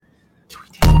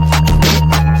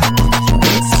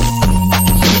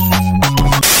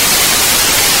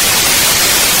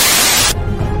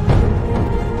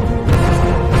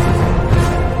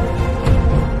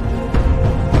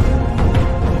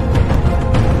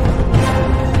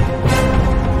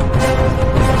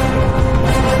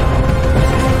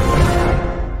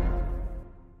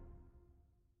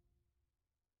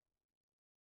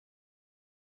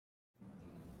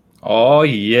Oh,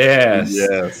 yes.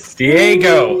 Yes.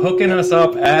 Diego hooking us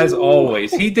up as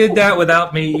always. He did that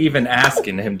without me even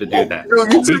asking him to do that. Yo,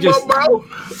 you took my mouth?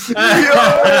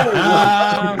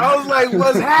 I was like,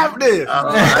 what's happening?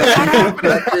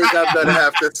 I think I'm going to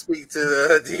have to speak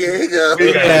to Diego.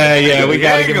 Yeah, we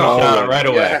got to give him a shout out right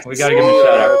away. Yes. We got to give him a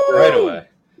shout out right away.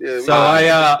 Yeah, So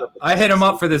I hit him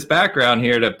up for this background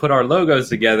here to put our logos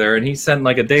together, and he sent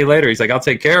like a day later. He's like, "I'll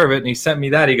take care of it," and he sent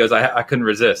me that. He goes, "I couldn't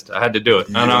resist. I had to do it."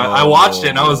 And I watched it,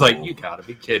 and I was like, "You gotta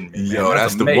be kidding me, man. Yo,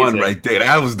 that's the one right there.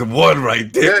 That was the one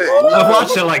right there. Yeah. I've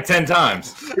watched it like 10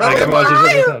 times. I've watched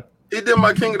it 10 times. He did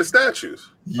my King of the Statues.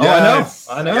 Yes.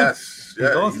 Oh, I know. Yes.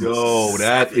 Yeah. awesome. Yo,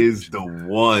 that is the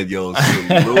one. Yo,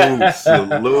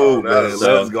 salute, man.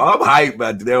 So- Let's go. I'm hyped,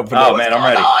 man. Oh man,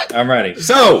 I'm ready.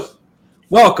 So,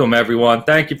 welcome everyone.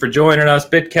 Thank you for joining us.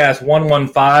 Bitcast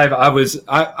 115. I was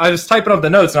typing up the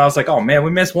notes and I was like, oh man,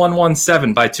 we missed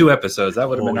 117 by 2 episodes. That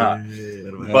would have been hot.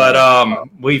 But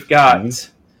we've got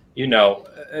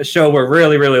a show we're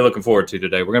really looking forward to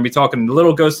today. We're going to be talking a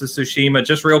little Ghost of Tsushima,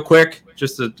 just real quick,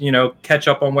 just to catch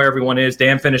up on where everyone is.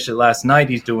 Dan finished it last night.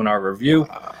 He's doing our review.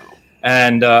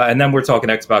 And then we're talking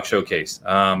Xbox Showcase.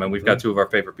 And we've got 2 of our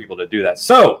favorite people to do that.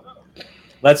 So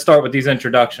let's start with these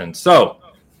introductions. So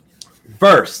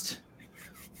first,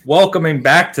 welcoming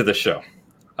back to the show,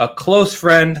 a close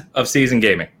friend of Season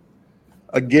Gaming.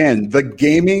 Again, the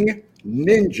gaming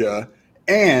ninja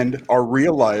and our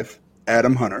real life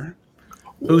Adam Hunter.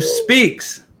 Who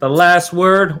speaks the last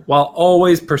word while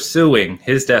always pursuing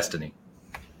his destiny.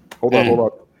 Hold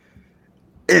on.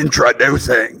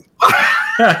 Introducing.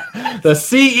 The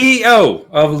CEO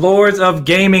of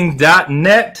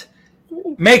LordsOfGaming.net,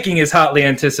 making his hotly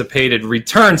anticipated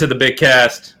return to the Big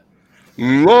Cast.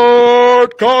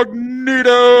 Lord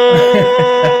Cognito.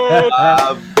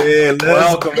 Man,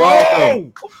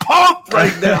 Welcome. Pump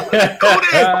right now. Go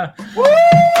there. Woo!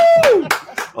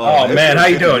 Oh man, how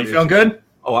you doing? You feeling good?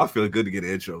 Oh, I feel good to get an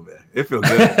intro, man. It feels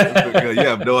good. You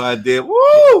have no idea.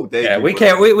 Woo! Thank you, We bro.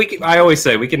 can't. We I always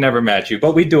say we can never match you,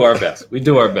 but we do our best. I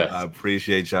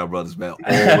appreciate y'all, brothers, man.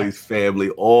 Always family.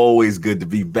 Always good to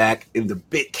be back in the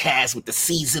Big Cast with the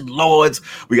Seasoned Lords.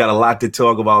 We got a lot to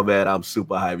talk about, man. I'm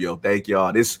super hyped, yo. Thank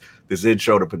y'all. This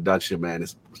intro to production, man,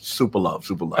 is super love.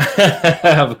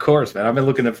 Of course, man. I've been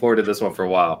looking forward to this one for a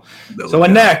while.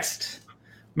 Next,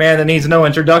 man that needs no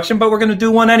introduction, but we're going to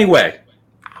do one anyway.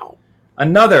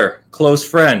 Another close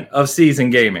friend of Season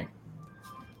Gaming.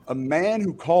 A man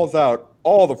who calls out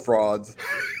all the frauds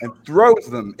and throws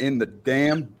them in the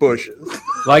damn bushes.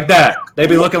 Like that. They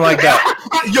be looking like that.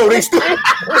 Yo, they still.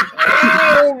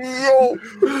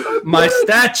 My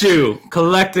statue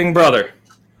collecting brother.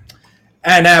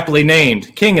 And aptly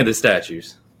named King of the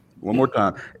Statues. One more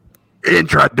time.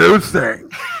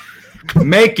 Introducing.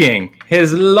 Making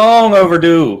his long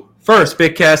overdue first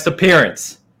Big Cast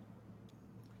appearance.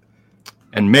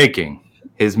 And making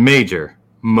his major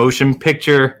motion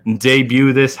picture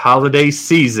debut this holiday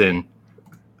season,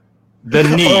 the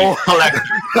Knee Collector.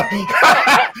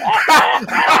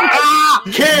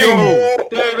 King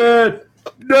David.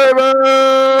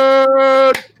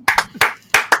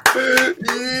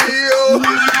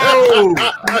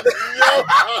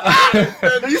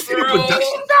 You see the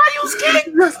production values,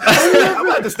 King? I'm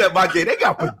about to step my game. They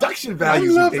got production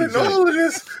values. I'm loving all of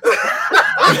this.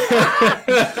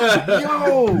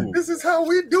 Yo, This is how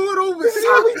we do it over here.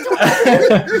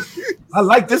 I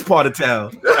like this part of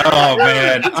town. Oh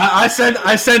man, I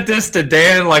sent this to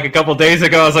Dan like a couple days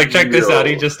ago. I was like, check this out.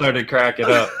 He just started cracking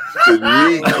up. The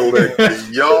knee collector.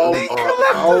 Y'all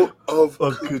are out of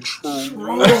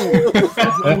control.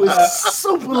 I was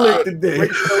super lit today.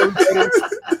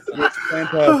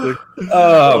 Fantastic.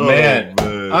 Oh man,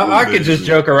 I could just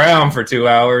joke around for 2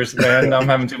 hours, man. I'm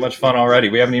having too much fun already.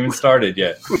 We haven't even started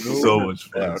yet. So much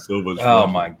fun. Oh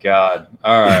my god.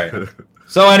 All right.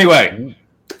 So anyway,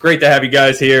 great to have you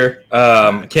guys here.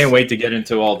 Can't wait to get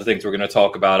into all the things we're going to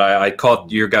talk about. I caught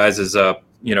your guys'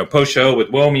 post show with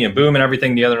Wilmy and Boom and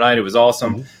everything the other night. It was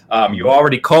awesome. You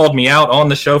already called me out on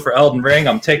the show for Elden Ring.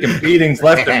 I'm taking beatings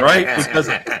left and right because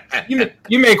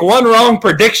you make one wrong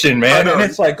prediction, man, and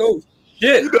it's like, oh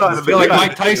shit. I feel like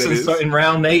Mike Tyson's in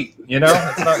round 8.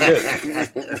 It's not good.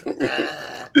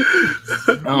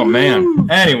 Oh man.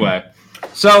 Anyway,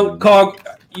 so Cog,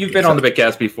 you've been on the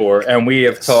Bitcast before, and we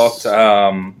have talked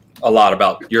a lot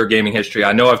about your gaming history.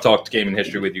 I know I've talked gaming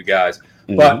history with you guys.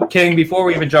 But, King, before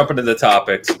we even jump into the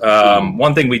topics,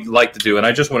 one thing we'd like to do, and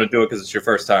I just want to do it because it's your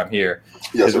first time here,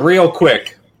 is real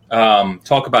quick,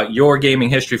 talk about your gaming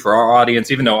history for our audience,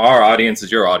 even though our audience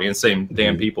is your audience, same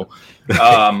damn people.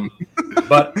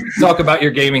 But talk about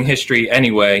your gaming history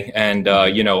anyway. And,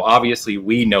 obviously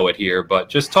we know it here, but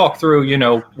just talk through,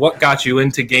 what got you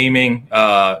into gaming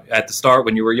at the start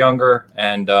when you were younger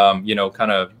and,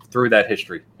 kind of through that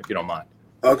history, if you don't mind.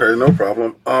 Okay, no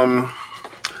problem.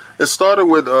 It started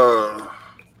with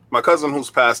my cousin who's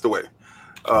passed away.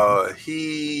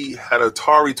 He had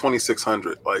Atari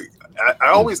 2600. Like I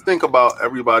always think about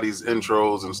everybody's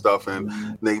intros and stuff, and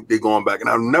they going back, and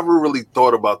I've never really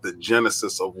thought about the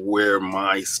genesis of where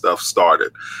my stuff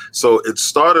started. So it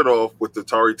started off with the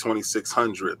Atari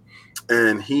 2600,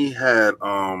 and he had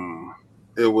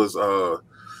it was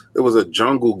a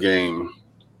jungle game.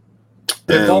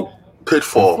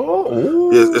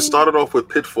 Pitfall. It started off with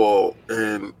Pitfall,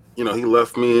 and he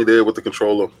left me there with the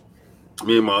controller.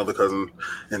 Me and my other cousin,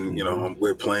 and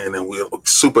we're playing, and we're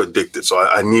super addicted. So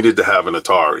I needed to have an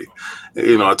Atari.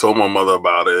 I told my mother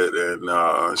about it,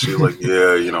 and she was like,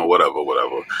 "Yeah,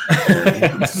 whatever."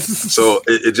 And so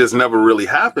it just never really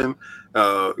happened,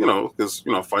 because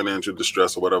financial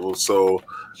distress or whatever. So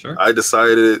sure. I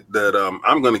decided that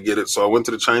I'm going to get it. So I went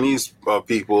to the Chinese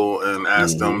people and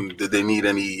asked them, did they need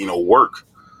any work?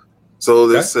 So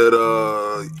they said,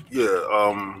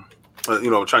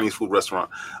 Chinese food restaurant.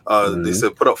 They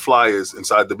said put up flyers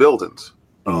inside the buildings.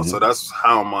 So that's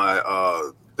how my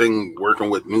thing working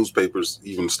with newspapers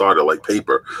even started, like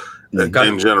paper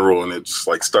in general, and it's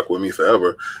like stuck with me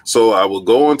forever. So I would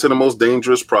go into the most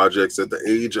dangerous projects at the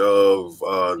age of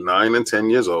 9 and 10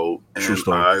 years old, and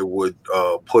I would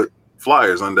put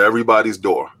flyers under everybody's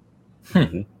door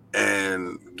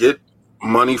and get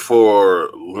money for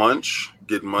lunch,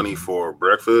 get money for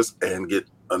breakfast, and get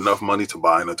enough money to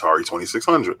buy an Atari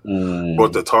 2600.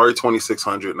 Bought the Atari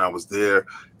 2600, and I was there,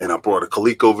 and I brought a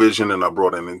ColecoVision, and I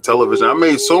brought an Intellivision. I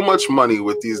made so much money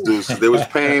with these dudes. They was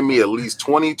paying me at least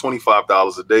 $20,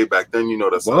 $25 a day back then.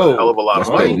 That's a hell of a lot of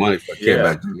money.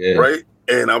 Right?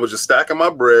 And I was just stacking my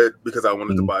bread because I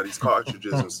wanted to buy these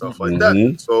cartridges and stuff like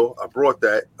that. So I brought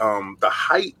that. The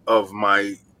height of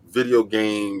my video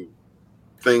game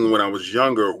thing when I was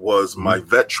younger was my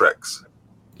Vectrex.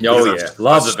 Oh yeah,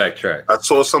 love the Vectrex. I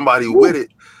saw somebody with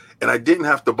it, and I didn't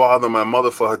have to bother my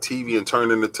mother for her TV and turn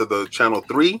it into the channel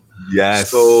 3. Yes.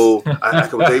 So I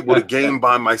was able to game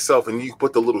by myself, and you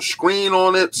put the little screen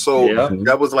on it. So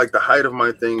that was like the height of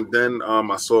my thing. Then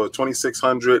I saw a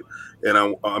 2600, and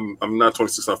I'm not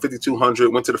 2600,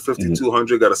 5200. Went to the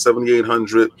 5200, got a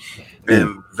 7800,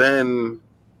 and then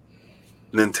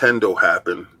Nintendo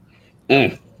happened.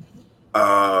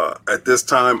 At this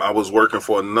time, I was working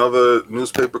for another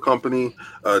newspaper company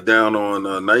down on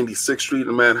 96th Street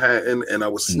in Manhattan, and I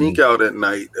would sneak out at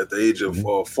night at the age of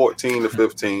 14 to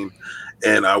 15,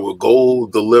 and I would go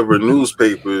deliver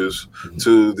newspapers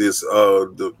to this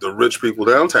the rich people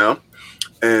downtown.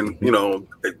 And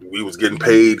we was getting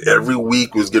paid every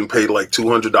week. We was getting paid like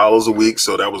 $200 a week,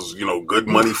 so that was good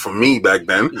money for me back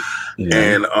then.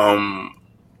 And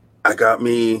I got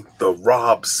me the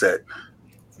Rob set.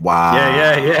 Wow.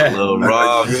 Yeah. Little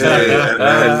Rob. I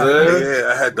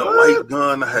had the light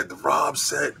gun. I had the Rob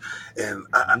set. And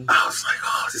I was like,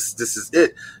 oh, this is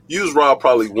it. Used Rob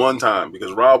probably one time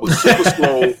because Rob was super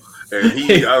slow.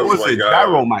 And I was like,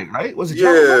 gyro mic, right? Was it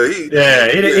gyro mic? He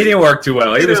didn't work too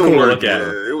well. He was cool to look at.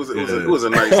 It was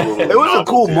a nice little. It was a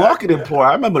cool marketing ploy.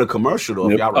 I remember the commercial though.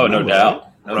 Y'all remember no doubt.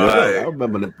 Right. I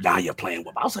remember now you're playing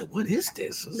with. I was like, what is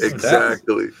this?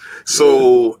 Exactly.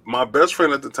 So my best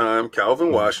friend at the time,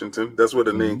 Calvin Washington, that's where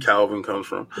the name Calvin comes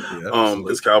from.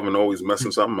 Because Calvin always messing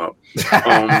something up.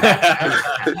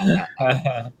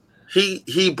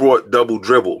 He brought Double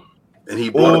Dribble, and he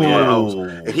brought it to my house,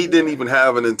 and he didn't even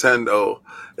have a Nintendo.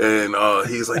 And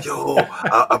he's like, yo,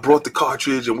 I brought the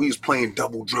cartridge, and we was playing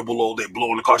Double Dribble all day,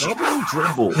 blowing the cartridge.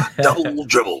 Double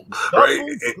dribble,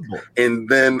 right? And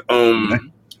then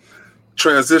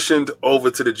transitioned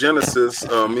over to the Genesis.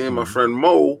 Me and my friend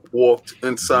Mo walked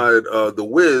inside the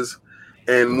Wiz,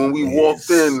 and when we walked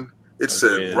in, it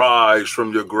said, "Rise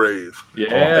from your grave."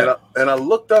 Yeah. And I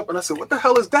looked up, and I said, "What the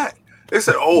hell is that?" They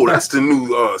said, "Oh, that's the new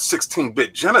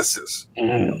 16-bit Genesis."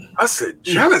 I said,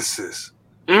 "Genesis."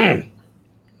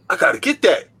 I gotta get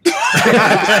that.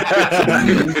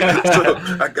 So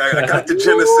I got the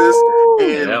Genesis,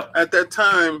 and at that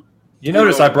time, you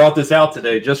notice I brought this out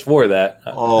today just for that.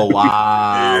 Oh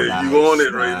wow! Yeah, you on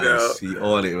it right now? You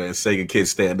on it, man? Sega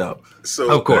kids stand up. So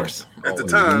of course, at the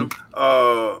time,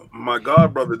 my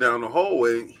god brother down the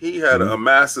hallway, he had a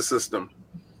Master System,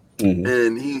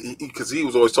 And he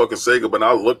was always talking Sega, but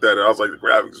I looked at it, I was like, the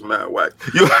graphics, man, whack.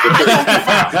 You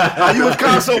was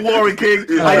console warring, King.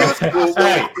 Leave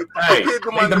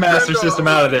the Master System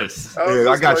out of this.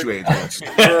 I got you, Angel.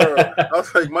 I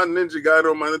was like, my Ninja got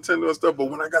on my Nintendo and stuff, but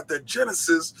when I got that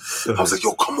Genesis, I was like,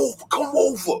 yo, come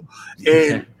over.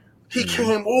 And he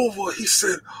came over, he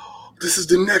said, this is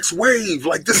the next wave,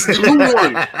 like this is the new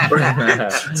one.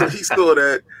 Right? So he saw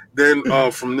that. Then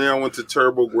from there I went to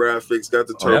Turbo Graphics, got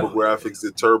the Turbo Graphics,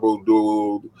 the Turbo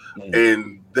Duel,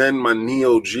 and then my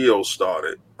Neo Geo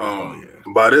started.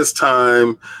 By this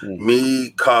time,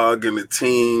 me, Cog, and the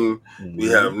team, we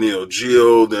have Neo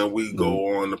Geo. Then we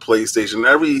go on the PlayStation.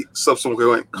 Every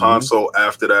subsequent console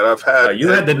after that, I've had. You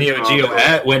had the Neo Geo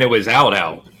when it was out.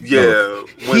 Yeah,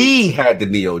 he had the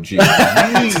Neo Geo.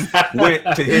 He went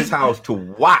to his house to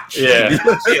watch. Yeah.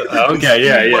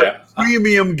 What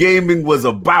premium gaming was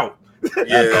about.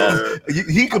 Yeah,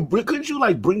 he couldn't you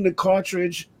like bring the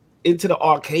cartridge into the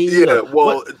arcade? Yeah,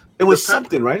 well, it was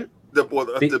something, right?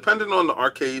 Depending on the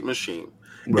arcade machine.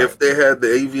 Right. If they had the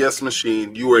AVS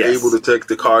machine, you were able to take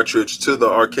the cartridge to the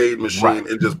arcade machine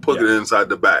and just put it inside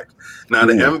the back. Now,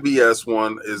 the MVS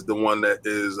one is the one that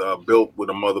is built with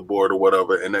a motherboard or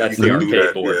whatever, and then you can do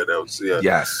that. Board. Yeah, that was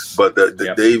yes. But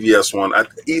the AVS one, I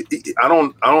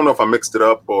don't know if I mixed it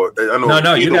up or I know.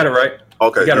 No, you got it right.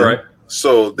 Okay, you got it right.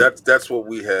 So that's what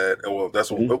we had. Well,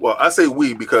 that's what. Well, I say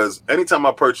we because anytime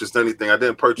I purchased anything, I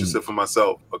didn't purchase it for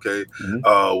myself. Okay,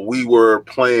 we were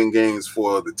playing games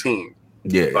for the team.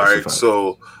 Yeah. All right.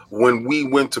 So when we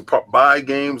went to buy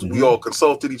games, we all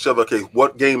consulted each other. Okay,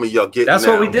 what game are y'all getting? That's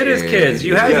now? what we did as kids.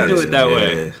 You had to do it that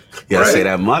way. You gotta say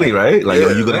that money, right? Like,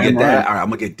 you're gonna get that. All right, I'm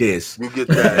gonna get this. You get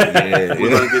that.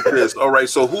 We're gonna get this. All right.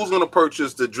 So who's gonna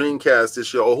purchase the Dreamcast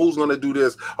this year? Or who's gonna do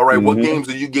this? All right. What games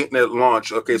are you getting at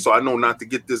launch? Okay, so I know not to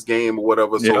get this game or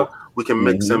whatever. So we can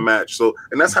mix and match. So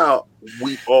and that's how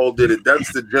we all did it.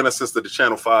 That's the genesis of the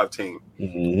Channel 5 team.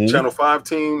 Channel 5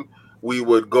 team. We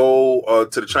would go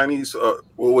to the Chinese, what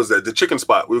was that? The chicken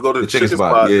spot. We would go to the chicken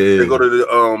spot. They go to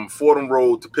the Fordham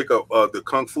Road to pick up the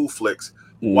Kung Fu flicks.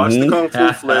 Watch the Kung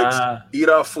Fu flicks, eat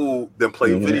our food, then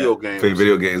play video games. Play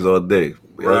video games all day.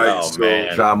 Right. Oh,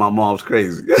 man. Drive my mom's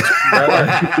crazy.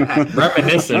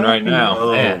 Reminiscing right now.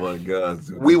 Oh, man. my God.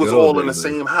 We was all in the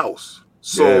same house.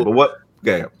 So, but what?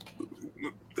 Yeah.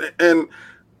 And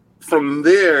from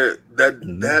there,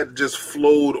 that just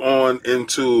flowed on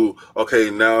into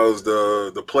now's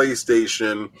the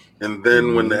PlayStation, and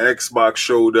then when the Xbox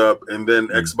showed up, and then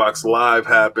Xbox Live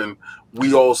happened,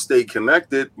 we all stayed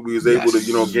connected. We was able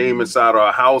to game inside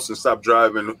our house and stop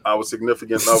driving our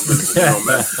significant others.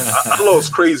 I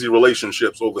lost crazy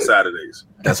relationships over Saturdays.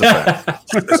 That's a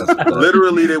fact.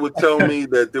 Literally, they would tell me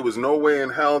that there was no way in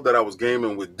hell that I was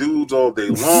gaming with dudes all day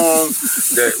long.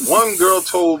 That one girl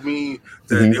told me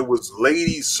that it was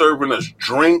ladies serving us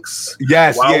drinks.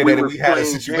 Yes, while we had a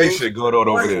situation going on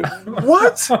over there.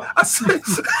 What? I said,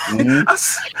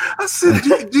 I said,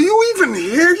 do you even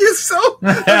hear yourself?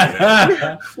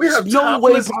 We have no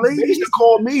way. ladies They used to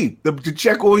call me to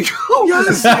check on you.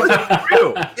 Yes,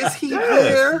 is he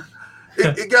there?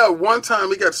 It got one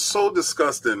time. It got so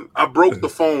disgusting. I broke the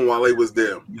phone while they was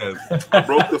there. Yes. I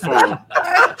broke the phone.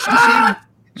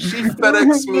 She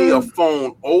FedExed me a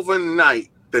phone overnight.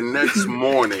 The next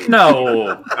morning.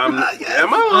 No. Am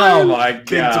I lying? Oh my God.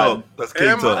 King talk. That's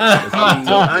King talk.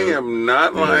 I am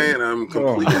not lying. I'm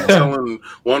completely telling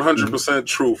 100%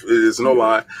 truth. It is no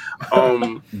lie.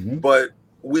 But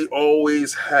we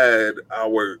always had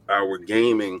our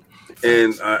gaming,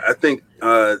 and I think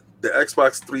the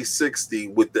Xbox 360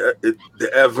 with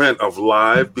the advent of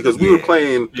live, because we were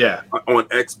playing on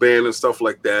X-Band and stuff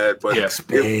like that, but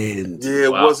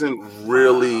it wasn't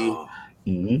really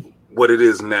what it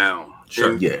is now.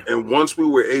 Sure. And once we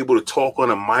were able to talk on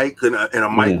a mic and a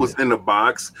mic was in the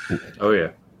box,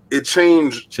 it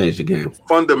changed the game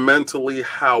fundamentally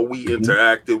how we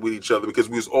interacted with each other, because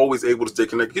we was always able to stay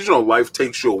connected. Because life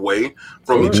takes you away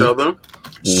from each other.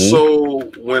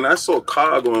 So when I saw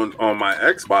Cog on my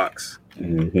Xbox,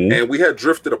 and we had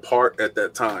drifted apart at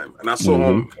that time, and I saw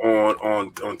him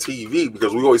on TV,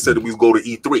 because we always said that we would go to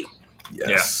E3.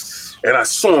 Yes. And I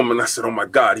saw him, and I said, "Oh my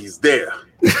God, he's there!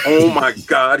 Oh my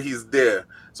God, he's there!"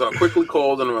 So I quickly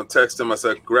called him and I texted him. I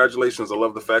said, "Congratulations! I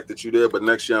love the fact that you're there, but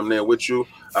next year I'm there with you.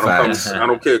 I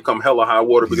don't care, come hell or high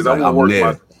water, because I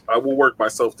will work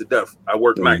myself to death. I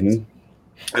work nights,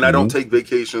 and I don't take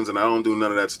vacations, and I don't do none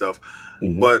of that stuff.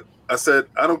 But I said,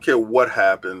 I don't care what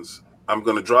happens. I'm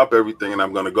going to drop everything and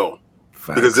I'm going to go."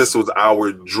 Because this was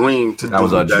our dream to do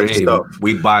that stuff.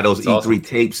 We'd buy those E3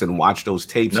 tapes and watch those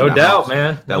tapes. No doubt,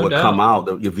 man. That would come out,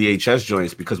 your VHS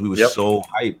joints, because we were so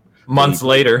hyped. Months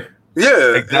later.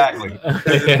 Yeah, exactly.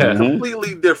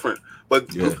 Completely different. But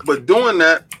doing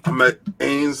that, I'm at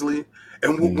Ainsley,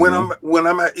 and when I'm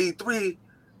at E3,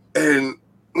 and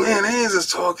man, Haynes is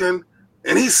talking,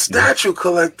 and he's statue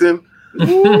collecting.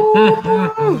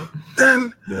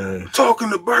 Then talking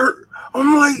to Bert,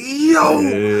 I'm like,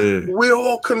 yo, we're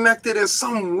all connected in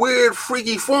some weird,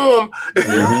 freaky form.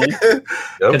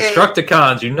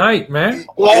 Constructicons unite, man.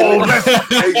 Oh,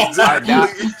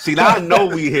 exactly. See, now I know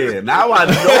we here. Now I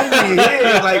know we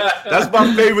here. Like, that's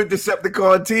my favorite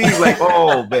Decepticon team. Like,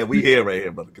 oh man, we here right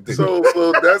here, brother. Continue.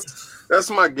 So that's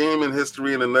my gaming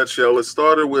history in a nutshell. It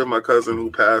started with my cousin who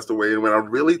passed away, and when I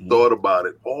really thought about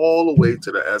it, all the way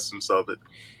to the essence of it,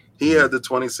 he had the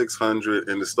 2600,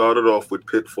 and it started off with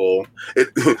Pitfall.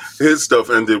 His stuff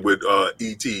ended with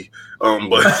E.T.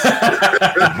 But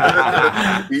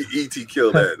E.T.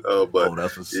 killed that. But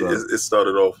it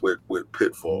started off with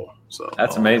Pitfall. So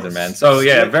that's amazing, man. So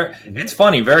yeah, it's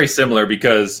funny, very similar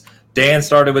because Dan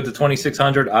started with the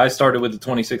 2600. I started with the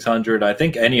 2600. I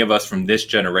think any of us from this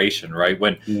generation, right?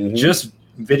 When just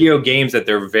video games at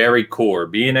their very core,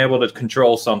 being able to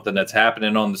control something that's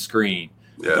happening on the screen.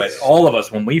 Yes. But all of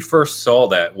us, when we first saw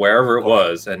that, wherever it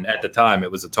was, and at the time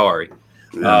it was Atari,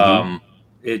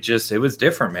 it was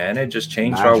different, man. It just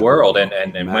changed our world.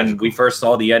 And when we first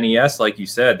saw the NES, like you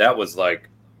said, that was like,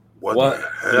 what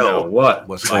the hell?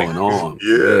 What's going on?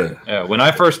 Yeah. When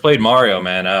I first played Mario,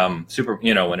 man,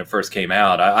 when it first came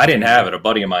out, I didn't have it. A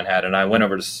buddy of mine had it, and I went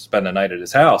over to spend the night at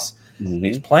his house.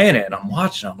 He's playing it, and I'm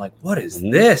watching. I'm like, what is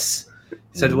this?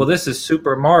 He said, well, this is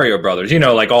Super Mario Brothers,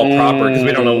 like all proper, because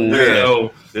we don't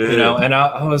know, and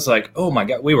I was like, oh my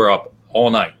God, we were up all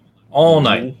night.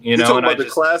 You talking about the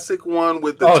classic one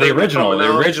with the original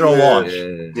launch.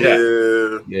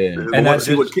 Yeah. And that's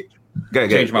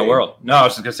changed my world. No, I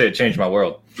was just going to say it changed my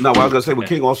world. No, I was going to say, with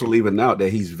King also leaving out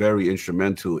that he's very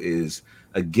instrumental is,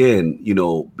 again,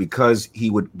 because he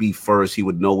would be first, he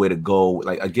would know where to go.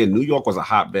 Like, again, New York was a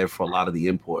hotbed for a lot of the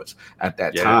imports at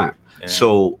that time. Yeah.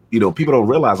 So, people don't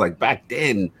realize, like, back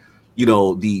then,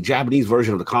 the Japanese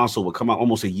version of the console would come out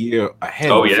almost a year ahead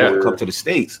before it would come to the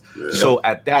States. Yeah. So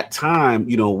at that time,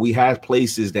 we had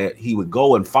places that he would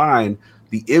go and find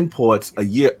the imports a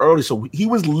year early. So he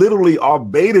was literally our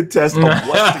beta test of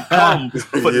what's to come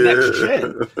for next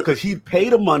gen, because he'd pay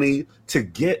the money to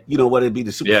get, whether it be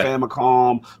the Super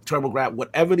Famicom, TurboGrafx,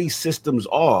 whatever these systems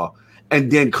are, and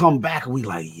then come back and we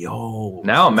like, yo.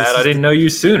 Now I'm mad I didn't know you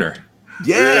sooner.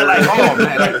 Yeah, like, oh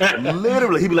man, like,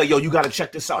 literally, he'd be like, yo, you got to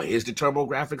check this out. Here's the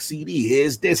TurboGrafx CD.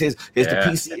 Here's this. Here's the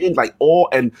PC Ink. Like,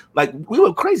 and like, we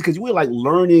were crazy because we were like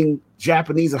learning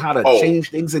Japanese and how to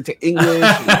change things into English.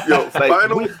 Yo,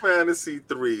 Final Fantasy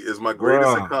 3 is my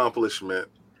greatest accomplishment.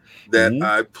 That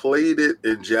I played it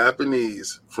in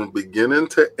Japanese from beginning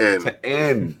to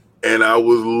end. And I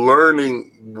was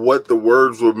learning what the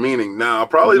words were meaning. Now, I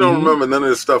probably don't remember none of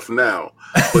this stuff now,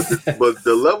 but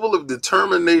the level of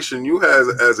determination you had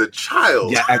as a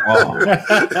child. Yeah.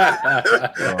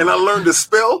 And I learned to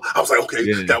spell. I was like,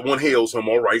 okay, that one hails him.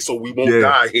 All right, so we won't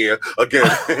die here again.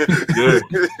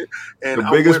 And the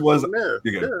biggest was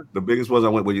the biggest was I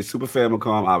went with your Super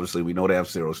Famicom. Obviously, we know the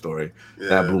F-Zero story. Yeah.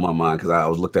 That blew my mind because I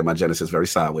was looked at my Genesis very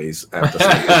sideways after.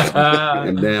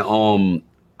 And then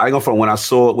I go from when I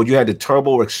saw when you had the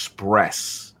Turbo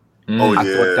Express. I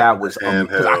thought that was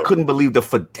because I couldn't believe the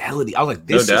fidelity. I was like,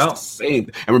 this is the same.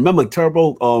 And remember,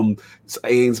 Turbo,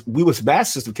 we was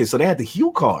Master System kids, so they had the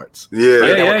Hue cards. That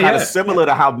were kind of similar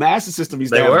to how Master System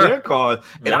used to have their cards.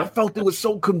 And I felt it was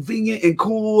so convenient and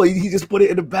cool. He just put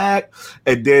it in the back.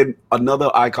 And then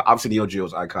another icon, obviously Neo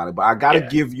Geo's iconic, but I got to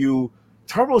give you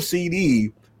Turbo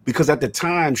CD. Because at the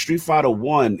time, Street Fighter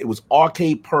 1, it was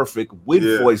arcade perfect with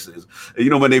voices.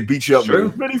 And when they beat you up,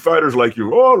 many fighters like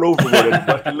you all over with it.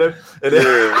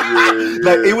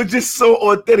 Like, it was just so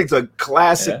authentic. So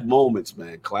classic moments,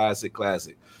 man. Classic.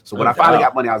 So when I finally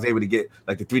got money, I was able to get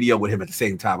like the 3DO with him at the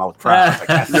same time. I was proud.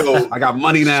 I was like, I got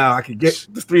money now. I can get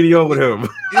the 3DO with him.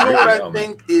 You know what I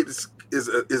think is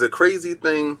a crazy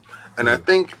thing? And I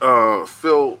think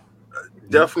Phil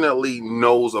definitely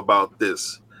knows about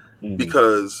this.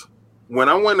 Because when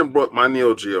I went and brought my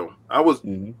Neo Geo, I was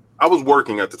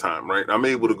working at the time, right? I'm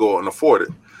able to go and afford it.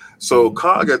 So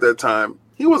Cog at that time,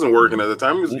 he wasn't working at the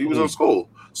time. He was in school.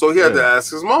 So he had to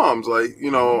ask his moms, like, I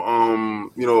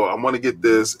want to get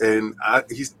this, and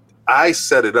I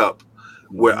set it up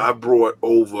where I brought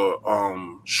over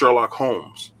Sherlock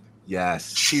Holmes.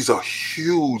 Yes. She's a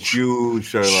huge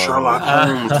Sherlock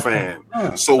Holmes fan.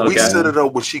 So we set it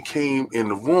up when she came in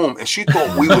the room and she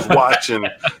thought we was watching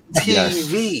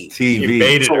TV. TV. You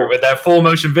baited her with that full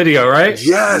motion video, right?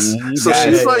 Yes. So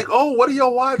she's like, oh, what are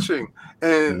y'all watching?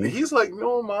 And he's like,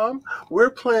 "No, Mom, we're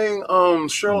playing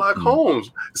Sherlock Holmes."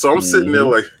 So I'm sitting there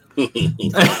like, He knew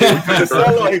what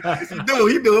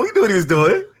he was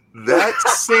doing. that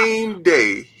same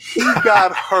day, he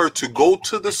got her to go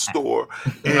to the store,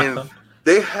 and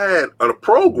they had a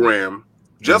program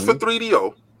just for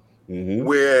 3DO,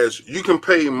 whereas you can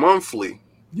pay monthly.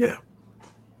 Yeah.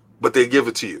 But they give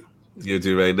it to you. Give it to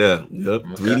you right now. Yep.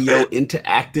 3DO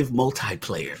interactive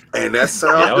multiplayer. And that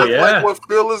sounds like what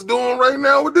Phil is doing right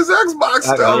now with this Xbox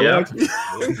stuff.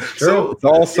 So it's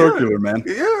all circular, man.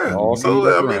 Yeah.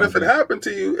 So I mean, if it happened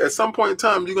to you at some point in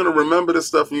time, you're gonna remember this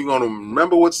stuff and you're gonna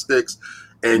remember what sticks,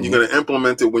 and you're gonna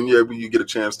implement it whenever you get a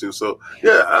chance to. So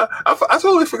yeah, I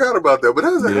totally forgot about that, but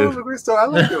that was a hell of a great story. I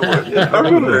like that one. I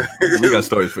remember that. We got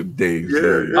stories for days.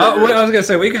 I was gonna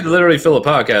say we could literally fill a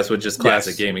podcast with just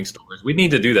classic gaming stories. We need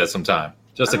to do that sometime.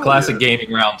 Just a classic gaming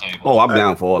roundtable. Oh, I'm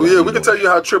down for all that. Yeah, we can tell you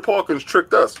how Trip Hawkins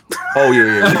tricked us. Oh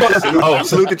yeah.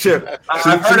 Salute the Chip.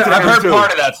 I've heard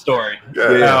part of that story.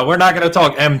 Yeah. We're not going to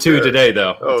talk M2 today,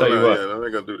 though. I'll tell you what. I'm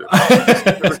not going to do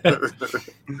that.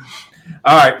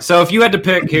 All right. So if you had to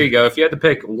pick, here you go. If you had to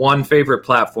pick one favorite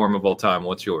platform of all time,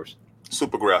 what's yours?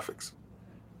 Super Graphics.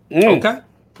 Okay.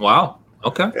 Wow.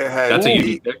 Okay. That's a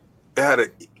unique pick. It had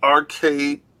an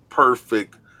arcade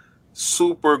perfect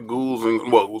super ghouls and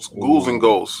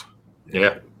ghosts.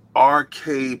 Yeah.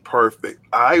 Arcade perfect.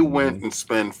 I went and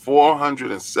spent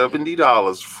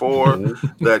 $470 for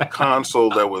that console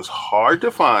that was hard to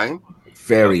find.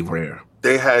 Very rare.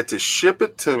 They had to ship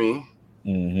it to me.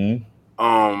 They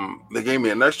gave me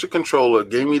an extra controller,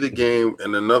 gave me the game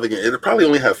and another game. It probably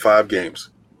only had 5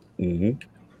 games.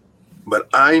 But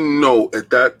I know at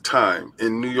that time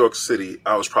in New York City,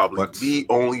 I was probably the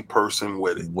only person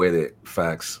with it.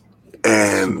 Facts.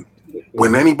 And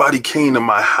when anybody came to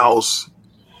my house,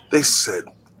 they said,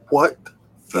 "What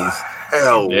the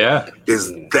hell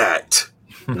is that?"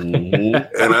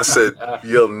 And I said,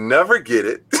 "You'll never get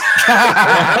it.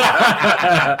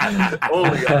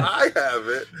 Only I have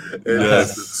it." And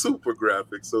that's the Super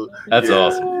Graphics. So that's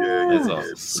awesome. Yeah, that's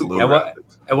awesome. Super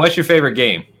Graphics. And what's your favorite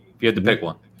game? If you had to pick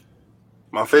one.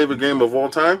 My favorite game of all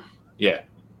time? Yeah.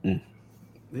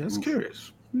 That's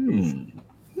curious.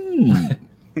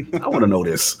 I want to know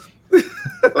this.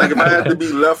 Like if I had to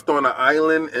be left on an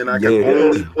island and I could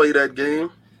only play that game?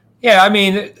 Yeah, I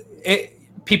mean,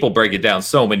 people break it down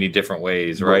so many different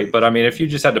ways, right? But I mean, if you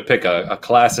just had to pick a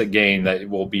classic game that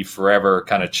will be forever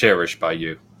kind of cherished by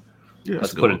you,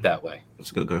 let's put it that way.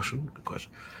 That's a good question. Good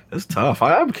question. It's tough.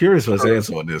 I'm curious what's the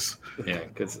answer on this. Yeah,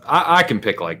 because I can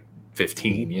pick like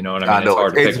 15, you know what I mean? I know.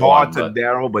 It's hard to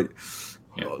narrow, but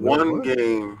one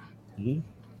game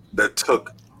that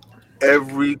took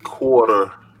every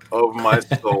quarter of my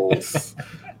soul,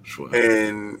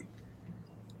 and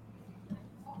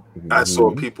I saw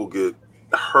people get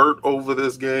hurt over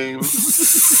this game.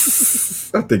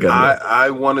 I think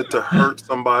I wanted to hurt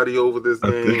somebody over this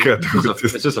game.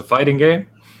 It's just a fighting game?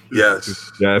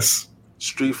 Yes.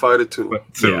 Street Fighter 2.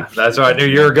 Yeah, that's why I knew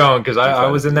you were going, because I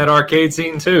was in that arcade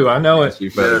scene too. I know it.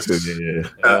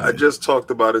 I just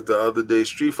talked about it the other day.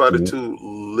 Street Fighter 2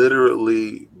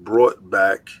 literally brought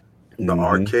back the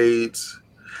arcades.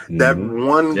 That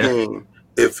one game,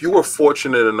 if you were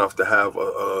fortunate enough to have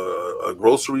a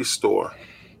grocery store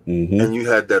and you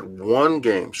had that one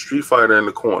game, Street Fighter in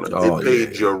the corner, it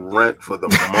paid your rent for the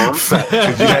month.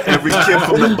 Because you had every kid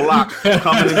from the block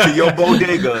coming into your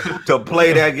bodega to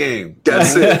play that game.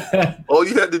 That's it. All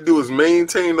you had to do is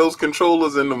maintain those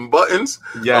controllers and them buttons.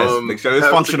 Yes, make sure it's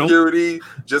functional. Security,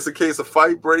 just in case a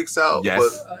fight breaks out. Yes.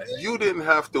 But you didn't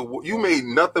have to. You made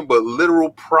nothing but literal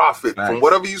profit from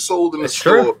whatever you sold in the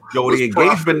store. Yo, the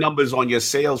engagement numbers on your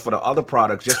sales for the other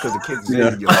products, just because the kids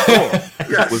in your store,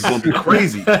 was going to be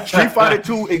crazy. Street Fighter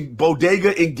 2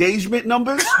 bodega engagement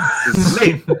numbers is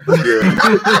late. An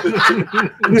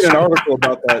article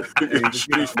about that.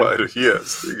 Street Fighter,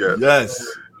 yes.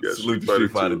 Salute to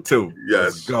Street Fighter 2. Yes.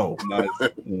 Let's go. Nice.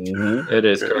 It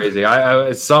is crazy.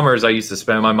 Summers I used to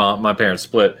spend, my parents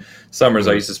split. Summers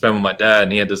I used to spend with my dad,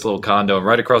 and he had this little condo, and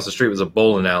right across the street was a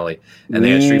bowling alley, and they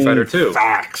had Street Fighter 2.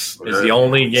 Facts. It's the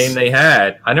only game they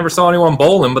had. I never saw anyone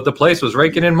bowling, but the place was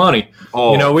raking in money.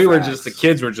 We were just, the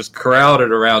kids were just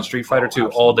crowded around Street Fighter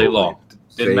 2 all day long.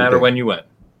 Didn't matter when you went.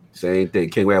 Same thing.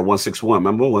 King, we had 161.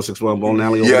 Remember 161 bowling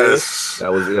alley? Yes.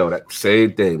 That was that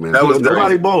same thing, man. That was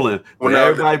nobody bowling. When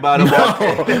everybody bought a ball.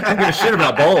 I don't give a shit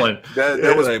about bowling.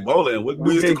 That was like bowling.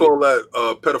 We used to call that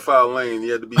pedophile lane.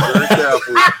 You had to be very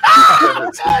careful.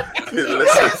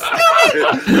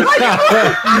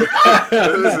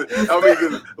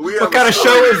 What kind of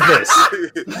show is this?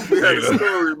 We had a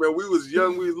story, man. We was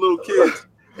young. We was little kids,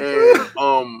 and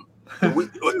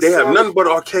They have nothing but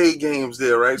arcade games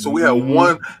there, right? So we have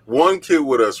one kid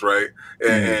with us, right?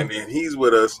 And he's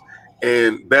with us,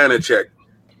 and Banachek.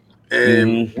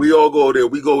 And we all go there.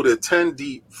 We go there 10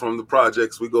 deep from the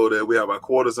projects. We go there. We have our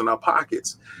quarters in our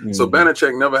pockets. So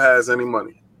Banachek never has any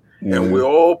money. And we're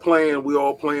all playing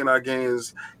our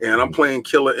games. And I'm playing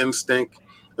Killer Instinct.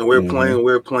 And we're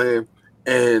playing.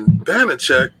 And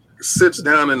Banachek sits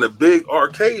down in the big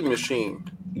arcade machine.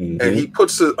 And he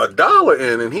puts $1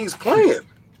 in and he's playing.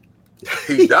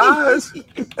 He dies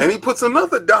and he puts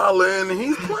another $1 in and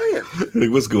he's playing. Hey,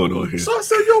 what's going on here? So I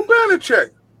said, yo, Banachek,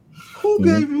 who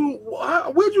gave you,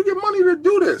 where'd you get money to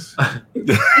do this?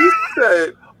 He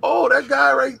said, oh, that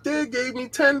guy right there gave me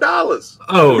 $10.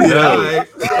 Oh, no.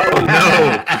 Oh,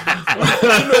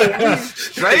 no.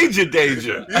 Stranger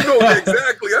danger. You know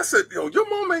exactly. I said, yo, your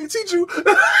mom ain't teach you.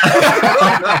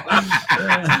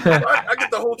 I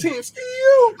get the whole team, ski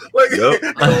you. Like,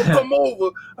 come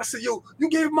over. I said, yo, you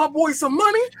gave my boy some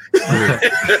money?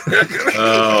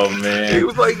 Oh, man. He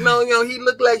was like, no, he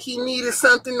looked like he needed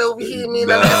something over here.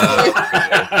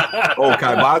 Oh,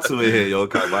 Kaibatsu in here, yo.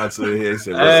 Kaibatsu in here.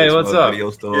 Said, hey, what's up? Video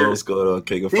store, what's going on?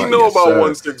 King of He Fight. know Yes, about sir.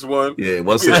 161. Yeah,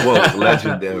 161 was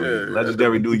legendary.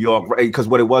 Legendary New York. Right? Because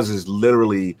what it was is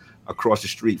literally across the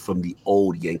street from the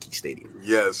old Yankee Stadium.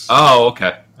 Yes. Oh,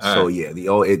 okay. So yeah,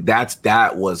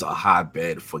 that was a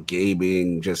hotbed for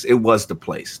gaming. Just it was the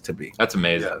place to be. That's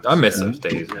amazing. Yes. I miss those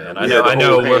days, man. I Yeah,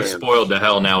 know the we're whole spoiled to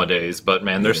hell nowadays, but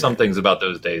man, there's some things about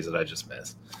those days that I just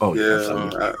miss. Oh yeah, Yeah,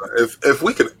 absolutely. if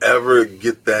we could ever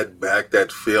get that back,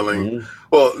 that feeling.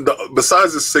 Well,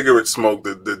 besides the cigarette smoke,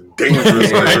 the dangerous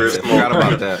cigarette smoke. Forgot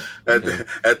about that.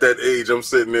 At that age, I'm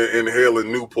sitting there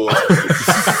inhaling Newport.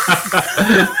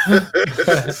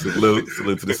 salute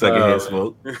to the secondhand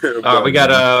smoke. We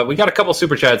got a couple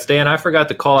super chats. Dan, I forgot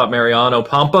to call out Mariano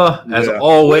Pampa as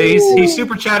always. He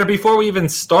super chatted before we even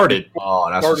started. Oh,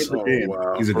 that's what's up.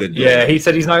 Wow. He's a good dude. Yeah, he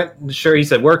said he's not sure. He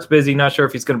said work's busy, not sure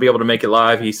if he's going to be able to make it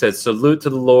live. He said salute to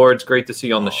the Lords, great to see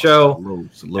you on the show.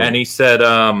 Salute. And he said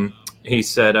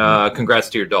congrats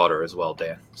to your daughter as well,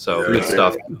 Dan. So good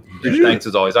stuff. Thanks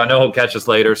as always. I know he'll catch us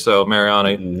later. So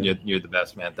Mariano, you're the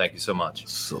best, man. Thank you so much.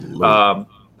 Salute.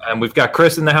 And we've got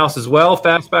Chris in the house as well.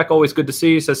 Fastback, always good to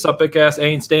see you. Says sup, big ass.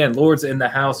 Ain't Stan. Lords in the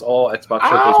house. All Xbox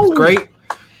Showcase is great.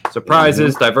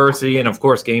 Surprises, diversity, and of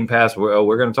course Game Pass.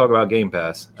 We're going to talk about Game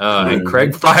Pass. And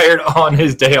Craig fired on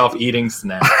his day off eating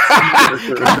snacks.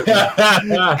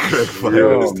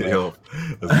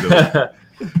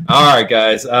 All right,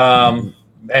 guys.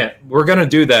 Man, we're gonna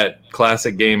do that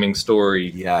classic gaming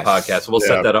story podcast. We'll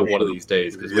set that up one of these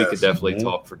days because we could definitely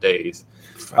talk for days.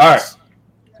 All right,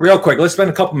 real quick, let's spend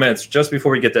a couple minutes just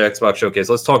before we get to Xbox Showcase.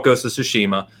 Let's talk Ghost of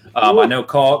Tsushima. I know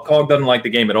Cog doesn't like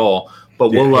the game at all, but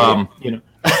we'll I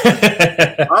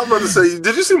was about to say,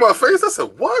 did you see my face? I said,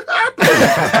 what happened?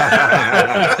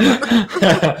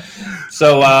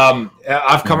 So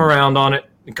I've come around on it.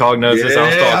 Cog knows this.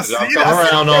 I've come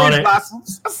around on it. I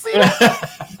see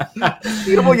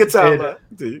them on your timeline.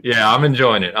 Yeah, I'm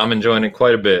enjoying it. I'm enjoying it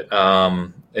quite a bit.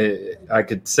 I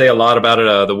could say a lot about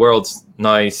it. The world's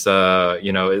nice.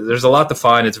 There's a lot to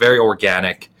find. It's very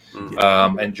organic.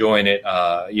 Enjoying it.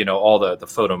 All the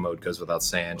photo mode goes without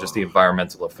saying. Just the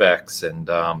environmental effects and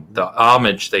the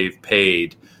homage they've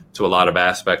paid to a lot of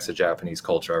aspects of Japanese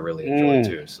culture. I really enjoy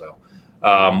too. So,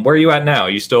 where are you at now?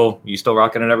 You still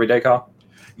rocking it every day, Kyle?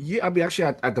 Yeah, I mean, actually,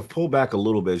 I had to pull back a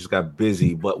little bit. Just got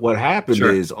busy. But what happened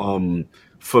is,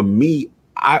 for me,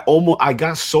 I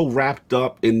got so wrapped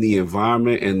up in the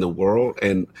environment and the world,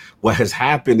 and what has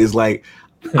happened is like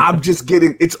I'm just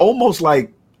getting. It's almost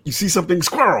like you see something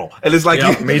squirrel, and it's like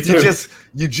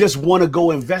you just want to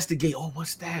go investigate. Oh,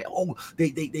 what's that? Oh,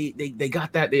 they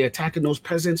got that. They're attacking those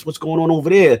peasants. What's going on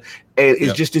over there? And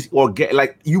it's just this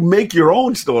like you make your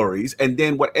own stories, and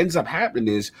then what ends up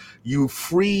happening is you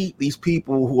free these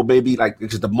people who are maybe like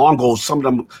because the Mongols, some of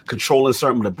them controlling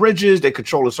certain of the bridges, they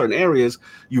controlling certain areas.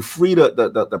 You free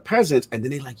the peasants, and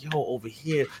then they're like, yo, over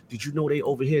here, did you know they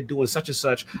over here doing such and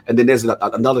such? And then there's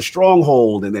another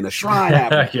stronghold, and then a shrine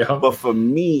happened. But for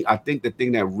me, I think the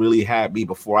thing that really had me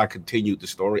before I continued the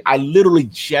story, I literally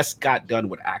just got done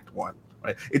with Act 1.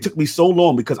 Right? It took me so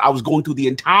long because I was going through the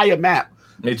entire map.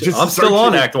 I'm still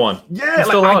on Act 1. Yeah,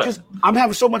 I'm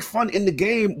having so much fun in the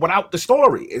game without the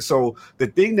story. And so the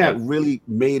thing that really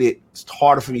made it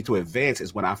harder for me to advance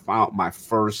is when I found my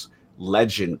first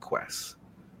legend quest.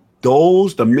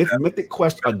 The mythic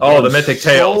quests are the Mythic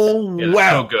Tales. so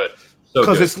so good.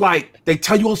 Because it's like they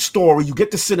tell you a story, you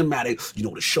get the cinematic,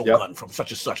 the Shogun from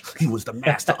such and such. He was the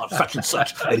master of such and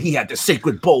such, and he had the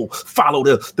sacred bow, follow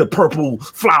the purple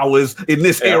flowers in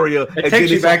this area. It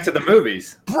takes you back to the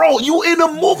movies. Bro, you in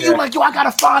a movie, you're like, I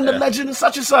gotta find the legend of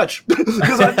such and such.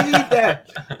 Because I need that.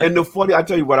 And I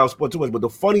tell you what, I was spoiled too much, but the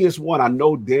funniest one, I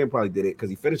know Dan probably did it because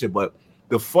he finished it, but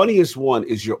the funniest one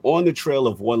is you're on the trail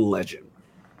of one legend.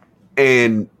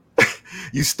 And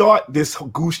you start this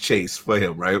goose chase for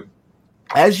him, right?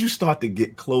 As you start to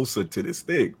get closer to this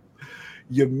thing,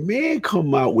 your man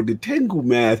come out with the Tengu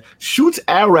mask, shoots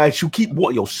arrow at you,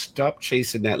 stop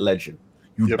chasing that legend.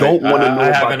 You don't want to know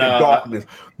about the darkness.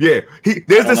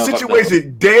 There's a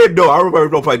situation, Dan, I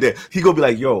remember like that. He gonna be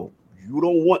like, you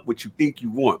don't want what you think you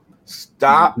want.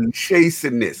 Stop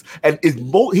chasing this. And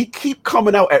he keep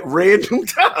coming out at random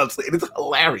times. It's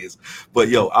hilarious.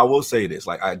 But I will say this.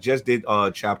 Like I just did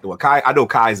chapter 1. Kai, I know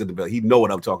Kai's in the bill. He know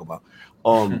what I'm talking about.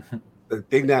 The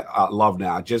thing that I love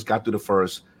now, I just got through the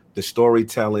first, the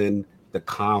storytelling, the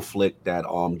conflict that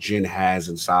Jin has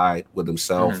inside with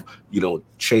himself,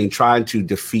 trying to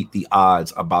defeat the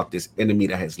odds about this enemy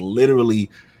that has literally,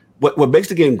 what makes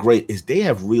the game great is they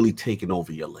have really taken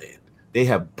over your land. They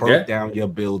have burnt down your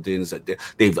buildings.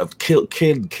 They've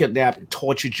kidnapped and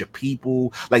tortured your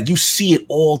people. Like you see it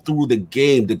all through the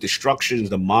game, the destructions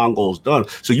the Mongols done.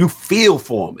 So you feel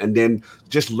for them. And then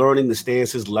just learning the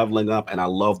stances, leveling up. And I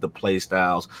love the play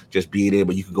styles. Just being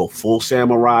able, you can go full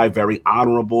samurai, very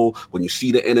honorable. When you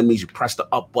see the enemies, you press the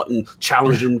up button,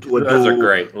 challenge them to a duel. Those are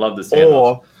great. Love the stand.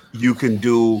 Or you can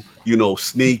do,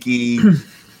 sneaky.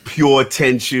 Pure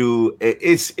Tenchu.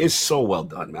 It's so well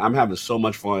done, man. I'm having so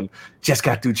much fun. Just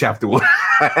got through chapter 1.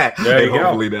 There you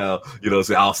hopefully now,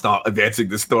 I'll start advancing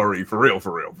the story for real.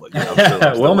 But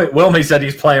Wilmy said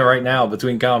he's playing right now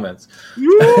between comments.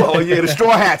 The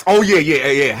straw hats.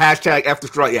 Yeah. Hashtag after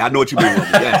straw. Yeah, I know what you mean.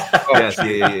 Yes.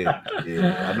 Yeah.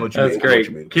 I know what you mean. That's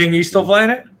great. King, you still playing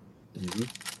it? Mm-hmm.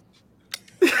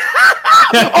 We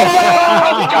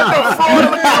got the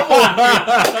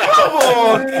Come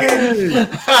on, King.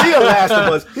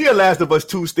 He a Last of Us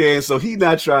 2 stand, so he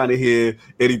not trying to hear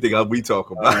anything we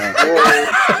talk about. What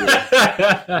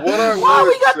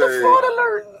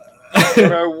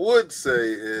I would say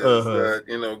is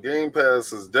that Game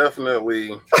Pass is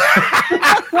definitely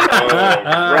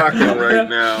rocking right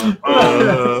now.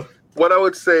 What I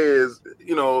would say is,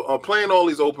 playing all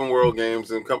these open world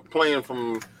games and playing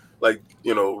from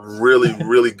really,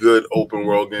 really good open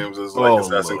world games is like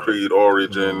Assassin's Creed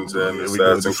Origins and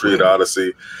Assassin's Creed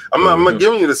Odyssey. I'm not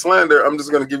giving you the slander. I'm just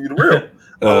going to give you the real.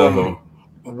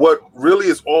 What really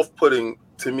is off-putting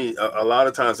to me a lot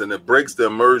of times, and it breaks the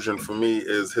immersion for me,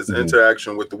 is his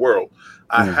interaction with the world.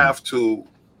 I have to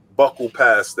buckle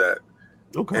past that.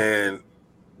 Okay. And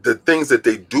the things that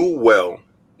they do well,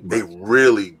 they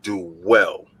really do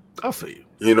well. I feel you.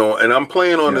 And I'm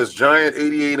playing on this giant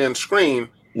 88-inch screen.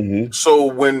 So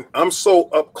when I'm so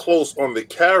up close on the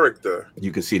character,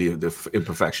 you can see the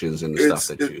imperfections and the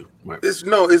stuff that you. Right. It's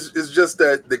just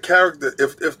that the character.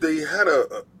 If they had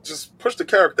just push the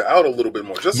character out a little bit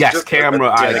more.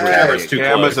 Camera. Camera's too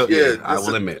close. I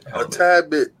will admit a tad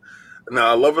bit. Now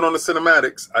I love it on the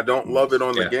cinematics. I don't love it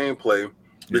on the gameplay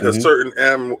because certain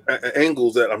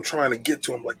angles that I'm trying to get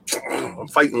to, I'm like I'm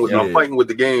fighting with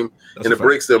the game, and it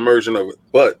breaks the immersion of it.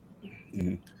 But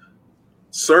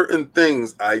certain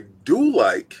things I do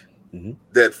like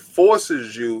that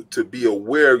forces you to be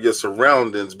aware of your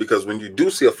surroundings, because when you do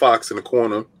see a fox in the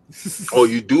corner or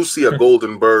you do see a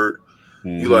golden bird,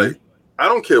 you like, I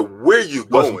don't care where you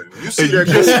going. You see that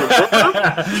golden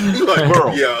bird, you like,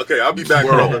 I'll be back,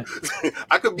 brother.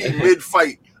 I could be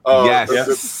mid-fight. Golden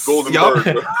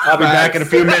bird. I'll be back in a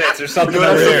few minutes or something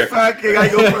over here.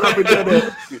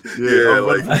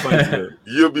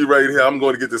 You'll be right here. I'm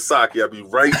going to get the sake. I'll be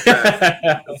right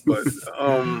back. But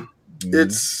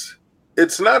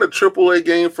it's not a AAA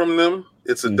game from them.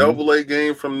 It's a AA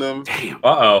game from them. Damn.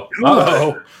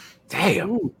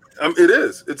 Damn. It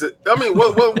is.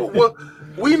 What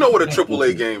we know what a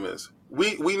AAA game is.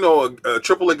 We know a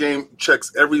AAA game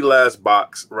checks every last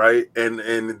box, right? And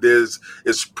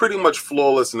it's pretty much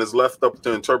flawless and is left up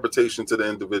to interpretation to the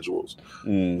individuals.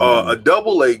 A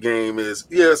AA game is,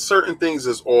 certain things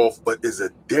is off, but is a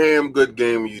damn good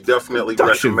game. You definitely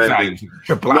recommend it.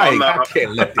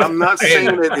 I'm not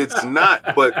saying that it's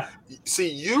not, but see,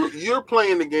 you're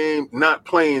playing the game, not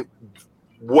playing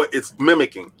what it's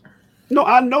mimicking. No,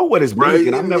 I know what it's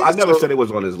making. I never said it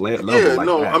was on his level.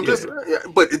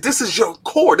 But this is your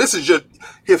core. This is your.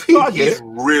 He's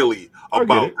really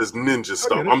about this ninja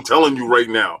stuff. I'm telling you right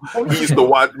now. He used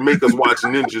to make us watch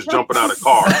ninjas jumping out of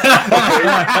cars. Okay?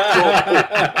 So,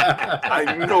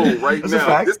 I know right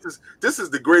now this is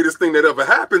the greatest thing that ever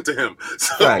happened to him.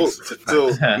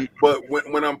 But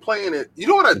when I'm playing it, you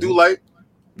know what I do like?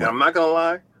 And I'm not gonna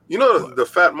lie. You know the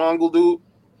fat Mongol dude?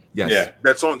 Yes. Yeah.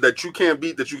 That's on that you can't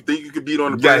beat, that you think you could beat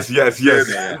on the Yes.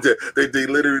 They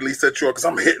literally set you up because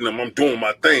I'm hitting him, I'm doing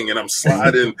my thing, and I'm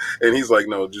sliding, and he's like,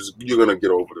 "No, just you're gonna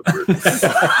get over the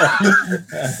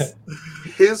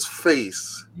bridge." His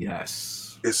face,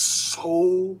 is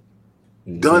so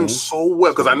done so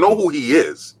well because I know who he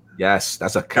is. Yes,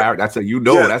 that's a character. That's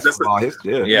about his.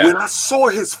 Yeah. When I saw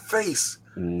his face,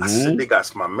 I said, "They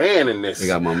got my man in this. They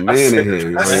got my man in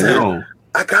here." I said,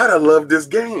 I gotta love this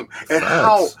game, and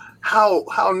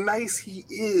how nice he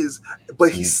is, but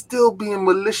he's still being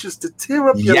malicious to tear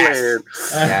up your land.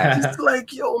 He's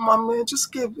like, yo, my man,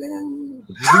 just give in.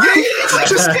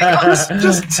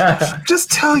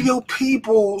 just tell your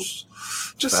peoples,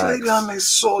 just lay down their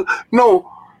sword.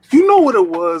 No, you know what it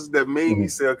was that made me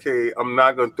say, okay, I'm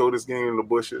not gonna throw this game in the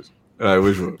bushes. All right,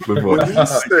 which one? When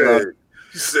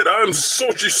he said, I'm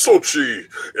Sochi,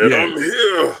 and I'm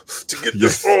here to get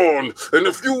this on. And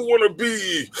if you want to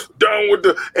be down with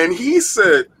and he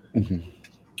said,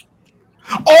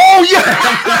 oh,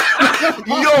 yeah.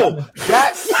 Yo,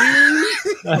 that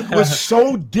scene was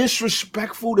so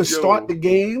disrespectful to start the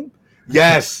game.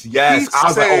 Yes. I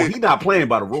was like, oh, he's not playing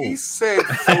by the rules. He said,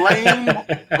 flame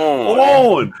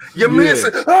on. Your man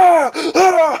said, Because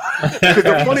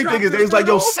the funny thing is, they was like,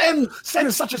 yo, send such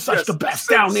and such the best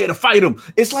down there to fight him.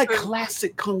 It's like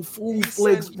classic kung fu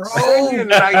flicks, bro. He sent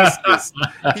the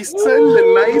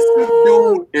nicest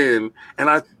dude in, and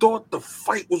I thought the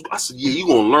fight was. I said, yeah, you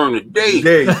gonna learn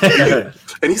today.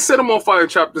 And he set him on fire,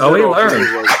 chopped his head off.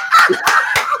 Learned.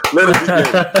 Let it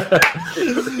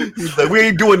begin. Like, we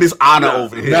ain't doing this honor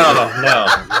over here.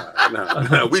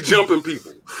 No. We jumping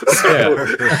people.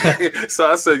 So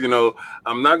I said,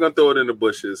 I'm not gonna throw it in the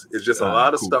bushes. It's just a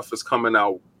lot of stuff is coming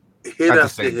out hit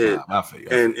after hit,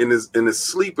 and in his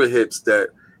sleeper hits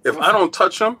that if I don't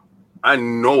touch them, I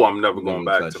know I'm never going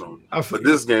back to them. But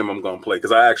this game I'm going to play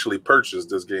because I actually purchased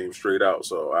this game straight out,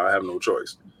 so I have no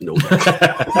choice. No.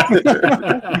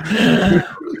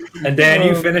 And Dan,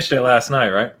 you finished it last night,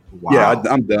 right? Wow. Yeah,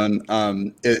 I'm done.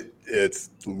 It's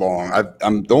long.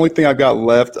 I'm the only thing I've got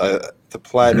left to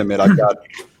platinum it. I've got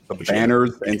the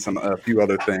banners and a few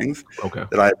other things. Okay.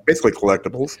 That I basically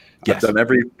collectibles. Yes. I've done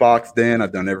every box den.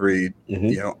 I've done every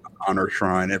honor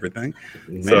shrine, everything.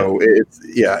 Man. So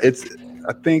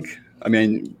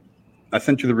I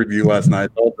sent you the review last night.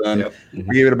 It's all done. Yep. We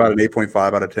gave it about an 8.5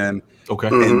 out of 10.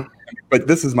 Okay. But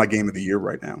this is my game of the year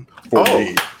right now for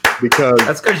me. Because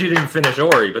that's because you didn't finish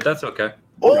Ori, but that's okay.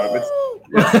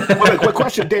 Quick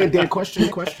question, Dan. Question.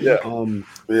 Yeah.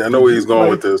 I know where he's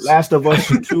going with this. Last of Us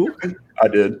 2. I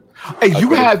did. Hey,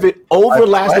 you have it over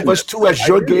Last of Us 2 as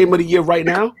your game of the year right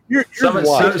now? So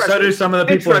do some of the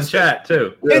people in chat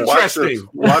too. Yeah. Interesting.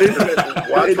 Watch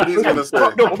what he's gonna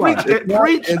say.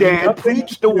 Preach, Dan.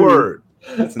 Preach the word.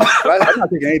 Listen, I'm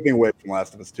not taking anything away from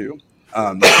Last of Us 2.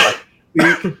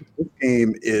 This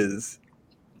game is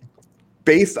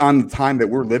based on the time that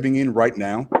we're living in right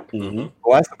now. The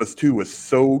Last of Us 2 was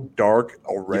so dark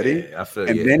already,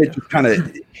 then it just kind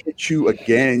of hit you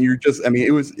again. You're just,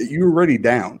 you were already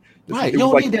down. Right, you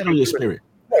don't need that on your spirit.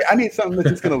 Hey, I need something that's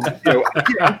just gonna,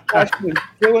 I'm flashing and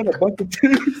killing a bunch of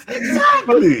dudes.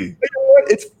 Exactly. You know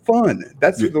what? It's fun.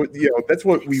 That's that's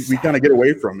what we kind of get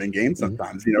away from in games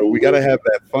sometimes. We got to have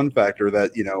that fun factor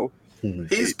that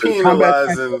he's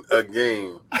penalizing a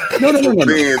game for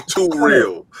being too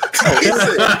real. He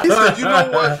said, you know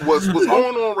what? What's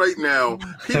going on right now?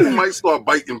 People might start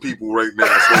biting people right now.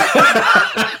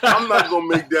 So I'm not gonna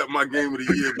make that my game of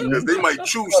the year because they might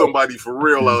choose somebody for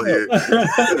real out here.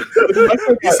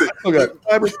 He said,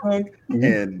 Cyberpunk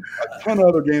and a ton of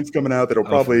other games coming out that'll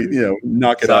probably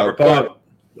knock it out.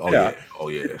 Oh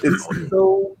yeah. It's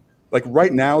so. Like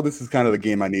right now, this is kind of the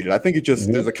game I needed. I think it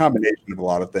just there's a combination of a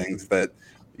lot of things that,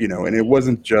 and it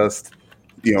wasn't just,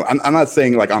 I'm not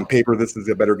saying like on paper this is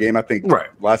a better game. I think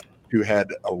Last 2 had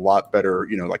a lot better,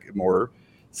 like a more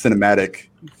cinematic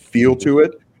feel to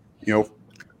it,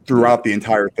 throughout the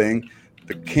entire thing.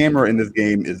 The camera in this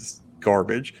game is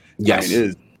garbage. Yes, it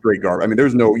is straight garbage.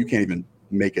 There's you can't even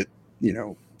make it.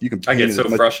 You can. I get so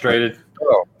frustrated.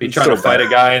 Be trying to fight a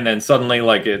guy, and then suddenly,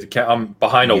 I'm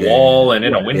behind a wall and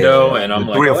in a window, and I'm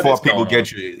like, 3 or 4 people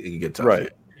get you get tough.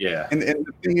 Right. Yeah. And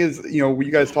the thing is, when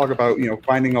you guys talk about,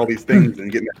 finding all these things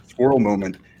and getting that squirrel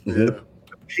moment, the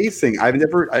pacing,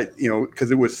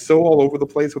 because it was so all over the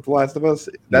place with The Last of Us.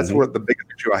 That's what the biggest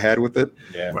issue I had with it.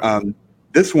 Yeah.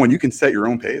 This one, you can set your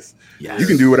own pace. Yes. You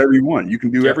can do whatever you want. You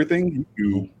can do everything. You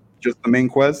do just the main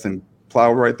quest and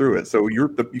plow right through it. So you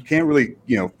can't really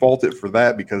fault it for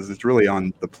that, because it's really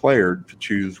on the player to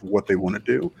choose what they want to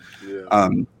do. Yeah.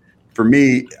 For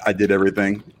me, I did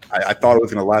everything. I thought it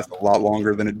was going to last a lot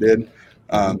longer than it did,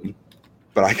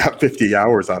 but I got 50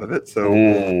 hours out of it. So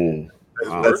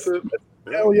It's worth it.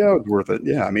 Hell yeah, it's worth it.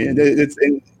 Yeah, I mean, it's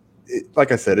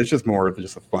like I said, it's just more of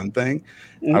just a fun thing.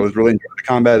 I was really enjoying the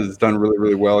combat. It's done really,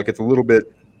 really well. It gets a little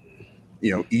bit,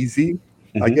 easy,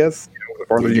 I guess. The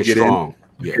farther you get in,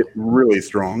 it's really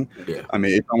strong. Yeah. I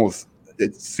mean,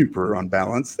 it's super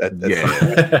unbalanced. But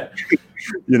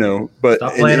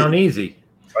stop playing on easy.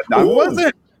 But I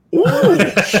wasn't. Ooh,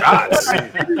 shots.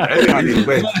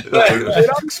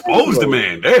 Expose the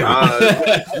man.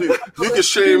 You can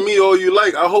shame me all you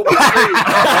like. I hope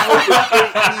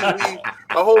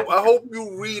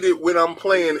you read it when I'm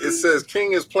playing. It says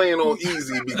King is playing on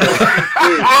easy because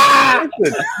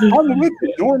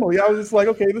normally I was just like,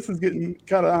 okay, this is getting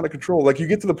kind of out of control. Like you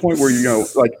get to the point where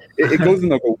it goes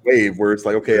into a wave where it's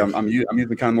like, okay, I'm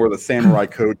using kind of more of the samurai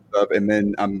code stuff, and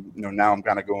then now I'm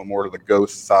kind of going more to the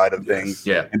ghost side of things.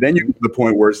 Yeah. And then you get to the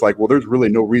point where it's like, well, there's really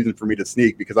no reason for me to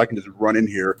sneak because I can just run in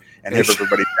here and have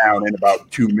everybody down in about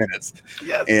 2 minutes.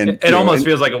 Yes. And it almost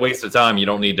feels like a waste of time. You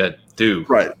don't need to do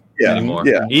anymore.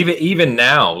 Yeah. Even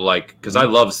now, because I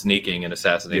love sneaking and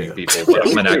assassinating people, but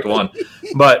I'm in Act 1.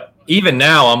 But even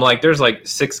now, I'm like, there's like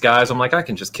 6 guys. I'm like, I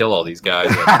can just kill all these guys.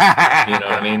 You know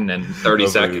what I mean? In 30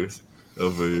 seconds.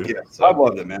 Over you. Yeah, so I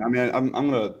love it, man. I mean,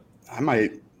 I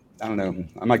might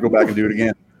go back and do it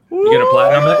again. You gonna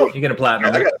platinum it? You gonna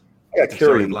platinum it? I got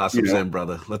cherry blossoms in,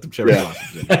 brother. Let them cherry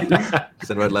blossoms in. Let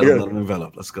them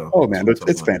envelop. Let's go. Oh man,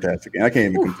 it's fantastic. And I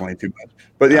can't even complain too much.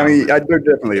 But yeah, I mean, there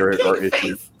definitely are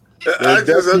issues. I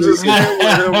just can't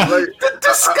with him. Like,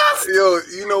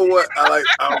 you know what?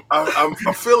 I'm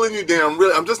feeling you, Dan.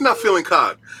 I'm just not feeling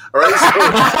COD. All right, so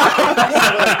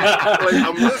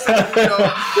I'm listening,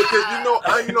 because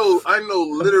I know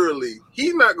literally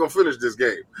he's not gonna finish this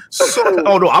game. So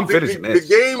I'm finishing the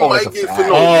game might get finished.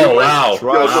 Wow!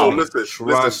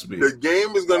 Trust me. The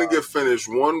game is gonna get finished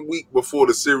 1 week before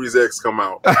the Series X come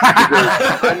out.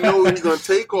 I know he's gonna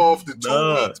take off the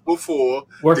 2 weeks before.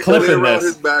 We're clipping this.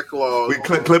 His backlog. We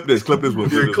clip this. Clip this one.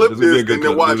 Clip this, and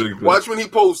then watch when he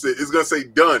posts it. It's gonna say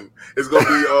done. It's gonna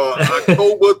be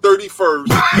October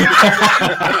 31st.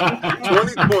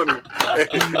 2020,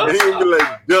 and he'll be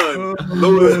like, done.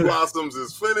 Lotus Blossoms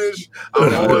is finished.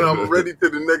 I'm ready to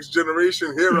the next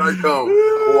generation. Here I come.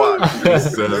 Watch.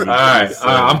 All right.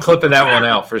 I'm clipping that one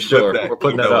out for sure. We're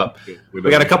putting that up. We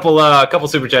got a couple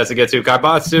super chats to get to.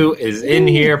 Kaibatsu is in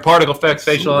here. Particle effects,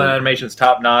 facial animations,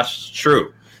 top notch.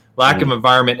 True. Lack of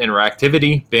environment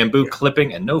interactivity, bamboo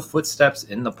clipping, and no footsteps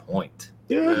in the point.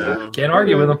 Yeah. Can't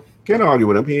argue with him. Can't argue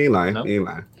with him. He ain't lying. Nope. He ain't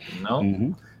lying. No.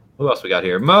 Mm-hmm. Who else we got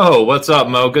here? Mo, what's up,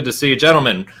 Mo? Good to see you.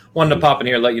 Gentlemen, wanted to pop in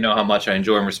here and let you know how much I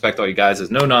enjoy and respect all you guys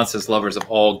as no-nonsense lovers of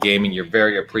all gaming. You're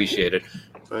very appreciated.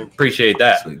 Appreciate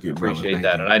that. Appreciate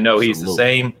that. And I know he's the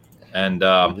same. And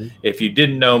if you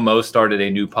didn't know, Mo started a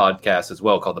new podcast as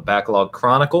well called The Backlog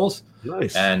Chronicles.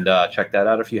 Nice. And check that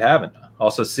out if you haven't.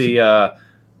 Also see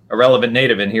Irrelevant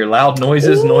Native in here. Loud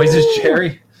noises,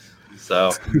 Jerry.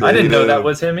 So I didn't know that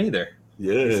was him either.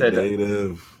 Yeah,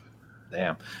 Native.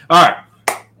 Damn. All right.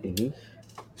 Mm-hmm.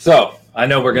 So I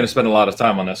know we're going to spend a lot of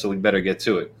time on this, so we better get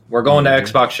to it. We're going to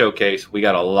Xbox Showcase. We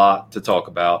got a lot to talk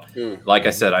about. Like I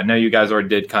said, I know you guys already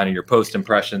did kind of your post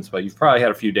impressions, but you've probably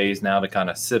had a few days now to kind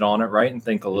of sit on it, right, and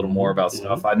think a little more about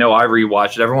stuff. I know I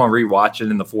rewatched it. Everyone rewatched it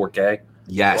in the 4K.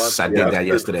 Yes, I did that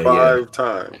yesterday. 5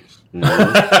 times.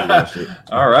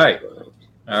 All right.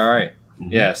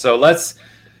 Yeah, so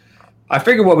I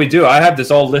figure what we do, I have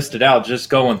this all listed out, just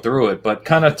going through it, but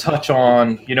kind of touch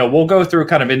on, we'll go through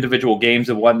kind of individual games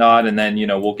and whatnot, and then,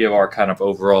 we'll give our kind of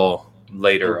overall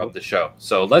later of the show.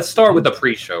 So let's start with the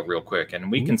pre-show real quick, and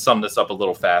we can sum this up a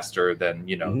little faster than,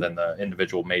 than the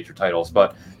individual major titles,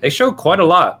 but they showed quite a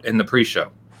lot in the pre-show.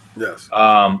 Yes.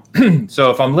 So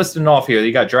if I'm listing off here,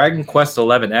 you got Dragon Quest XI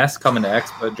coming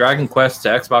to Dragon Quest to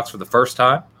Xbox for the first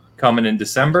time, coming in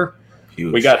December.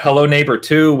 Huge. We got Hello Neighbor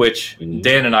 2, which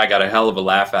Dan and I got a hell of a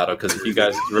laugh out of, because if you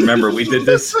guys remember, we did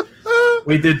this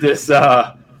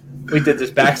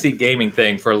backseat gaming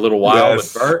thing for a little while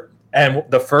with Bert. And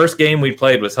the first game we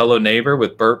played was Hello Neighbor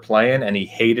with Bert playing, and he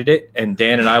hated it. And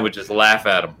Dan and I would just laugh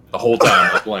at him the whole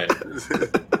time we're playing.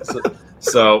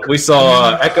 So we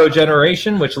saw Echo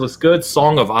Generation, which looks good.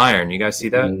 Song of Iron. You guys see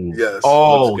that? Yes.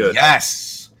 Oh, looks good.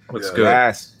 yes. Looks good.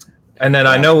 Yes. And then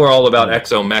I know we're all about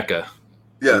Exo Mecha.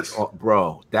 Yes,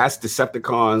 bro, that's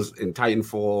Decepticons and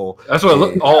Titanfall. That's what it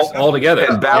looked all together.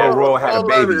 And Battle Royale had a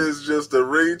baby. That is just a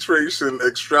ray tracing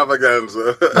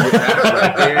extravaganza.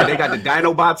 Yeah, they got the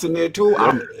Dinobots in there too.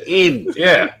 I'm in.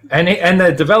 Yeah, and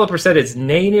the developer said it's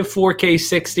native 4K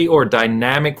 60 or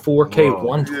dynamic 4K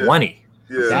 120.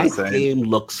 Yeah. That game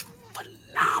looks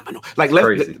phenomenal. Like, I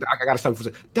gotta stop for a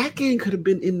second. That game could have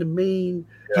been in the main.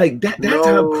 Like that. That's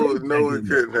how. No, it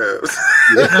couldn't have.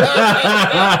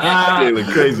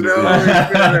 Crazy. No,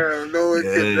 it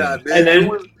could not. And then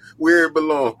where it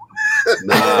belongs.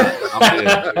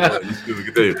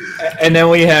 And then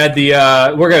we had the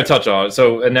we're going to touch on it.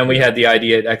 So, and then we had the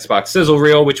ID at Xbox Sizzle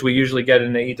Reel, which we usually get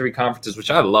in the E3 conferences,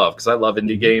 which I love because I love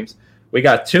indie games. We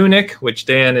got Tunic, which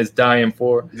Dan is dying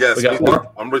for. Yes,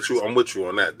 I'm with you on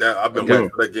that. I've been waiting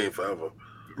for that game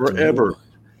forever.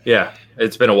 Yeah,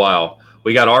 it's been a while.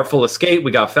 We got Artful Escape.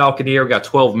 We got Falconeer. We got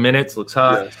 12 Minutes. Looks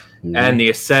hot. Yes. And The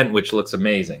Ascent, which looks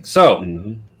amazing. So,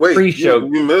 wait, pre-show.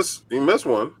 You missed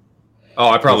one. Oh,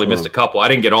 I probably missed a couple. I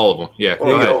didn't get all of them. Yeah.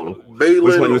 Balan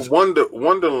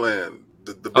Wonderland.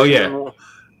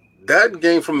 That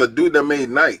game from the dude that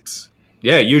made Knights.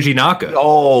 Yeah, Yuji Naka.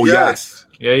 Oh, yes.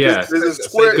 Yeah. This is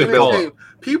Square Enix game.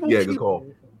 People good call.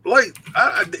 Like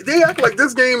they act like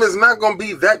this game is not going to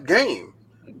be that game.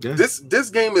 Yeah. This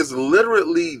game is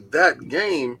literally that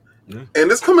game, and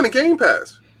it's coming to Game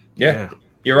Pass. Yeah.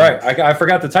 You're right. I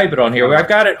forgot to type it on here. I've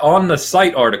got it on the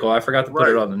site article. I forgot to put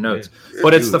it on the notes. Yeah.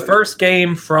 But it's the first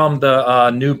game from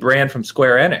the new brand from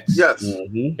Square Enix. Yes.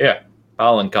 Yeah.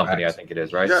 Holland Company, I think it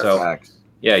is, right? Yes. So,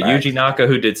 Yuji Naka,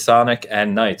 who did Sonic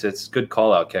and Knights. It's good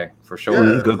call out, King, for sure.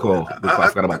 Yeah. Good call. I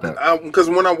forgot about that. Because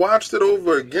when I watched it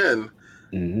over again,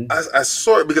 I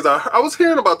saw it because I was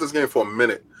hearing about this game for a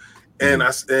minute. And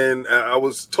I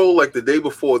was told like the day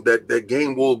before that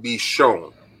game will be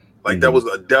shown. Like that was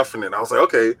a definite. I was like,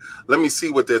 okay, let me see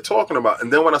what they're talking about.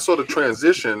 And then when I saw the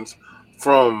transitions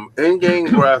from in-game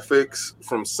graphics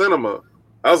from cinema,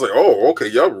 I was like, oh, okay,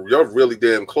 y'all really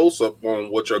damn close up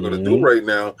on what y'all gonna do right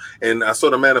now. And I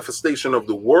saw the manifestation of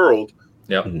the world.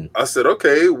 Yeah, I said,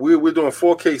 okay, we're doing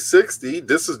 4K 60.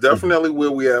 This is definitely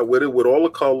where we at with it, with all the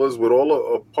colors, with all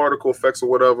the particle effects or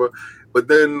whatever. But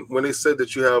then when they said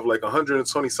that you have like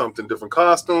 120 something different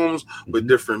costumes with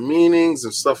different meanings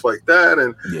and stuff like that,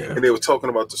 and they were talking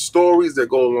about the stories that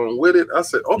go along with it, I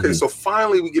said, okay, so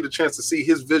finally we get a chance to see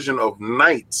his vision of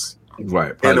Knights,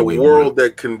 right, in a world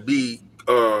that can be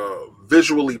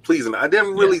visually pleasing. I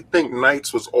didn't really think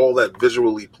Knights was all that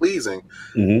visually pleasing.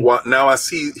 Now I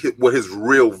see what his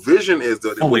real vision is,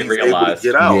 that what he's able to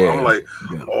get out. I'm like,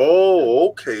 oh,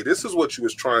 okay, this is what you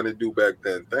was trying to do back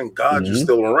then. Thank God you're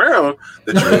still around,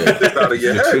 that you can get this out of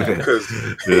your head. Because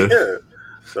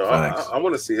so I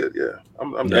want to see it. Yeah,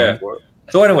 I'm down for it.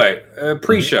 So anyway,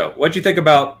 pre-show. What'd you think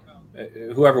about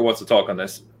whoever wants to talk on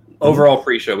this? Overall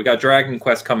pre-show. We got Dragon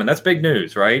Quest coming. That's big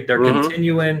news, right? They're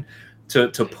continuing to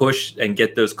push and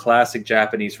get those classic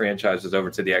Japanese franchises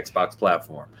over to the Xbox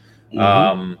platform.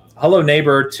 Hello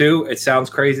Neighbor 2, it sounds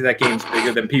crazy. That game's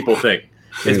bigger than people think.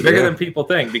 It's bigger than people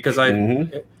think because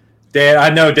Dan, I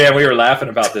know, Dan, we were laughing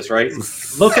about this, right?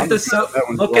 Look at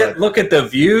the look at the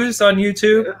views on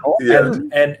YouTube,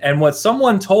 and what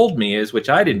someone told me is, which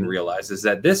I didn't realize, is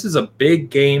that this is a big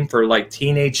game for like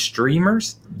teenage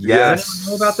streamers. Yes, does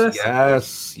anyone know about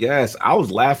this? Yes. I was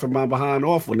laughing my behind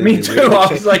off when me too. I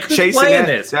was like, who's playing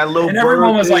this? That little and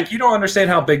everyone was like, you don't understand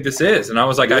how big this is, and I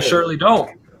was like, I surely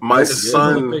don't. My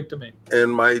son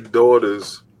and my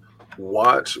daughters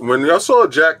watch when y'all saw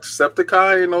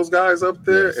Jacksepticeye and those guys up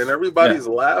there and everybody's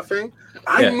laughing.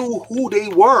 I knew who they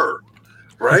were,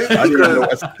 right? I didn't know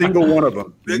a single one of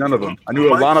them. None of them. I knew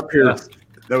Alana Pierce.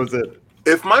 That was it.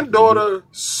 If my daughter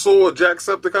saw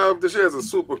Jacksepticeye up there, she has a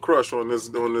super crush on this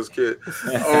kid.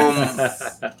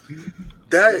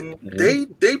 That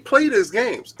they play these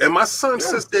games, and my son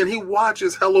sits there and he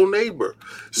watches Hello Neighbor.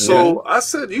 So I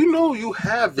said, you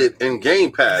have it in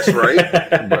Game Pass,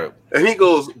 right? And he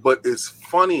goes, but it's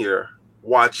funnier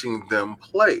watching them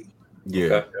play.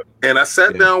 Yeah. And I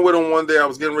sat down with him one day. I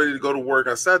was getting ready to go to work.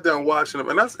 I sat down watching him,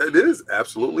 and it is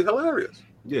absolutely hilarious.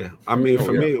 Yeah, I mean,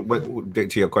 for me,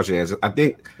 to your question, I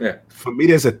think for me,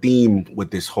 there's a theme with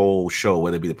this whole show,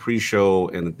 whether it be the pre-show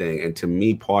and the thing. And to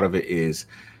me, part of it is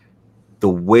the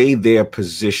way they're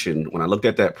positioned. When I looked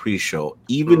at that pre-show,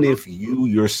 even if you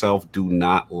yourself do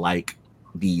not like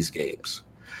these games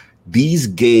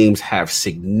have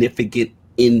significant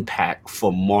impact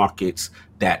for markets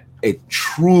that it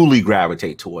truly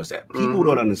gravitate towards that. People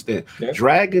don't understand.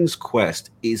 Dragon's Quest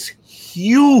is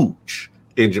huge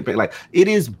in Japan. Like, it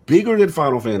is bigger than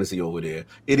Final Fantasy over there.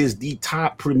 It is the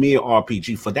top premier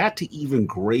RPG. For that to even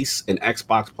grace an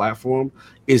Xbox platform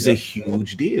is a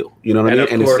huge deal. You know what I mean?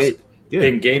 And of course,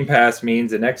 in Game Pass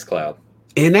means an xCloud.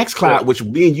 In xCloud, which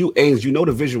me and you, Ames, you know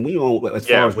the vision we own as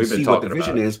far as we see what the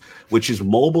vision is, which is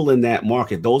mobile in that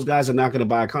market. Those guys are not going to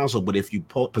buy a console, but if you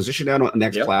position that on an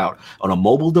xCloud on a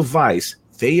mobile device,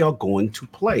 they are going to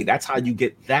play. That's how you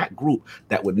get that group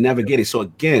that would never get it. So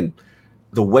again,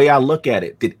 the way I look at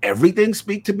it, did everything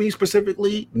speak to me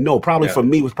specifically? No, probably for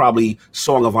me was probably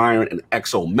Song of Iron and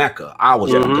Exo Mecha. I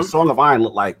was the Song of Iron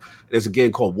looked like there's a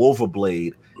game called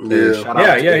Wolverblade.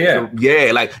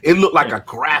 Yeah, like it looked like a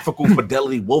graphical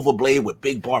fidelity Wolverblade with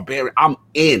big barbarian. I'm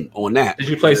in on that. Did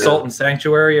you play Salt and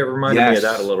Sanctuary? It reminded me of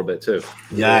that a little bit too.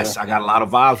 Yes, I got a lot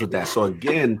of vibes with that. So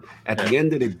again, at the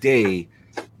end of the day,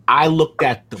 I looked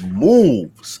at the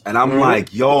moves and I'm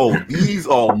like, yo, these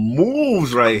are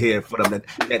moves right here for them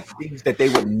that things that they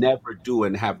would never do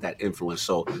and have that influence.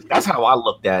 So that's how I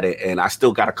looked at it. And I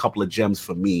still got a couple of gems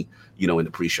for me, you know, in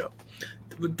the pre-show.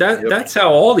 That's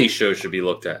how all these shows should be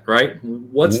looked at, right?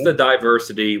 What's the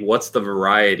diversity? What's the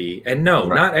variety? And no,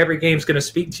 not every game's going to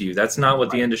speak to you. That's not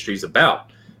what the industry's about.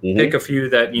 Pick a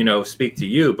few that, you know, speak to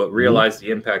you, but realize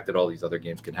the impact that all these other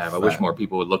games can have. I wish more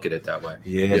people would look at it that way.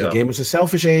 Yeah, the gamers are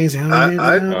selfish, A's.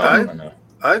 I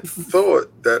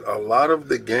thought that a lot of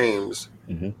the games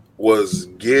was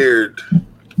geared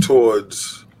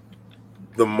towards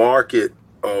the market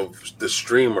of the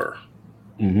streamer.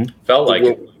 Felt like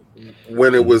it.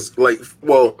 When it was like,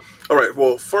 well, all right.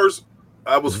 Well, first,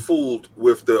 I was fooled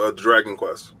with the Dragon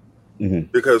Quest.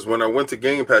 Because when I went to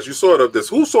Game Pass, you saw it up there.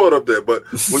 Who saw it up there? But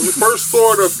when you first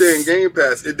saw it up there in Game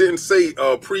Pass, it didn't say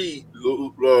download.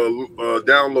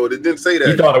 It didn't say that.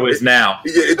 You thought it was now.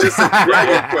 Yeah, it just said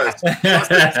Dragon Quest. So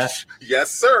said, yes,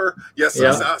 sir. Yes, sir.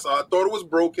 Yeah. So I thought it was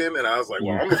broken, and I was like,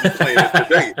 well, I'm going to be playing it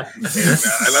today.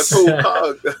 And I told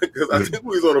Cog, because I think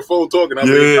we was on the phone talking. I was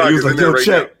like, Cog is in there right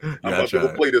now. I'm about to go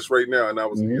play this right now. And I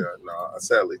was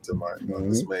sadly, to my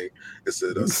dismay, it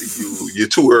said, see you. You're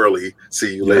too early.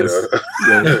 See you later.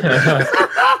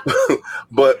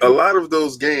 But a lot of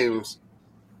those games,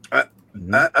 I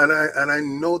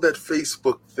know that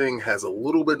Facebook thing has a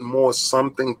little bit more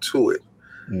something to it,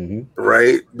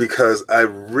 right? Because I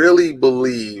really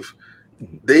believe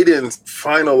they didn't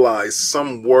finalize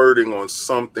some wording on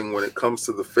something when it comes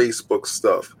to the Facebook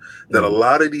stuff, that a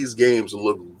lot of these games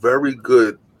look very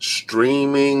good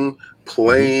streaming,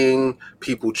 playing,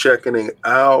 people checking it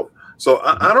out. So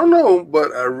I don't know,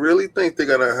 but I really think they're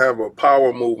gonna have a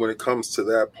power move when it comes to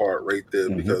that part right there,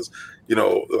 because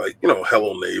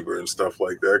Hello Neighbor and stuff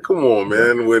like that. Come on,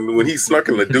 man. When he snuck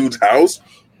in the dude's house,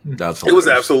 it was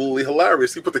absolutely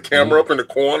hilarious. He put the camera up in the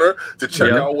corner to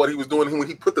check out what he was doing. When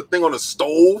he put the thing on the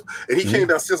stove and he came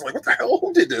downstairs like, what the hell?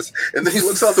 Who did this? And then he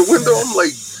looks out the window. I'm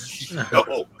like,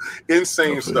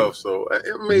 insane stuff. So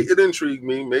it intrigued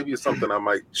me. Maybe it's something I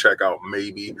might check out.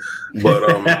 Maybe,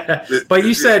 but but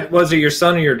you said, was it your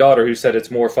son or your daughter who said it's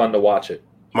more fun to watch it?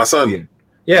 My son.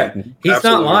 Yeah, he's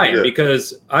absolutely not lying,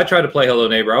 because I tried to play Hello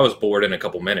Neighbor. I was bored in a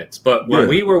couple minutes. But when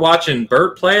we were watching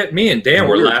Bert play it, me and Dan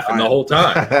were laughing the whole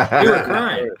time. We were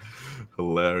crying.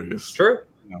 Hilarious. True.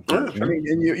 I mean,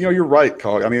 and you're right,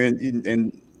 Cog. I mean,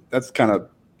 and that's kind of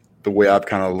the way I've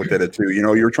kind of looked at it too. You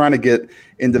know, you're trying to get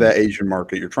into that Asian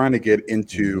market. You're trying to get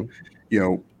into,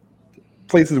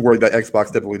 places where the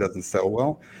Xbox typically doesn't sell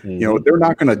well. They're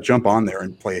not going to jump on there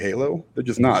and play Halo. They're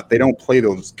just not. They don't play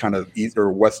those kind of East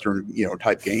or Western,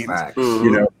 type games.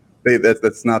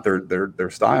 That's not their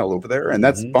style over there, and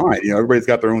that's fine. Everybody's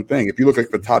got their own thing. If you look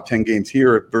at the top 10 games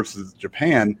here versus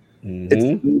Japan,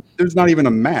 there's not even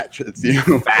a match. It's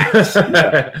facts.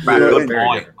 Good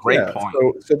point. Great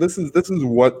point. So this is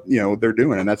what they're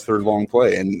doing, and that's their long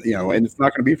play, and and it's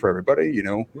not going to be for everybody.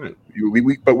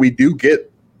 But we do get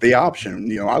the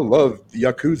option. I love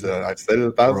Yakuza. I've said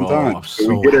it 1,000 times. I'm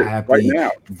so we get it happy right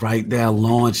now. Right there,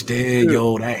 launch there,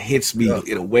 that hits me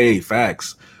in a way.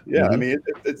 Facts. Yeah, I mean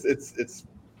it's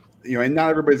and not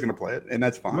everybody's going to play it, and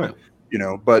that's fine. Right.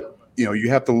 But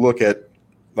you have to look at,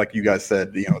 like you guys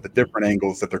said, the different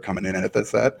angles that they're coming in at.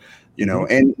 That's that,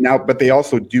 and now, but they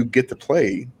also do get to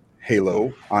play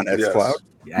Halo on xCloud.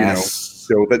 Yes.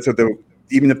 So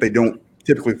even if they don't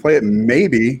typically play it,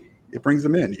 maybe it brings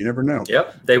them in. You never know.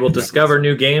 Yep. They will discover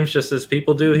new games just as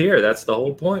people do here. That's the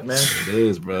whole point, man. It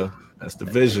is, bro. That's the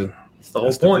vision. It's the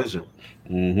whole point. All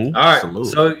right.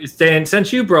 Absolutely. So, Stan,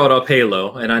 since you brought up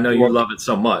Halo, and I know you love it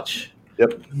so much,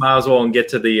 might as well get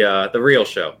to the real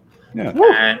show. Yeah.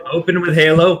 And open with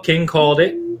Halo. King called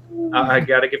it. I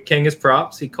got to give King his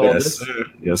props. He called Yes, this. sir.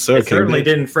 Yes, sir. It certainly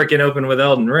didn't freaking open with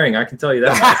Elden Ring. I can tell you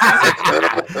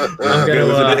that.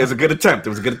 It was a good attempt. It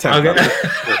was a good attempt. Okay.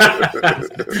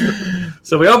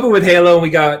 So we open with Halo, and we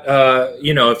got,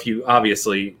 if you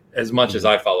obviously, as much as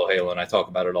I follow Halo and I talk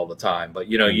about it all the time, but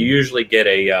you usually get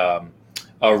a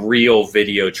real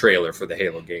video trailer for the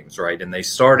Halo games, right? And they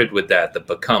started with that, the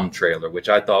Become trailer, which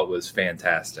I thought was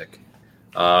fantastic.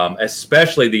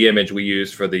 Especially the image we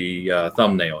used for the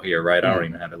thumbnail here, right? I don't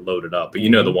even have it loaded up, but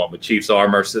the one with Chief's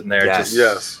armor sitting there.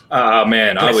 Yes. Oh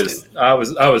man, I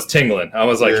was tingling. I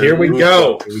was like, here we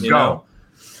go.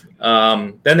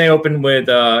 Then they open with,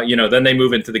 then they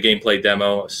move into the gameplay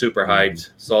demo. Super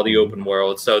hyped. Saw the open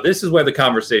world. So this is where the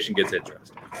conversation gets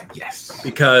interesting. Yes,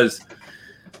 because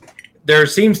there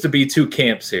seems to be two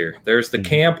camps here. There's the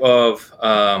camp of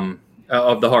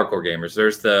the hardcore gamers.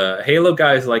 There's the Halo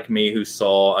guys like me who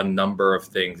saw a number of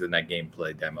things in that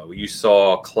gameplay demo. You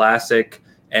saw classic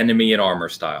enemy and armor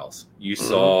styles. You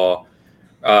saw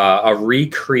a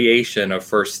recreation of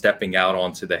first stepping out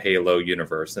onto the Halo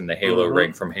universe and the Halo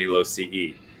ring from Halo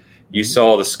CE. You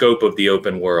saw the scope of the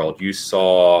open world. You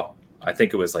saw, I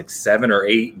think it was like 7 or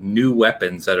 8 new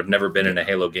weapons that have never been in a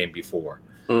Halo game before.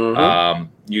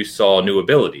 You saw new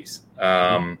abilities.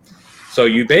 So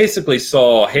you basically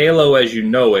saw Halo as you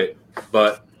know it,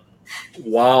 but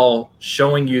while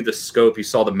showing you the scope, you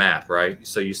saw the map, right?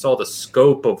 So you saw the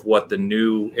scope of what the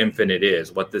new Infinite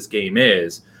is, what this game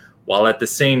is, while at the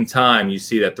same time you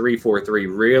see that 343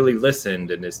 really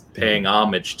listened and is paying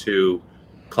homage to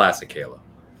classic Halo.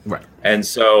 Right. And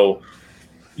so,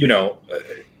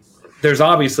 there's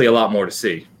obviously a lot more to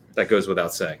see. That goes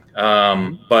without saying.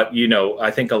 But,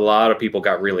 I think a lot of people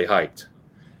got really hyped.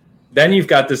 Then you've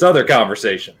got this other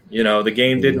conversation. The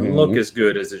game didn't look as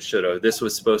good as it should have. This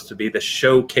was supposed to be the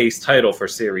showcase title for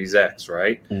Series X,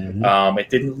 right? It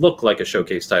didn't look like a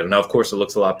showcase title. Now, of course, it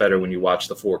looks a lot better when you watch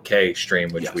the 4K stream,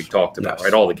 which we talked about,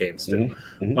 right? All the games do.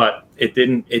 But it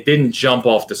didn't jump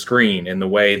off the screen in the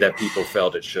way that people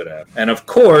felt it should have. And of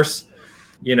course,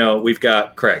 we've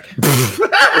got Craig.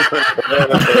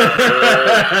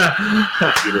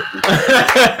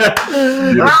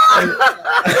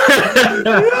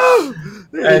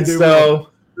 And so,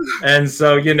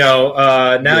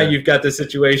 now you've got the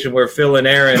situation where Phil and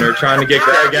Aaron are trying to get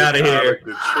Craig out of here.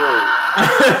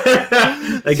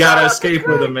 They gotta escape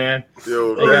with him, man.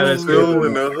 Yo, Phil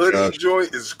in the hoodie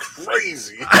joint is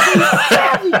crazy.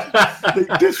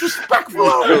 Disrespectful.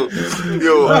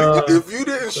 Yo, if you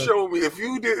didn't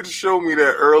show me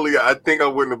that earlier, I think I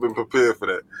wouldn't have been prepared for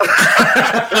that.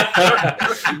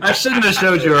 I shouldn't have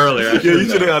showed you earlier. You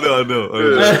should have. I know.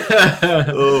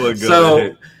 Oh my god.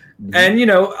 So. And,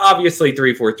 obviously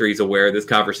 343 is aware of this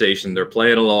conversation. They're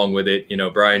playing along with it.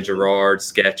 Brian Gerard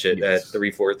sketch it at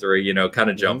 343,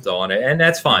 kind of jumped on it. And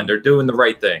that's fine. They're doing the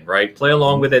right thing, right? Play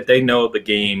along with it. They know the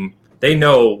game. They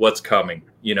know what's coming,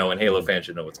 and Halo fans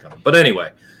should know what's coming. But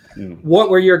anyway, what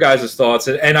were your guys' thoughts?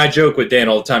 And I joke with Dan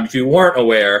all the time. If you weren't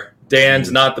aware,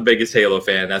 Dan's not the biggest Halo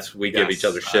fan. We give each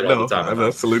other shit all the time. I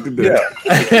absolutely do.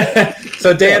 Yeah.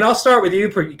 So, Dan, I'll start with you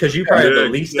because you probably have the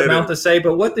least amount to say.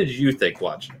 But what did you think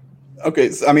watching?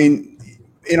 Okay, so, in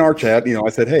our chat, I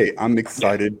said, "Hey, I'm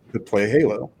excited to play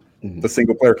Halo, the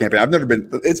single player campaign." I've never been.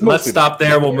 Let's stop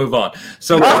there. We'll move on.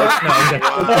 So, You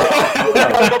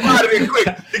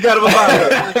got him about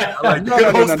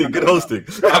it. Good hosting.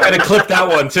 I'm gonna clip that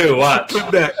one too. Watch.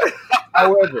 Clip that.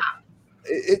 However,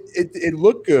 it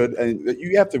looked good, and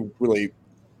you have to really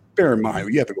bear in mind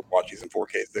you have to go watch these in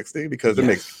 4K 60 because it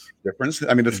makes a difference.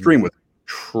 The stream was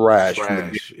trash.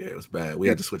 Yeah, it was bad. We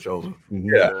had to switch over.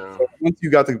 Yeah. So once you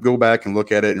got to go back and look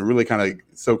at it and really kind of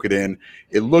soak it in,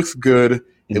 it looks good.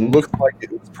 It looks like it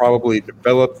was probably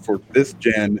developed for this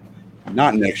gen,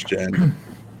 not next gen,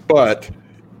 but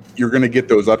you're going to get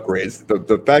those upgrades.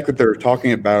 The fact that they're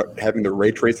talking about having the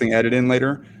ray tracing added in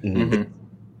later, it's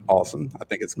awesome. I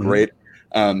think it's great.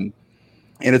 And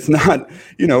it's not,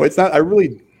 I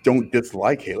really don't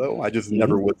dislike Halo. I just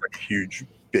never was a huge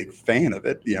big fan of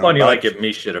it. Well, and you like giving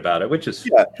me shit about it, which is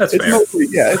that's it's fair. Mostly,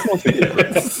 it's mostly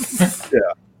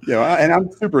and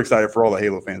I'm super excited for all the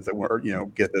Halo fans that were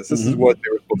get this. This is what they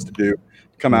were supposed to do: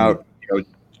 come out,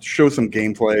 show some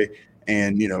gameplay,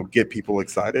 and get people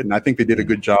excited. And I think they did a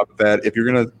good job of that. If you're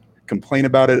gonna complain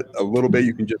about it a little bit,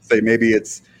 you can just say maybe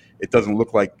it doesn't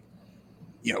look like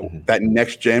that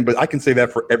next gen. But I can say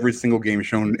that for every single game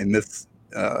shown in this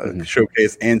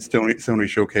showcase and Sony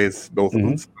showcase, both of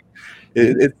them. So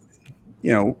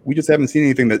we just haven't seen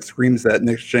anything that screams that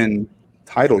next gen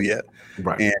title yet,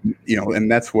 right? And and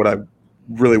that's what I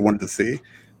really wanted to see.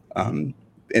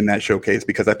 in that showcase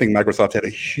because I think Microsoft had a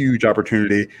huge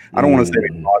opportunity. I don't want to say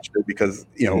they watched it because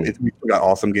we still got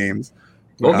awesome games.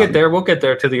 We'll get there. We'll get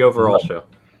there to the overall show.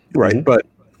 Right, but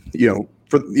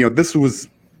this was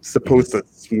supposed to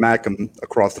smack them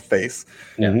across the face.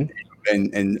 Yeah,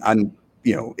 and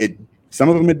it. Some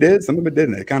of them it did, some of them it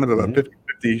didn't. It kind of a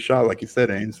 50-50 shot, like you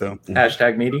said, Ain. So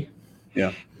hashtag meaty.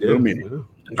 Yeah, little meaty. Little.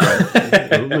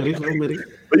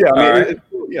 But yeah,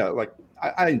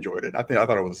 I enjoyed it. I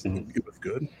thought it was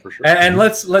good for sure. And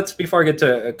let's before I get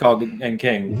to Cog and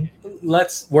King,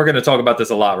 we're going to talk about this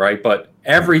a lot, right? But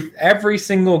every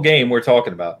single game we're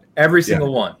talking about, every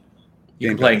single one, you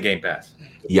can play in Game Pass.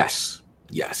 Yes.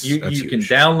 You can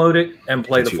download it and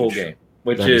play the full game,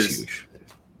 which is huge.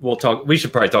 We'll talk. We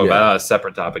should probably talk about that on a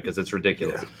separate topic because it's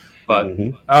ridiculous. But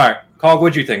all right, Cog,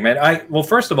 what'd you think, man? Well,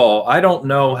 first of all, I don't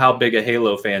know how big a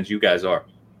Halo fans you guys are.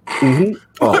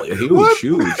 Oh, he was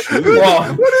huge.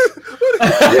 Well,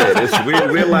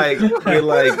 we're like, I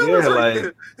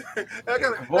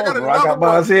got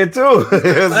mine here too.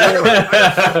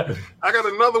 I got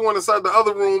another one inside the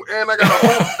other room, and I got a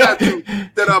whole statue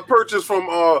that I purchased from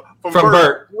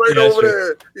Bert right over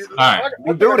there. All right,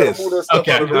 we do this.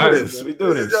 Okay, we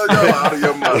do this. Y'all out of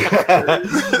your mind.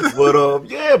 But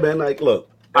yeah, man. Like, look.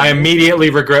 I immediately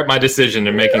regret my decision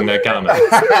in making that comment.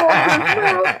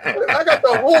 I got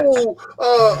the whole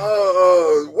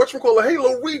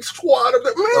Halo Reach squad of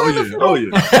it.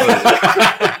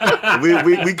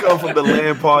 We come from the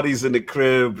LAN parties in the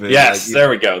crib. And yes, there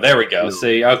we go.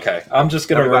 See, okay, I'm just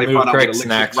gonna remove Craig's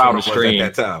snacks from the stream.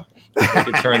 We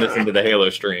can turn this into the Halo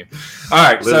stream. All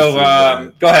right,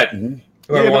 so go ahead.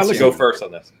 Whoever wants to go first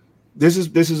on this. This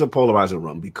is a polarizing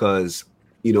run because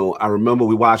I remember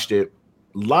we watched it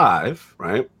live,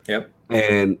 right? Yep.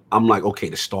 And I'm like, okay,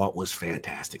 the start was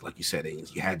fantastic. Like you said,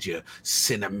 you had your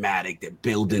cinematic, they're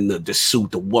building the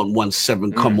suit, the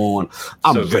 117 come on.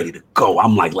 I'm ready to go.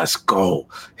 I'm like, let's go.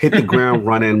 Hit the ground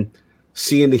running,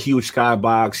 seeing the huge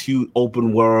skybox, huge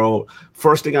open world.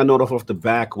 First thing I noticed off the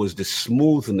back was the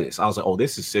smoothness. I was like, oh,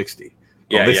 this is 60.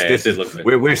 This is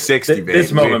we're 60, baby.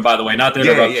 This moment, by the way, not to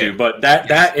interrupt you, but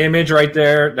that image right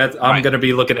there, I'm going to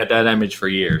be looking at that image for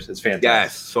years. It's fantastic.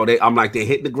 Yes. So I'm like, they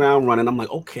hit the ground running. I'm like,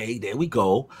 okay, there we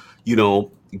go.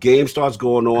 Game starts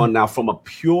going on. Now, from a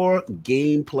pure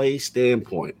gameplay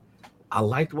standpoint, I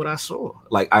liked what I saw.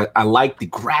 Like, I like the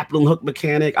grappling hook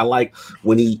mechanic. I like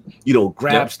when he,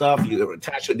 grabbed stuff, you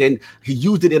attach it. Then he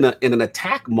used it in an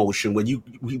attack motion when he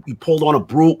pulled on a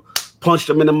brute, punched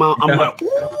him in the mouth. I'm like,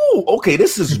 ooh, okay,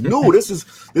 this is new. This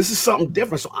is something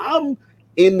different. So I'm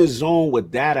in the zone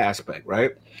with that aspect,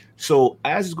 right? So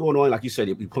as it's going on, like you said,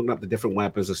 you're putting up the different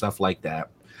weapons and stuff like that.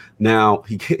 Now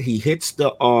he hits the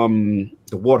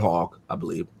Warthog, I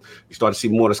believe. You start to see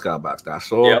more of the skybox. I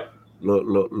saw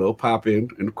little pop in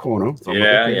the corner. So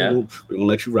we're gonna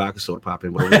let you rock. So pop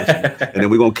in, and then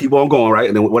we're gonna keep on going, right?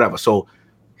 And then whatever. So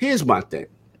here's my thing.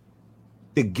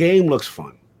 The game looks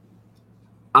fun.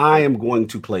 I am going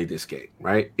to play this game,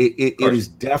 right? It is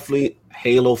definitely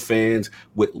Halo fans.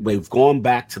 We've gone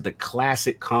back to the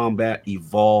classic combat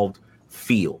evolved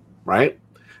feel, right?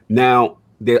 Now,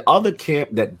 the other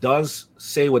camp that does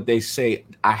say what they say,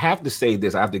 I have to say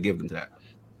this, I have to give them that,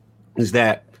 is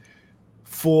that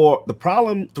for the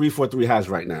problem 343 has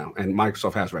right now, and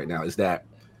Microsoft has right now, is that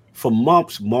for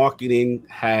months, marketing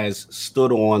has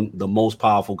stood on the most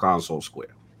powerful console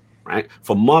square, right?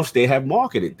 For months, they have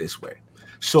marketed this way.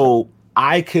 So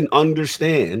I can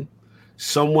understand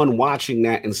someone watching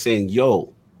that and saying,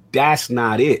 yo, that's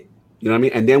not it. You know what I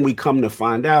mean? And then we come to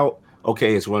find out,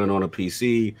 okay, it's running on a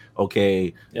PC.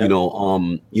 Okay,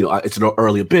 it's an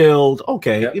earlier build.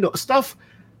 Okay, stuff.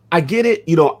 I get it.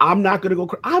 I'm not going to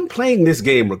go. I'm playing this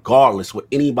game regardless what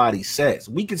anybody says.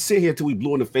 We can sit here till we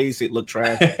blue in the face. It look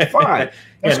trash. Fine.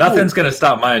 Nothing's going to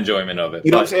stop my enjoyment of it.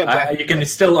 You know what I'm saying? You can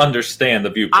still understand the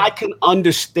viewpoint. I can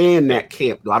understand that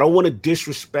camp. I don't want to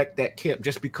disrespect that camp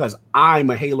just because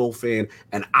I'm a Halo fan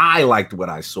and I liked what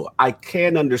I saw. I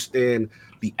can understand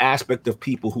the aspect of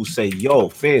people who say, yo,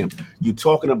 fam, you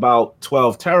talking about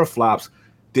 12 teraflops.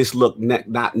 This look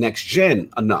not next gen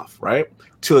enough, right?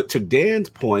 To Dan's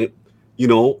point,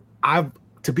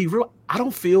 to be real, I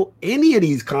don't feel any of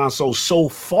these consoles so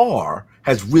far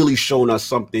has really shown us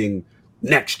something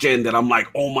next gen that I'm like,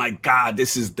 oh my God,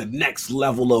 this is the next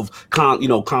level of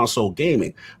console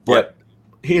gaming. But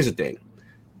here's the thing.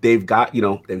 They've got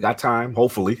time,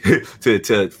 hopefully,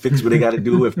 to fix what they got to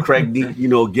do. If Craig need,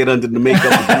 get under the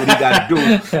makeup and do what he got to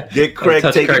do, get Craig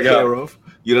taken care of.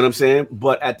 You know what I'm saying?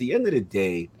 But at the end of the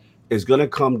day, it's going to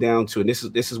come down to, and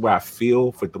this is where I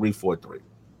feel for 343.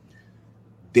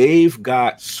 They've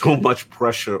got so much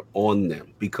pressure on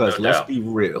them because let's be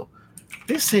real.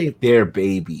 this ain't their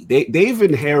baby. They've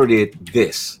inherited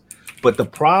this. But the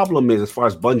problem is, as far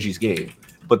as Bungie's game,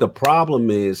 but the problem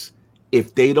is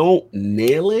if they don't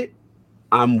nail it,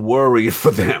 I'm worried for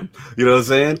them. You know what I'm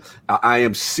saying? I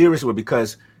am serious with it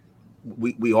because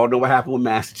we all know what happened with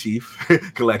Master Chief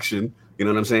Collection. You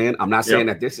know what I'm saying? I'm not saying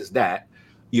that this is that.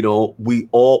 You know, we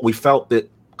felt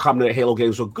that Common Halo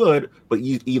games were good, but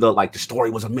either like the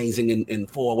story was amazing in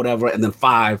 4 or whatever, and then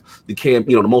 5, the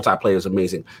multiplayer is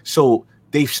amazing. So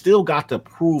they've still got to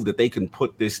prove that they can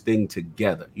put this thing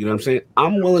together. You know what I'm saying?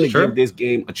 I'm willing to give this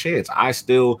game a chance. I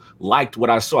still liked what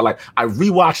I saw. Like I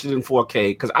rewatched it in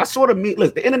 4K because I sort of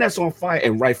look, the internet's on fire,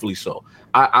 and rightfully so.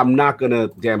 I'm not gonna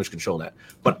damage control that.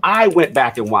 But I went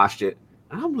back and watched it,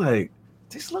 and I'm like,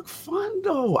 this look fun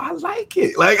though. I like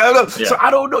it. Like I don't know. So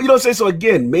I don't know. You know what I'm saying? So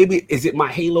again, maybe is it my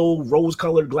Halo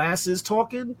rose-colored glasses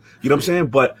talking? You know what I'm saying?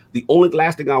 But the only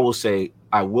last thing I will say,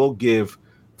 I will give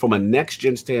from a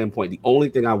next-gen standpoint, the only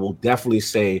thing I will definitely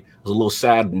say I was a little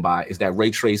saddened by is that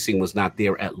ray tracing was not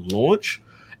there at launch.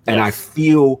 And I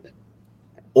feel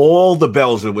all the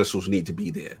bells and whistles need to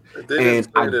be there. They didn't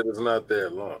say that it's not there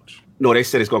at launch. No, they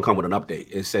said it's going to come with an update.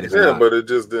 It said it's not. But it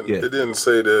just didn't. Yeah. It didn't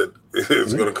say that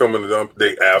it's going to come in an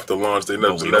update after launch. We don't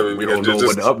know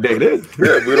what the update is.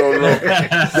 Yeah, we don't know.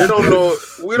 They don't know.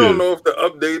 We don't know if the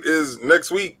update is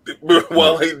next week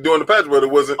while he's doing the patch, but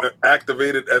it wasn't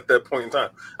activated at that point in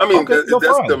time. I mean, that's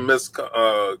the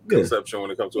misconception when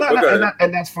it comes to it.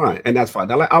 And that's fine. And that's fine.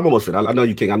 Now, I'm almost finished. I know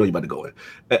you, King. I know you're about to go in.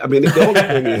 I mean, the only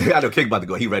thing is, I know King about to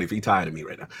go. He ready. He tired of me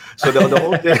right now. So the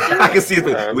whole thing, I can see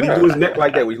it when he do his neck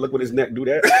like that. When you look with his neck, do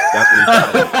that. That's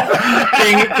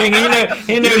what King,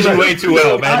 he knows you way too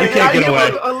well, man. You can't get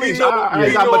away. I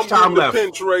ain't got much time left.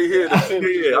 Pinch right here.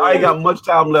 I ain't got much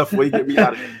time left before you get me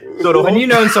out of here. So when you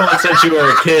know someone since you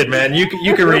were a kid, man, you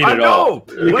can read it all.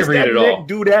 You can read it all.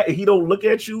 Do that, and he don't look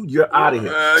at you, you're out of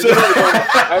here.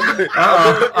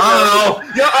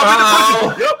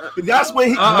 That's where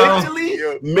he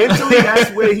mentally,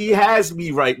 that's where he has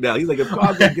me right now. He's like, if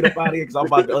Carl's gonna get up out of here because I'm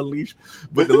about to unleash.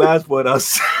 But the last point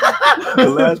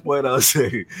I'll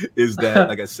say is that,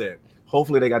 like I said,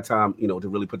 hopefully they got time, to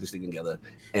really put this thing together.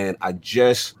 And I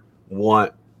just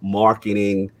want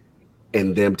marketing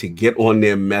and them to get on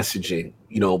their messaging,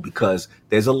 because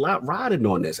there's a lot riding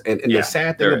on this. And the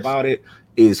sad thing about it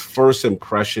is first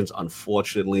impressions,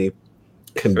 unfortunately,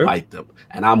 can bite them.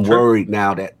 And I'm worried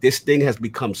now that this thing has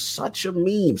become such a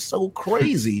meme, so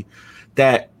crazy,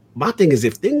 that my thing is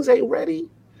if things ain't ready,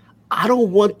 I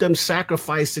don't want them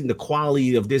sacrificing the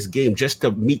quality of this game just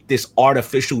to meet this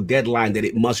artificial deadline that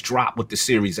it must drop with the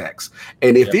Series X.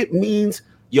 And if it means,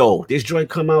 this joint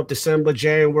come out December,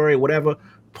 January, whatever,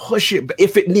 push it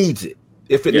if it needs it.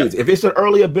 If it's an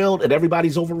earlier build and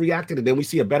everybody's overreacted and then we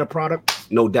see a better product,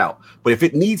 no doubt. But if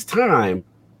it needs time,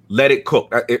 let it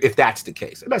cook. If that's the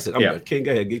case, and that's it. I'm good. King,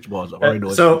 go ahead, get your balls up.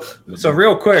 So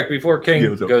real quick before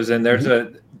King goes in, there's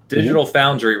a Digital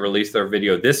Foundry released their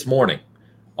video this morning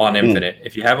on Infinite.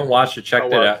 If you haven't watched it, check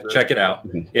it out.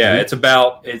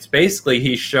 It's basically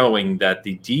he's showing that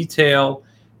the detail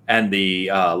and the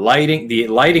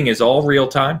lighting is all real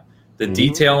time. The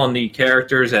detail on the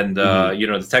characters and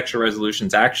the texture resolution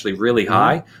is actually really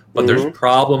high, but there's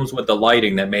problems with the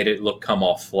lighting that made it come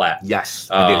off flat. Yes,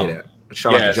 I did hear that.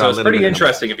 So it's pretty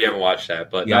interesting if you haven't watched that.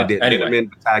 But I did. Anyway,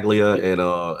 Battaglia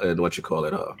and what you call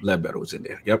it, Ledbetter was in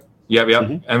there. Yep.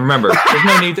 And remember, there's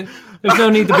no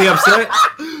need to be upset.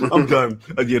 I'm done.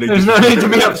 There's no need to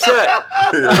be upset.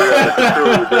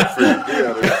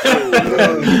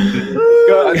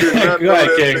 I did not know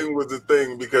that thing was a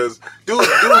thing because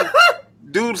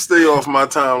dude stay off my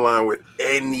timeline with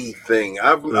anything.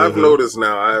 I've noticed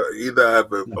now.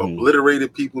 I've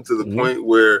obliterated people to the point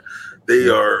where they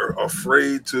are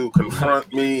afraid to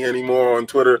confront me anymore on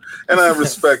Twitter, and I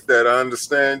respect that. I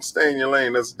understand. Stay in your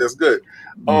lane. That's good.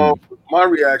 My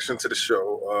reaction to the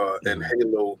show and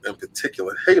Halo in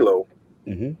particular,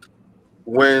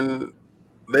 when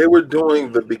they were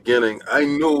doing the beginning, I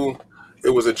knew it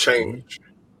was a change.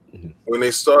 When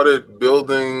they started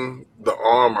building the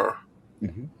armor,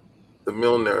 the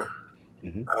Mjolnir,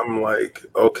 I'm like,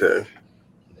 okay,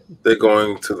 they're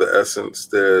going to the essence.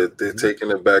 They're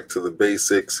taking it back to the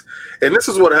basics. And this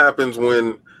is what happens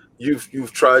when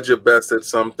you've tried your best at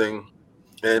something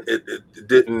and it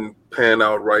didn't pan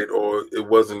out right, or it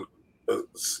wasn't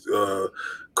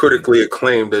critically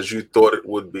acclaimed as you thought it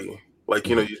would be. Like,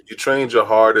 you trained your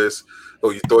hardest,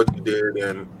 or you thought you did,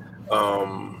 and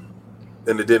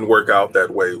it didn't work out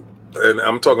that way. And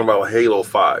I'm talking about Halo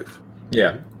 5.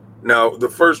 Yeah. Now, the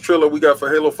first trailer we got for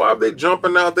Halo 5, they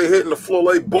jumping out, they hitting the floor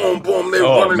like boom, boom, they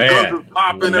running, guns is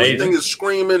popping, amazing. Everything is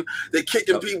screaming, they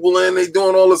kicking people in, they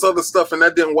doing all this other stuff, and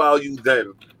that didn't wow you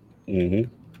then.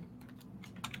 Mm-hmm.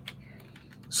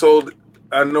 So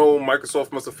I know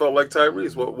Microsoft must have felt like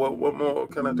Tyrese. What more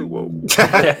can I do? What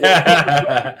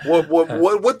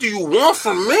do you want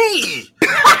from me?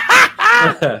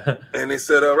 And they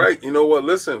said, all right, you know what?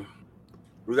 Listen,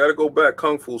 we got to go back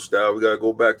Kung Fu style. We got to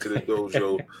go back to the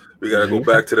dojo. We got to go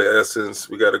back to the essence.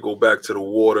 We got to go back to the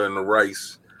water and the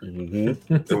rice.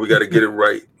 Mm-hmm. And we got to get it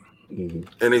right. Mm-hmm.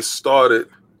 And they started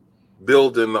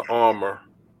building the armor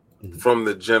from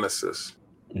the Genesis.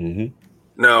 Mm-hmm.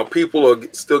 Now, people are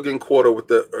still getting caught up with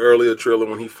the earlier trailer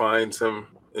when he finds him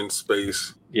in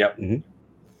space. Yep. Mm-hmm.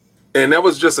 And that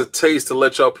was just a taste to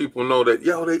let y'all people know that,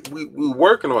 we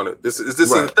working on it. This is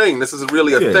a thing. This is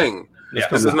really a thing. Yeah.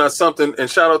 This is not something. And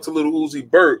shout out to Little Uzi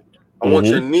Vert. I want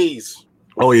your knees.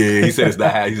 Oh yeah, he said it's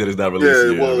not. He said it's not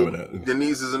released. Yeah, well, the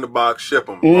knees is in the box. Ship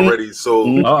them already. So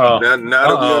now that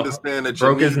we understand that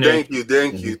your knees.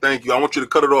 Thank you. I want you to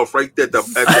cut it off right there at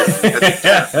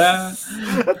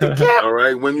the cap. All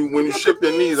right. When you ship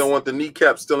your knees, I want the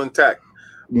kneecap still intact.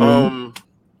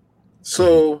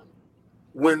 So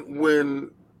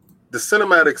when the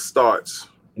cinematic starts,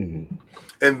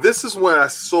 and this is when I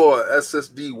saw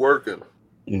SSD working.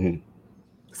 Mm-hmm.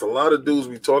 It's a lot of dudes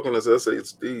be talking this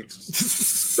SSD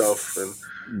stuff,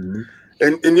 and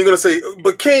you're gonna say,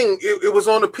 but King, it was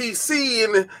on the PC,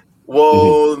 and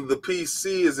the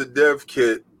PC is a dev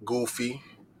kit, goofy.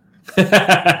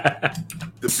 The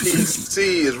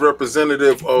PC is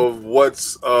representative of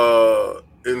what's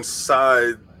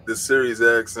inside the Series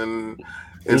X, and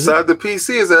inside the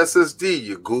PC is SSD,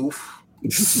 you goof.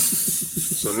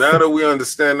 So now that we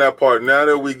understand that part, now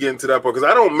that we get into that part, because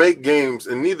I don't make games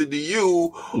and neither do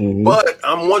you, but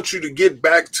I want you to get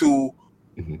back to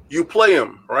you play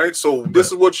them, right? So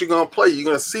this is what you're going to play. You're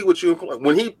going to see what you play.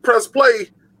 When he pressed play,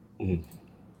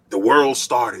 the world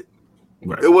started.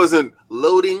 Right. It wasn't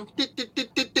loading. None of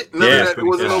that. It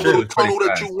wasn't a little tunnel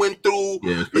that you went through.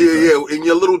 Yeah. And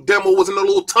your little demo wasn't a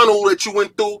little tunnel that you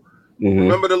went through.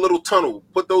 Remember the little tunnel?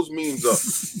 Put those memes up.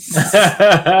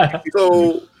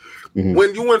 So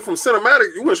when you went from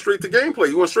cinematic, you went straight to gameplay.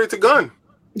 You went straight to gun.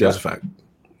 That's a fact.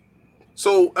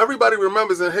 So everybody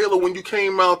remembers in Halo when you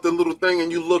came out the little thing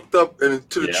and you looked up and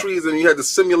to the trees and you had the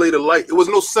simulated light. It was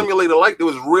no simulated light. It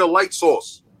was real light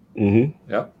source.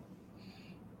 Yeah.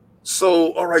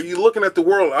 So, all right, you're looking at the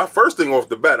world. First thing off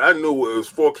the bat, I knew it was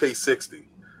 4K 60.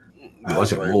 I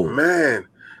was like, man,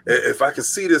 if I could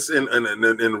see this in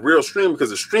a real stream,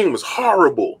 because the stream was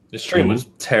horrible. The stream was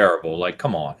terrible. Like,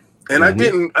 come on. And I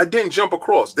didn't jump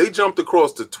across. They jumped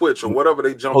across to Twitch or whatever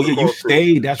they jumped. Oh yeah, you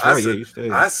stayed. That's right. You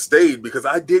stayed. I stayed because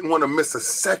I didn't want to miss a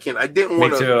second. I didn't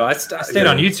want to. Me too. I stayed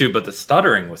on YouTube, but the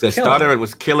stuttering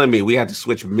was killing me. We had to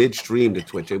switch midstream to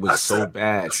Twitch. It was so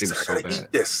bad. I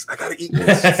gotta eat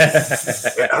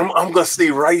this. I'm gonna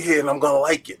stay right here and I'm gonna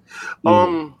like it.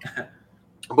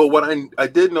 But what I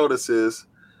did notice is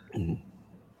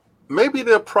maybe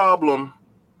their problem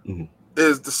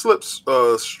is the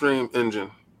Slipstream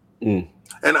engine. And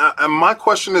my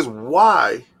question is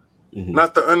why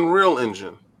not the Unreal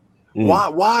Engine?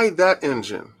 Why that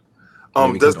engine?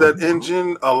 Does that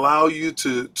engine allow you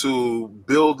to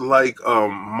build like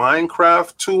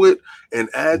Minecraft to it and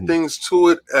add things to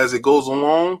it as it goes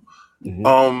along?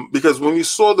 Because when you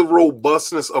saw the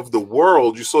robustness of the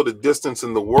world, you saw the distance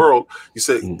in the world, you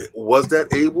said, was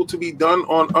that able to be done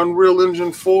on Unreal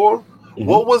Engine 4?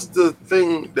 What was the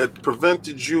thing that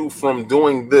prevented you from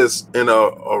doing this in a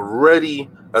already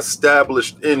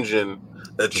established engine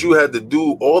that you had to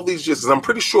do all these years? Because I'm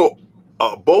pretty sure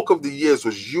a bulk of the years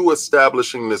was you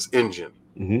establishing this engine.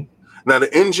 Now, the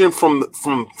engine from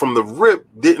the rip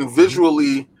didn't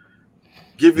visually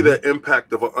give you that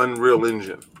impact of an Unreal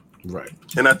Engine. Right.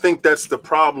 And I think that's the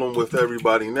problem with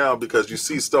everybody now, because you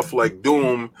see stuff like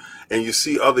Doom and you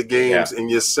see other games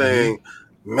and you're saying,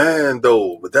 man,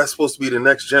 though, but that's supposed to be the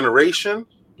next generation.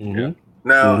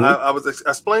 Now, I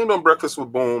explained on Breakfast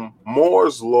with Boom,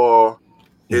 Moore's Law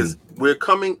is we're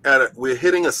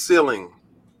hitting a ceiling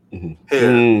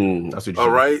here. That's what all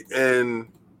right. And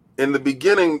in the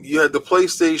beginning, you had the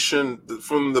PlayStation,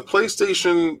 from the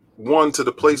PlayStation 1 to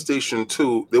the PlayStation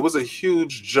 2, there was a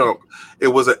huge jump. It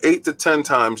was an 8 to 10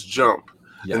 times jump.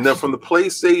 Yes. And then from the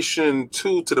PlayStation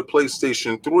 2 to the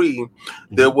PlayStation 3,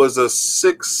 there was a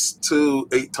 6 to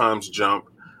 8 times jump.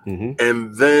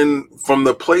 And then from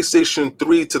the PlayStation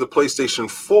 3 to the PlayStation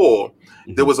 4,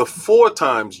 there was a 4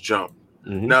 times jump.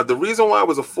 Now, the reason why it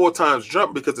was a 4 times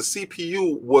jump, because the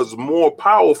CPU was more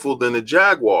powerful than the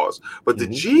Jaguars, but the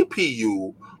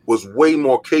GPU was way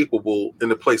more capable in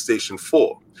the PlayStation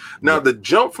 4. Now, the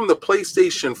jump from the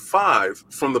PlayStation 5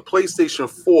 from the PlayStation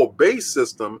 4 base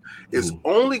system is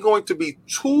only going to be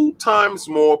 2 times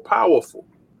more powerful.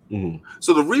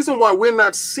 So the reason why we're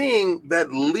not seeing that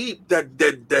leap,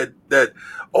 that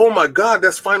oh my God,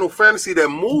 that's Final Fantasy, that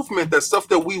movement, that stuff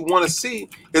that we want to see,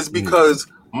 is because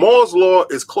Moore's Law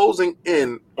is closing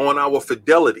in on our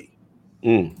fidelity.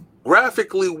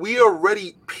 Graphically, we are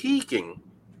already peaking.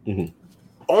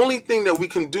 Only thing that we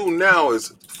can do now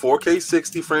is 4K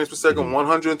 60 frames per second,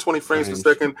 120 frames per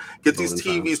second, get these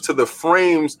TVs to the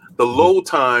frames, the load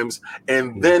times,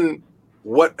 and then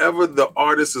whatever the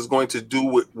artist is going to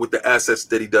do with the assets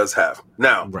that he does have.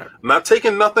 Now, I'm not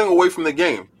taking nothing away from the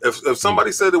game. If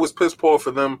somebody said it was piss poor for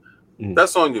them,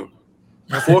 that's on you.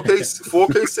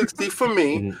 4K 60 for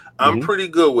me, I'm pretty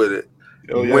good with it.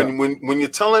 When you're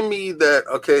telling me that,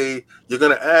 okay, you're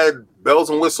going to add bells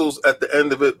and whistles at the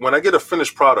end of it, when I get a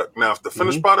finished product, now if the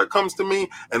finished product comes to me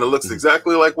and it looks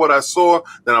exactly like what I saw,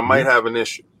 then I might have an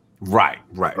issue. Right.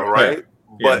 All right.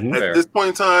 But at this point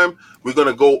in time, we're going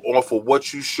to go off of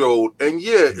what you showed. And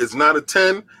it's not a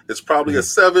 10. It's probably a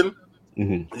 7.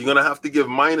 You're going to have to give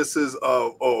minuses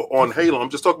on Halo. I'm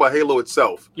just talking about Halo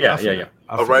itself. Yeah.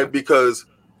 All right. Because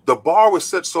the bar was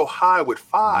set so high with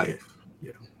 5.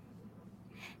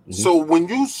 So when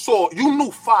you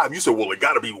knew 5, you said, well, it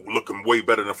got to be looking way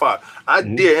better than 5. I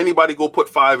dare anybody go put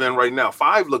 5 in right now.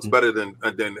 5 looks better than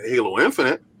Halo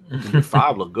Infinite.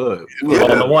 5 look good.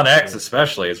 Well, on the One X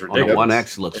especially is ridiculous. On the One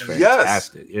X looks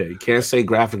fantastic. Yeah, you can't say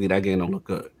graphically that game don't look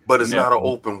good. But it's not an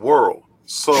open world.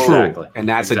 So and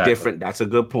that's a different. That's a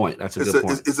good point. That's a good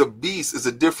point. It's a beast. It's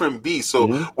a different beast. So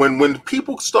when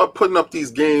people start putting up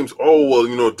these games, oh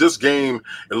well, this game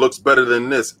it looks better than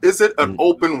this. Is it an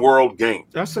open world game?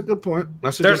 That's a good point.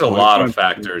 There's a lot of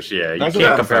factors. Yeah, you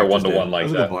can't compare one to one like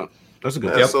that. That's a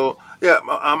good point. So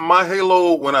my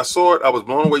Halo, when I saw it, I was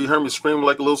blown away. You heard me screaming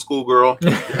like a little schoolgirl.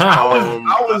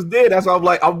 I was there. That's why I'm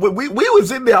like, we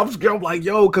was in there. I'm like,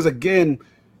 yo, because again,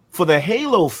 for the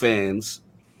Halo fans,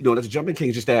 that's Jumping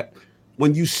King. Just that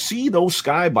when you see those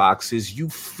skyboxes, you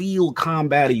feel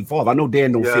combat evolve. I know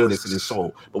Dan don't feel this in his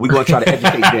soul, but we're gonna try to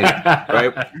educate Dan,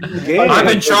 right? I've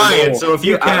been trying, so if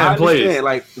you can, please.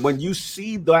 Like when you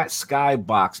see that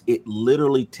skybox, it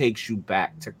literally takes you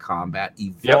back to combat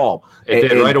evolve. It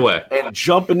did right away. And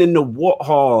jumping in the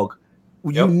Warthog,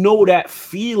 you know that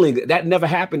feeling that never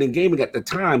happened in gaming at the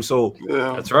time. So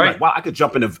that's right. Like, wow, I could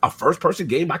jump in a first-person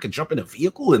game. I could jump in a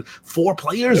vehicle and 4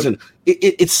 players, and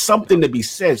it's something to be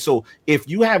said. So if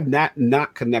you have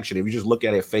not connection, if you just look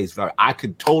at it face value, I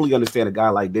could totally understand a guy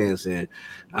like Dan saying,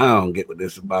 "I don't get what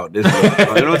this about." This, you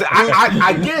know what I'm saying?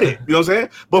 I get it. You know what I'm saying?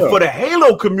 But for the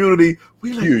Halo community,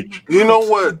 we like, huge. You know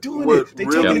what? Doing it. They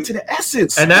take it into the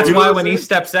essence, and that's why when he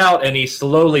steps out and he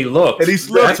slowly looks,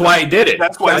 that's why he did it.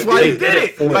 That's why he did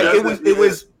it. Like it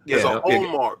was. It's a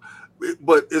hallmark,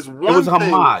 but it's one. It was a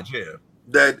homage.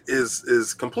 That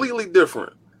is completely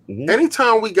different.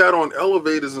 Anytime we got on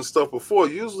elevators and stuff before,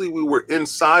 usually we were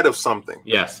inside of something.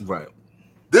 Yes, right.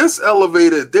 This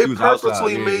elevator, they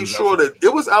purposely made sure that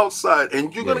it was outside,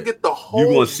 and you're gonna get the whole.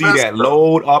 You're gonna see that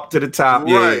load up to the top,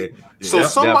 right? So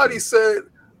somebody said,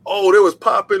 "Oh, there was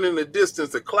popping in the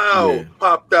distance. A cloud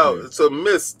popped out. It's a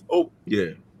mist." Oh, yeah.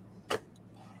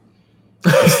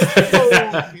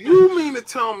 So you mean to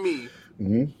tell me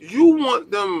you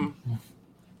want them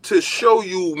to show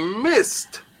you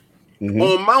mist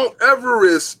on Mount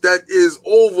Everest that is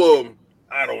over,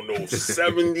 I don't know,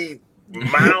 70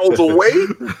 miles away?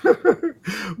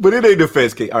 But it ain't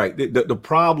defense case. All right. The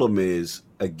problem is,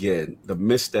 again, the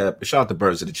misstep. Shout out to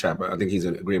Burns in the chat, but I think he's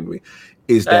in agreement with me.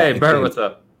 Is that Burn, what's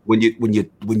up? When you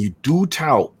do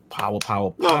tout power.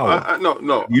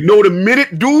 No. You know, the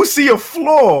minute do see a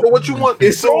flaw, so what you want?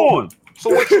 It's on. So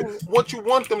what you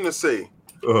want them to say?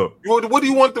 What do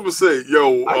you want them to say? Yo,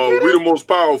 we the most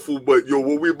powerful, but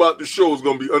what we about to show is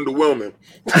gonna be underwhelming.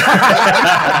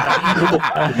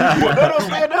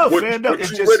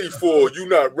 What you ready for? You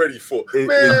not ready for?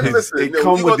 Man, listen, we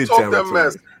gonna talk that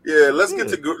mess. Yeah, let's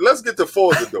get to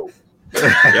Forza though. I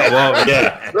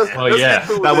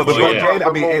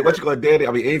mean, what you gonna do?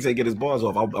 I mean, Ains ain't get his balls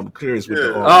off. I'm curious with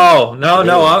the.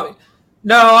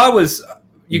 I was.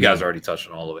 You guys already touched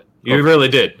on all of it. You really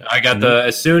did. I got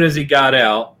as soon as he got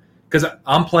out, because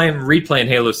I'm replaying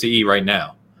Halo CE right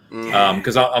now,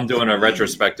 because I'm doing a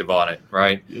retrospective on it,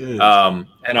 right? Yeah.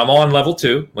 And I'm on level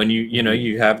 2 when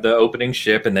you have the opening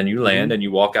ship and then you land and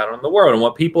you walk out on the world. And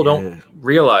what people don't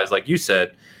realize, like you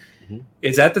said,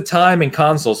 is at the time in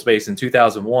console space in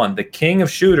 2001, the king of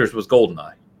shooters was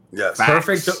GoldenEye. Yes.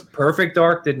 Perfect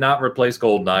Dark did not replace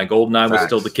GoldenEye. GoldenEye was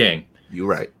still the king. You're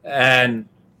right. And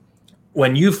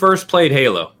when you first played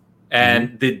Halo,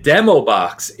 and the demo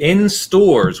box in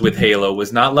stores with Halo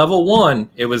was not level 1,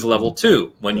 it was level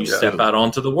 2 when you step out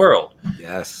onto the world.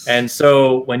 Yes. And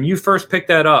so when you first picked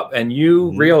that up and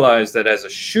you realized that as a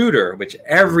shooter, which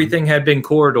everything had been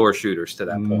corridor shooters to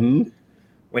that point,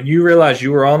 when you realized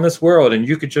you were on this world and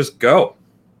you could just go,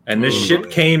 and this ship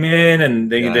came in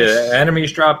and the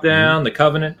enemies dropped down, the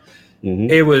Covenant,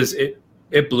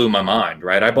 it blew my mind,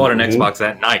 right? I bought an Xbox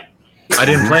that night. I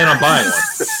didn't plan on buying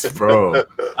one. Bro.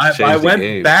 I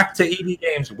went back to EB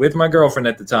Games with my girlfriend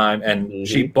at the time, and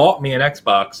she bought me an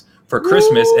Xbox for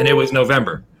Christmas, and it was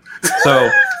November. So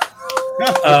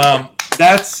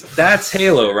that's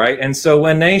Halo, right? And so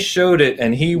when they showed it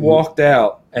and he walked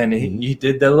out and he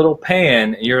did that little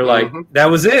pan, you're like, that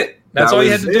was it. That's all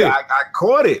you had to do. I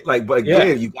caught it. Like, but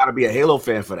again, you got to be a Halo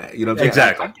fan for that. You know what I'm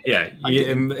saying? Exactly.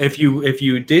 If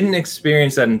you didn't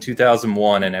experience that in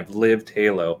 2001 and have lived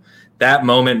Halo, that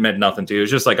moment meant nothing to you. It was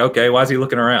just like, okay, why is he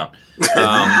looking around? But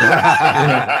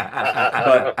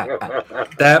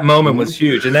that moment was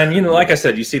huge. And then, like I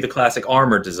said, you see the classic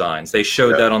armor designs. They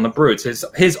showed that on the Brutes.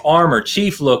 His armor,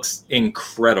 Chief looks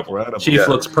incredible. Chief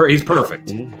looks he's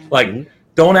perfect. Like,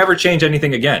 don't ever change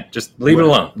anything again. Just leave it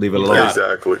alone. Leave it alone.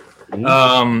 Exactly.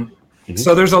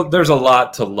 So there's a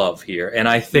lot to love here, and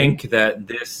I think that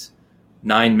this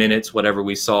 9 minutes, whatever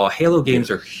we saw, Halo games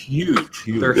are huge.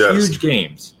 They're huge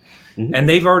games. And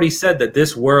they've already said that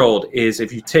this world is,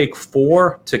 if you take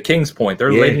 4 to King's Point,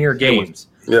 they're linear games.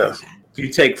 Yes. If you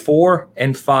take 4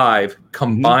 and 5,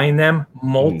 combine them,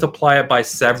 multiply it by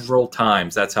several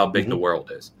times. That's how big the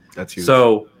world is. That's huge.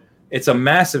 So it's a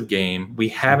massive game. We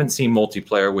haven't seen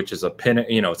multiplayer, which is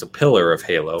it's a pillar of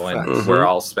Halo, and where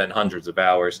I'll spend hundreds of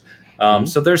hours.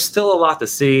 So there's still a lot to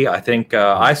see. I think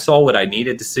I saw what I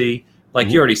needed to see. Like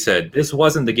you already said, this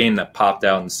wasn't the game that popped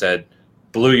out and said,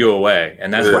 blew you away,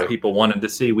 and that's what people wanted to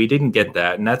see. We didn't get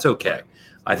that, and that's okay.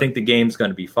 I think the game's going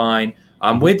to be fine.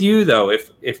 I'm with you though.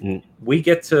 If we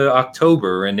get to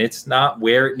October and it's not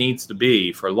where it needs to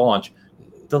be for launch,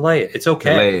 delay it. It's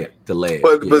okay. Delay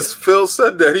it. But Phil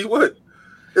said that he would.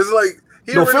 It's like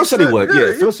Phil said he would.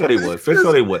 Phil said he would. Phil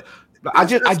said he would. But I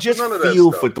just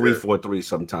feel for 343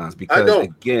 sometimes because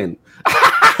again.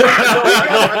 I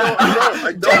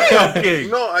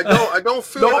don't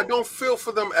feel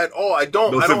for them at all. I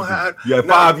don't have. You have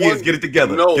 5 years. Get it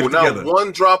together. No, not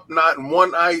one drop, not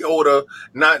one iota,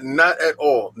 not at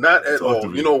all, not at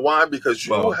all. You know why? Because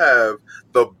you have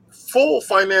the full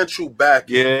financial back.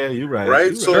 Yeah, you're right.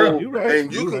 Right.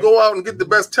 And you can go out and get the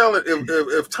best talent.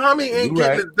 If Tommy ain't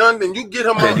getting it done, then you get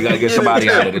him out. You got to get somebody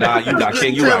out of it. You got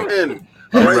King. You right.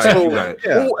 All right,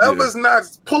 whoever's not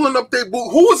pulling up their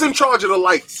boot, who is in charge of the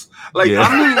lights? Like,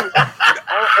 I mean,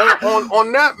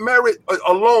 on that merit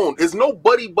alone, is no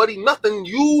buddy, nothing.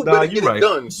 You better get it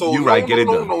done. So get it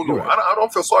done. No. I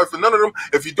don't feel sorry for none of them.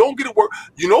 If you don't get it work,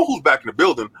 you know who's back in the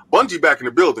building? Bungie back in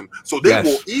the building. So they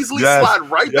will easily slide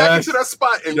right back into that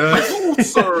spot. And you,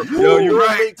 sir, you're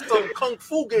right. Make some kung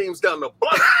fu games down the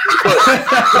block.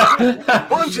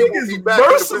 Bungie will be back in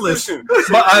the position.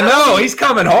 But I know he's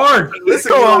coming hard.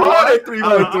 Listen, I'm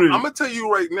gonna tell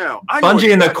you right now. Bungie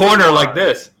in the corner like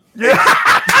this. Yeah.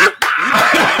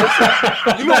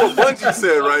 You know what Bungie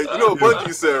said,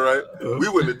 right? We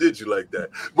wouldn't have did you like that.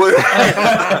 But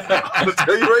I'm gonna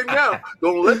tell you right now,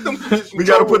 don't let them. We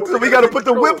gotta put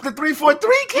the whip to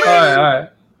 343, kid. All right.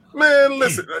 Man,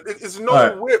 listen, it's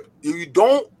no whip. If you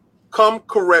don't come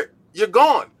correct, you're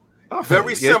gone.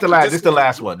 Very simple. This is the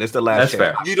last one. This is the last. That's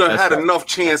fair. You done had enough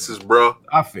chances, bro.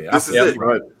 I feel. This is it.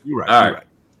 You're right. All right.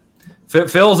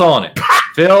 Phil's on it.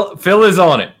 Phil is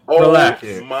on it. Oh, relax.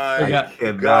 My God.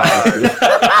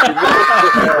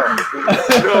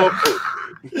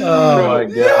 Oh my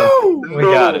God. We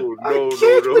got it. No.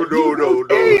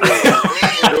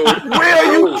 Where are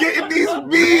you getting these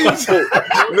memes?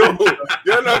 No,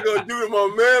 you're not gonna do my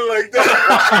man like that.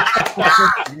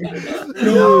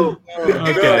 No.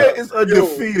 That is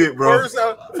undefeated, bro.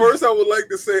 First, I would like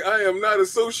to say I am not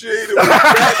associated with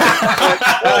that.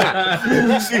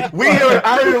 See, we here at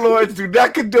Iron Lords do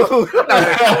not condone.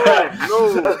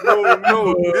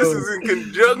 No. This is in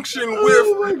conjunction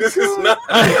with. This is not.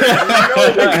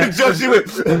 In conjunction with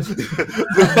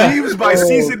the memes by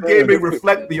Seasoned Gaming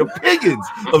reflect the opinions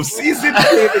of Seasoned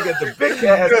Gaming at the Big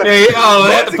Cast. Hey, they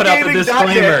have to put out the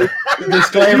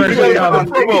disclaimer.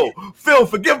 Promo. Phil,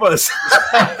 forgive us.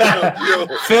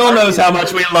 Phil knows how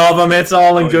much we love him. It's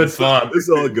all in good fun. It's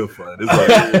all good fun. It's all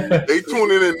They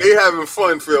tuning in. They having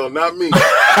fun, Phil, not me.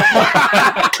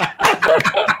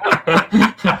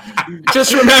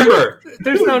 Just remember,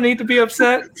 there's no need to be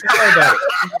upset. Don't worry about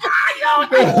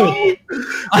it.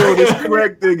 Yo, this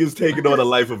Craig thing is taking on a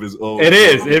life of his own. It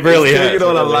is. It really is. Taking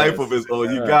on a life of his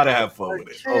own. You gotta have fun with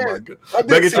it. Oh my god.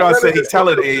 Megatron said he's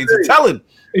telling AIDS. Telling.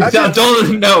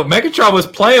 No, Megatron was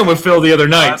playing with Phil the other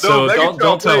night, so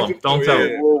don't tell him. Don't tell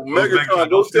him. Well, Megatron,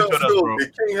 don't tell Phil.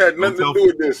 The king had nothing to do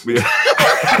with this.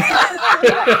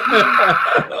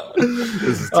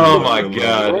 Oh my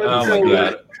god. Oh my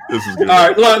god. This is good. All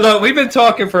right, look, we've been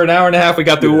talking for an hour and a half. We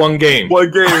got through one game.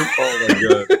 One game. Oh my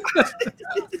god.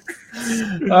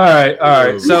 All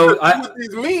right. So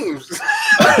these memes.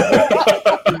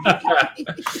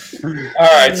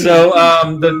 All right. So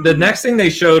the next thing they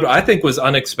showed, I think, was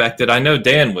unexpected. I know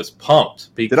Dan was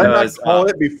pumped because did I not call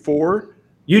it before?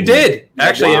 You did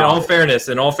actually. Wow. In all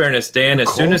fairness, Dan.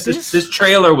 As soon as this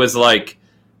trailer was like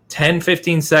 10,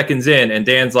 15 seconds in, and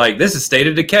Dan's like, "This is State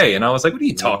of Decay," and I was like, "What are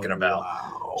you talking about?" Wow.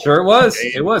 Sure, it was.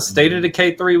 It was. State of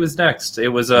Decay 3 was next. It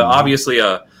was obviously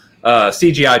a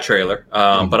CGI trailer,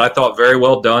 but I thought very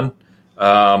well done.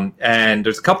 And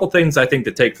there's a couple things I think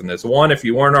to take from this. One, if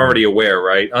you weren't already aware,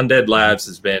 right, Undead Labs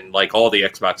has been, like all the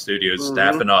Xbox studios,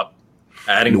 staffing up,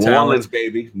 adding New talent. Orleans,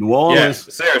 baby. New Orleans.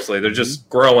 Yeah, seriously, they're just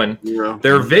growing. Yeah.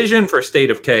 Their vision for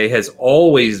State of Decay has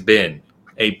always been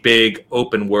a big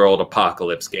open world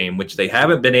apocalypse game, which they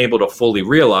haven't been able to fully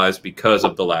realize because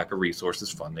of the lack of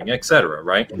resources, funding, etc.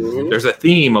 Right? Mm-hmm. There's a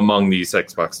theme among these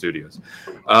Xbox studios.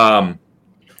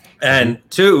 And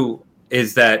two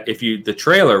is that if the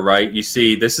trailer, right, you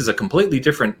see this is a completely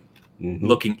different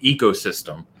looking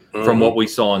ecosystem from what we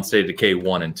saw in State of Decay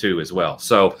 1 and 2 as well.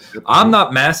 So I'm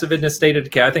not massive into State of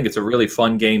Decay. I think it's a really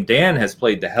fun game. Dan has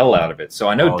played the hell out of it. So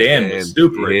I know Dan was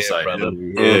super excited.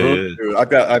 Dude,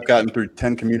 I've gotten through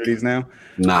 10 communities now.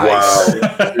 Nice.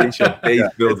 Wow. It's your base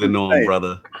building on,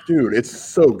 brother. Dude, it's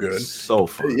so good. So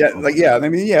fun. Yeah,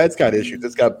 it's got issues.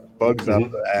 It's got bugs up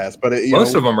the ass, but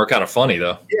most of them are kind of funny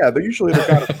though. Yeah, they're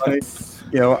kind of funny.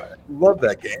 Love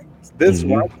that game. This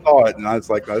one, I saw it, and I was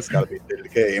like, "Oh, this got to be State of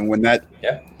Decay." And when that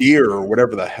deer or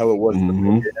whatever the hell it was,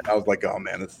 and I was like, "Oh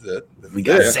man, this is it." We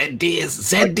got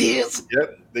Zeddiz.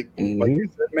 Yep. Like you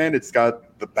said, man, it's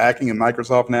got the backing of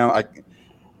Microsoft now.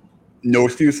 No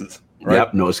excuses. Right?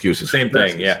 Yep, no excuses. Same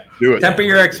thing, yeah. Do it. Temper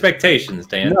your expectations,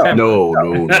 Dan. No.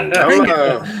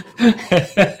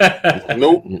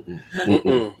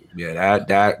 Nope. Yeah,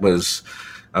 that was.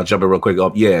 I'll jump in real quick.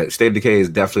 Yeah, State of Decay is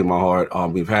definitely my heart.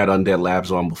 We've had Undead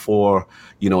Labs on before,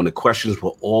 and the questions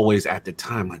were always at the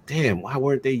time like, damn, why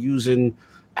weren't they using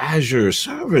Azure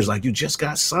servers? Like, you just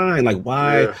got signed. Like,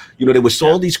 why? Yeah. There was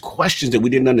all these questions that we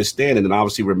didn't understand. And then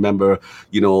obviously remember,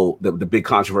 the big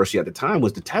controversy at the time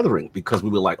was the tethering, because we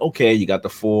were like, okay, you got the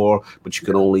 4, but you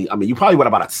can only, you probably went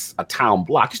about a town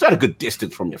block. You still had a good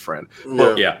distance from your friend.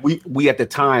 But we at the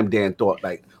time, Dan, thought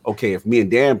like, okay, if me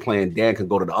and Dan playing, Dan can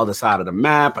go to the other side of the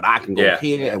map, and I can go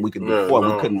here, and we can do 4.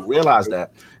 We couldn't realize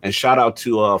that. And shout out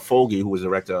to Fogey, who was the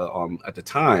director at the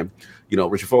time.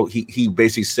 Richard Fogey, he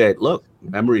basically said, look,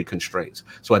 memory constraints.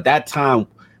 So at that time,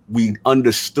 we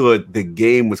understood the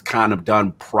game was kind of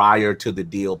done prior to the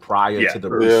deal, prior to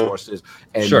the resources.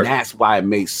 And that's why it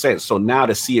made sense. So now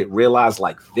to see it realized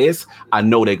like this, I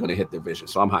know they're going to hit their vision.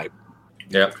 So I'm hyped.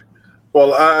 Yeah.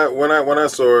 Well, when I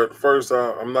saw it first,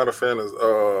 I'm not a fan of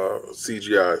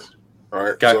CGIs. All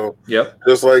right,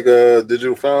 just like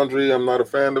Digital Foundry, I'm not a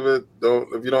fan of it.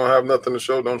 If you don't have nothing to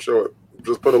show, don't show it.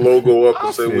 Just put a logo up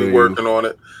and say we're working on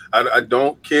it. I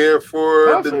don't care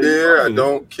for the deer. I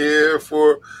don't care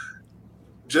for.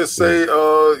 Just say,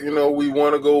 we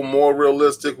want to go more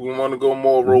realistic. We want to go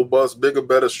more robust, bigger,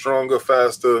 better, stronger,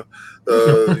 faster.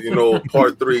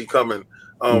 Part 3 coming.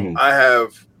 I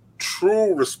have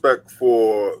true respect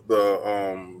for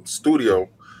the studio,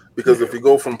 because if you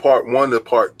go from part 1 to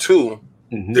part 2,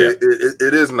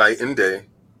 it is night and day,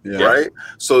 right?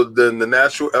 So then the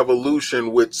natural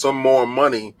evolution with some more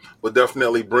money would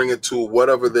definitely bring it to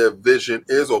whatever their vision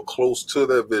is or close to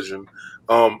their vision.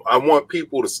 I want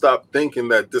people to stop thinking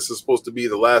that this is supposed to be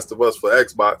The Last of Us for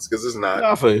Xbox, because it's not.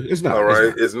 It's not. All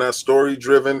right. It's not story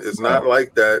driven. It's not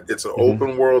like that. It's an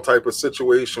open world type of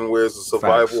situation where it's a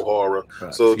survival horror.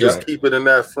 So just keep it in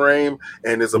that frame,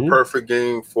 and it's a perfect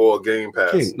game for Game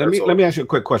Pass. King, let me ask you a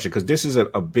quick question, because this is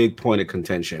a big point of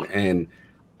contention, and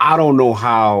I don't know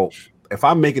how, if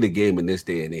I'm making a game in this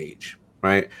day and age,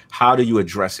 right? How do you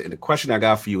address it? And the question I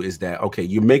got for you is that, okay,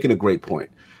 you're making a great point.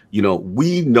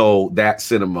 We know that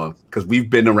cinema, because we've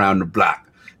been around the block,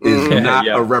 is not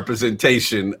a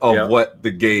representation of what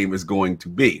the game is going to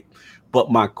be.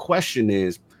 But my question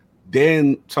is,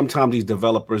 then sometimes these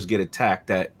developers get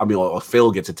attacked or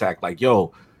Phil gets attacked like,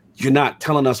 yo, you're not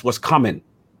telling us what's coming,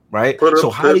 right?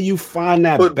 How do you find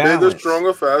that balance? Bigger,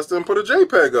 stronger, faster, and put a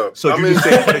JPEG up. So you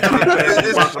say put a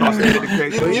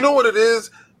JPEG. You know what it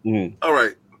is? Mm. All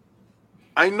right.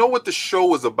 I know what the show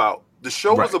was about. The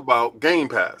show was about Game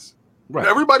Pass. Right.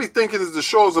 Everybody thinking the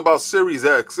show is about Series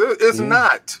X. It's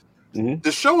not. Mm-hmm.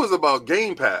 The show is about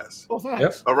Game Pass.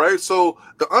 Yep. All right. So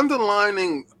the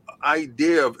underlining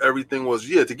idea of everything was,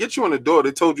 to get you in the door,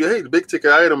 they told you, hey, the big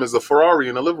ticket item is a Ferrari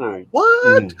in the living room.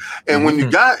 What? Mm-hmm. And when you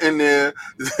got in there,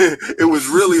 it was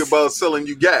really about selling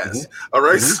you gas. Mm-hmm. All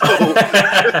right.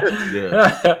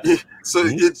 So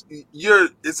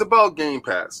it's about Game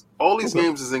Pass. All these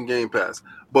games is in Game Pass.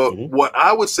 But what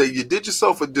I would say, you did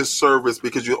yourself a disservice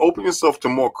because you open yourself to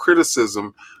more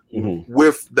criticism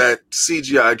with that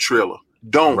CGI trailer.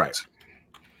 Don't. Right.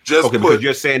 Because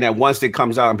you're saying that once it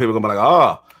comes out and people are going to be like,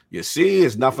 oh, you see,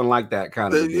 it's nothing like that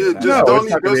kind of thing. It's not going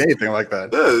to be anything like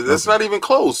that. Yeah, that's not even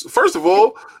close. First of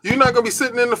all, you're not going to be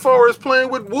sitting in the forest playing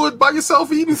with wood by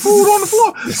yourself, eating food on the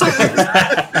floor. So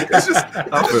it's just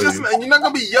and you're not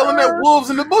going to be yelling at wolves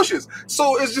in the bushes.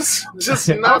 So it's just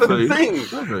not a thing,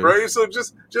 right? So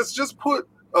just put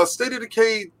a State of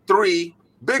Decay 3,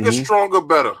 bigger, stronger,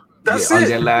 better. That's it.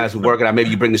 That last working out. Maybe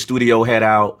you bring the studio head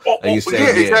out. And you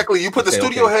say, exactly. You put the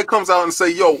studio head comes out and say,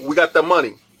 yo, we got the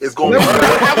money. It's going to be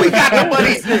we got the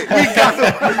money. We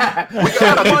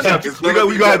got the money.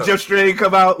 We got Jeff Strayed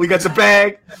come out. We got the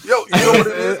bag. Yo, you know what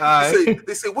it is?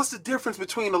 They say, what's the difference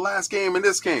between the last game and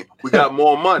this game? We got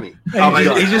more money. He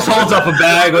just holds up a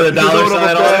bag with a dollar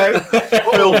sign on it.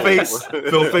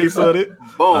 Phil face on it.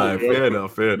 Boom. Right, fair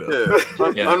enough.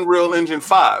 Yeah. Unreal Engine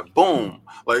 5. Boom.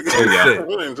 Like,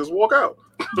 just walk out.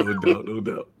 No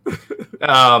doubt.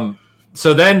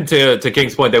 So then to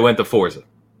King's point, they went to Forza.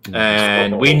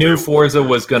 And we knew Forza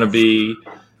was going to be,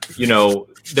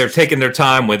 they're taking their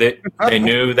time with it. They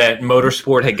knew that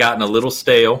motorsport had gotten a little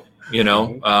stale,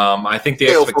 I think the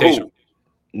expectation.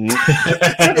 I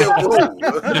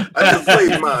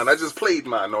just played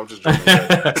mine. No, I'm just joking.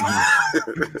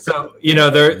 So,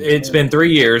 it's been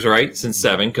 3 years, right, since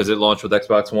 7, because it launched with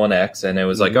Xbox One X, and it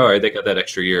was like, all right, they got that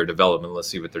extra year of development. Let's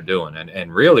see what they're doing.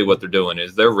 And really what they're doing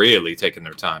is they're really taking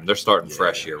their time. They're starting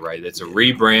fresh here, right? It's a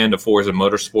rebrand of Forza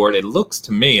Motorsport. It looks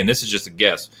to me, and this is just a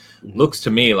guess, looks to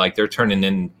me like they're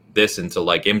turning this into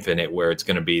like Infinite, where it's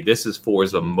going to be, this is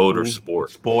Forza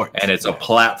Motorsport. And it's a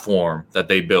platform that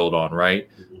they build on, right?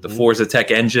 The Forza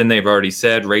Tech engine, they've already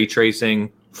said, ray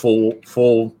tracing, full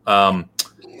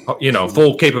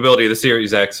capability of the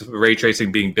Series X, ray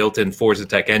tracing being built in Forza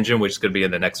Tech engine, which is going to be in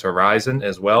the next Horizon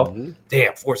as well.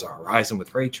 Damn, Forza Horizon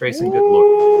with ray tracing, good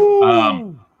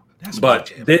lord.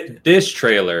 But this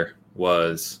trailer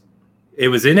was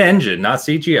in engine, not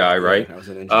CGI, right? That was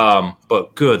an engine.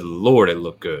 But good lord, it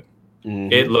looked good.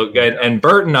 It looked good. And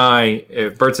Bert and I,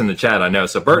 if Bert's in the chat, I know.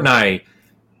 So Bert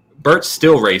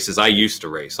still races. I used to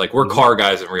race. Like, we're car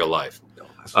guys in real life.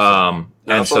 And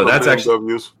so that's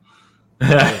actually.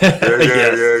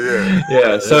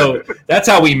 Yeah. So that's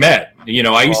how we met.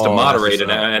 I used to moderate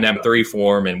an M3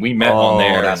 forum, and we met on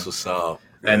there. That's what's up.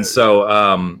 And so,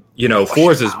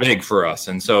 Forza is big for us.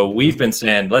 And so we've been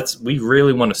saying, we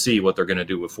really want to see what they're going to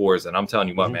do with Forza. And I'm telling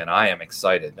you what, man, I am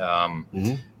excited.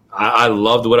 I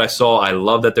loved what I saw. I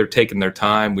love that they're taking their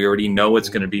time. We already know it's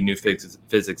going to be new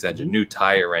physics engine, new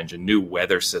tire engine, new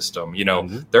weather system.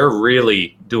 They're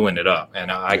really doing it up,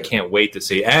 and I can't wait to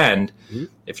see. And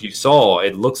if you saw,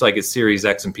 it looks like it's Series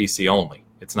X and PC only.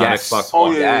 It's not Xbox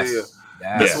One.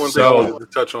 That's one thing I wanted to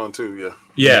touch on too.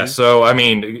 Yeah. So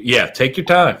take your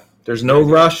time. There's no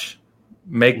rush.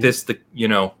 Make this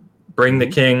bring the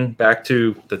king back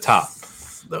to the top.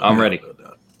 I'm ready.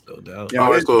 No doubt. All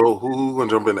right, so who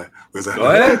gonna jump in there? Go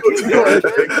ahead.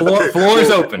 Floor is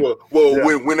open. Well,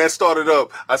 when that started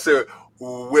up, I said,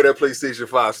 where that PlayStation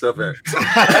 5 stuff at?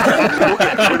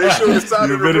 When they showed the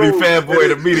side of the road,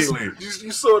 fanboy immediately.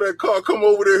 You saw that car come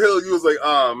over the hill. You was like,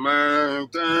 man,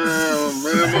 damn,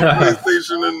 man, my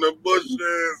PlayStation in the bushes.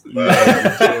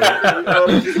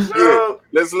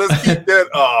 Let's keep that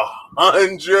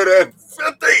 150.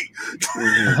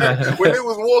 When they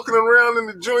was walking around in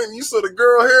the joint, and you saw the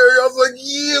girl hair. I was like,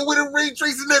 yeah, where the ray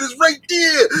tracing that is right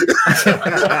there.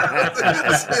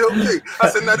 I said, okay. I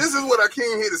said, now this is what I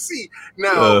came here to see.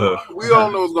 Now we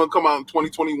all know it's gonna come out in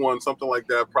 2021, something like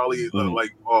that, probably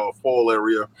like fall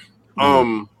area.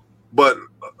 But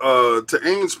to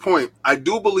Aim's point, I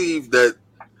do believe that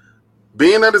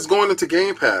being that it's going into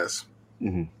Game Pass,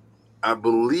 I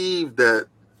believe that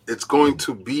it's going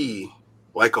to be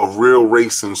like a real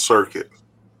racing circuit.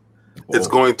 it's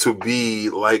going to be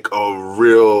like a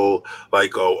real,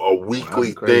 like a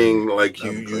weekly thing. Like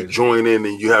you join in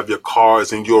and you have your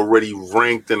cards and you're already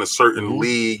ranked in a certain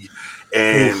league,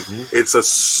 and it's a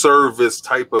service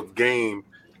type of game.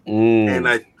 And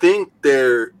I think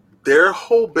their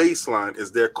whole baseline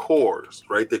is their cores,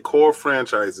 right? The core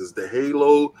franchises, the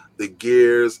Halo, the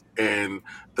Gears, and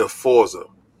the Forza.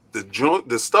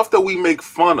 The stuff that we make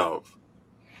fun of,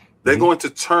 they're going to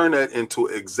turn that into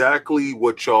exactly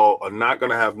what y'all are not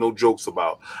going to have no jokes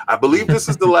about. I believe this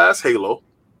is the last Halo.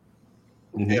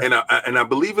 And I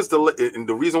believe it's and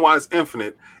the reason why it's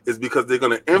infinite is because they're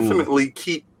going to infinitely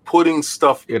keep putting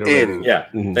stuff in. Yeah.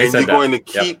 And you're going to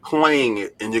keep playing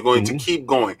it, and you're going to keep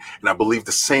going. And I believe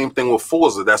the same thing with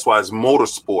Forza. That's why it's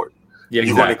motorsport. Yeah,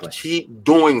 you're going to keep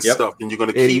doing stuff, and you're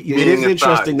going to keep. It is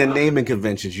interesting, the naming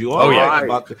conventions. You are right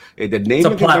about the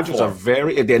naming conventions are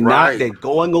very. They're not. They're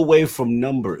going away from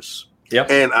numbers. Yep.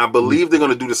 And I believe they're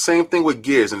going to do the same thing with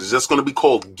Gears, and it's just going to be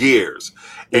called Gears.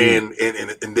 And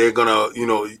they're gonna,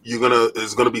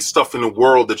 there's gonna be stuff in the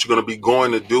world that you're gonna be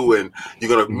going to do, and you're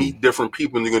gonna meet different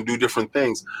people, and you're gonna do different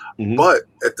things. But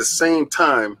at the same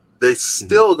time, they're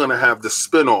still gonna have the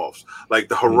spin-offs, like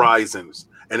the Horizons.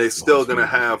 And they're still going to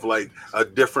have like a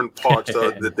different parts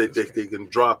that they can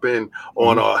drop in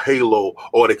on a Halo,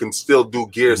 or they can still do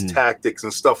Gears Tactics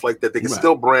and stuff like that. They can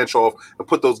still branch off and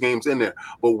put those games in there.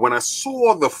 But when I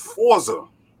saw the Forza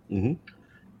and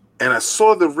I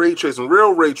saw the ray tracing,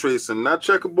 real ray tracing, not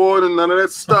checkerboard and none of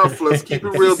that stuff. Let's keep it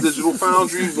real. Digital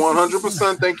Foundry,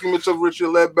 100%. Thank you, Richard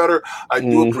Ledbetter. I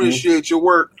do appreciate your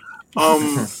work.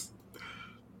 I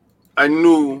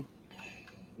knew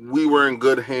we were in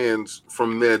good hands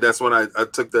from there. That's when I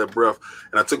took that breath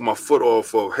and I took my foot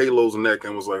off of Halo's neck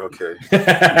and was like, okay,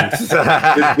 this is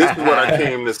what I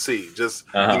came to see. Just,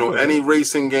 any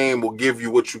racing game will give you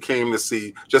what you came to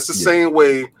see. Just the same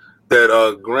way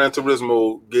that Gran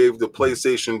Turismo gave the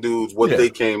PlayStation dudes what they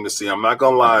came to see. I'm not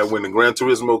going to lie. When the Gran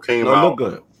Turismo came out,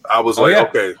 I was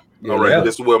okay. All right,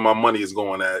 this is where my money is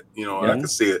going at, and I can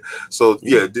see it. So,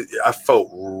 I felt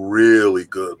really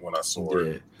good when I saw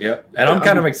it. Yeah, and I'm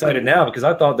kind of excited now because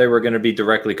I thought they were going to be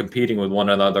directly competing with one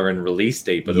another in release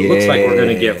date, but it looks like we're going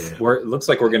to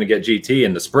get GT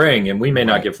in the spring, and we may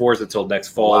not get Forza until next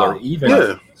fall or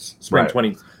even spring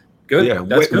 20. Good,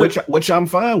 that's good. Which I'm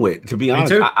fine with. To be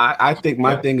honest, I think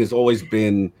my thing has always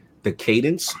been the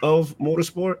cadence of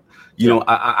motorsport.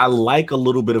 I like a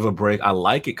little bit of a break. I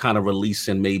like it kind of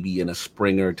releasing maybe in a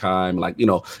springer time, like, in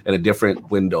a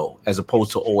different window, as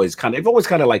opposed to they've always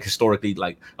kind of like historically,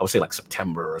 like I would say like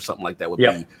September or something like that would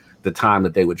be the time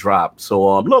that they would drop.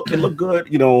 So it looked good.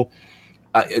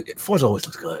 Forza always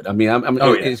looks good. I mean,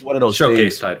 it's one of those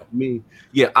showcase things. title.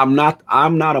 I'm not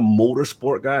a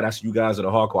motorsport guy. That's you guys that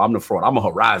are hardcore. I'm the fraud. I'm a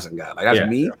Horizon guy. Like that's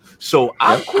me. So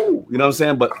I'm cool. You know what I'm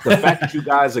saying? But the fact that you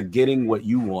guys are getting what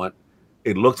you want,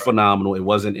 it looked phenomenal. It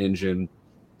was an engine.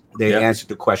 They answered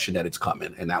the question that it's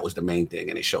coming, and that was the main thing.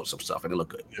 And they showed some stuff, and it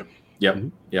looked good. Yep.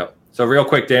 So real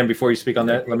quick, Dan, before you speak on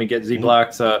that, let me get Z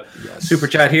Black's super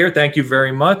chat here. Thank you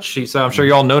very much. He said, I'm sure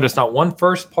you all noticed not one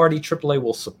first-party AAA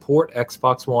will support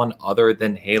Xbox One other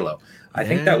than Halo. I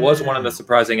think that was one of the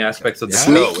surprising aspects of the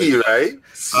show. Sneaky, right?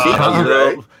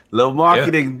 Little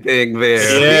marketing thing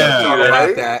there.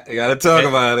 Yeah, you gotta talk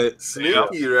about it.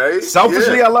 Sneaky, right?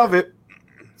 Selfishly, I love it.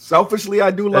 Selfishly,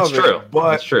 I do love it.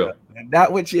 But that's true.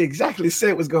 Not what you exactly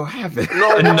said was going to happen.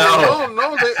 No.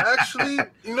 They actually,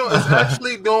 it's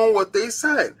actually doing what they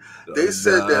said. They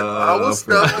said that our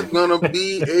stuff is going to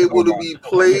be able to be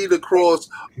played across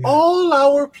all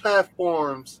our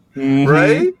platforms,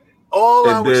 right? All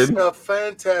our stuff,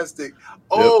 fantastic.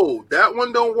 Oh, that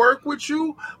one don't work with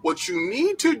you? What you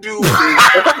need to do is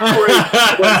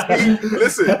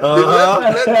listen, let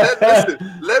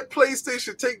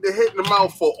PlayStation take the hit in the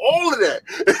mouth for all of that.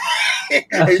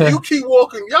 And you keep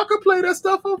walking. Y'all can play that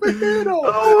stuff over here, though.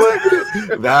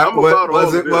 That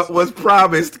wasn't what was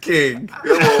promised, King.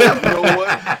 You know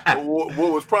what?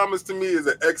 What was promised to me is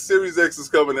that X Series X is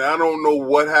coming, and I don't know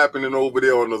what happening over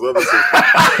there on those other systems.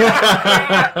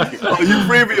 You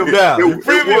premium now.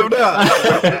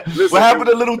 Listen, what happened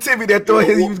to little Timmy that thought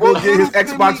he was going to get his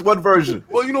Xbox One version?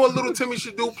 Well, you know what little Timmy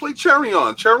should do? Play Cherry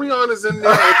On. Cherry On is in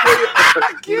there.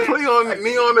 Play on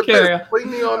Neon the Best. Play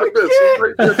Neon the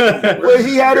Best. Well,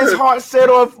 he had his heart set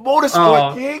on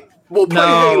motorsport, King. Well, play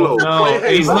Halo. No.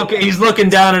 Play Halo. He's looking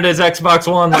down at his Xbox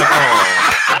One like,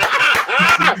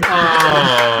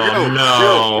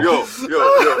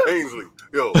 Yo, Ainsley.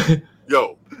 Yo.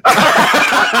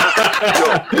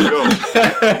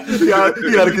 You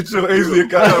gotta get your Ainsley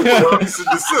account.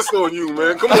 Desist on you,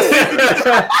 man. Come on.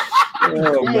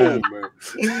 Oh man.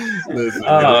 Listen,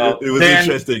 it was Dan,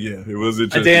 interesting. Yeah, it was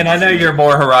interesting. Dan, I know you're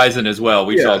more Horizon as well.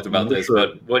 We talked about this, sure.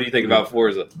 but what do you think about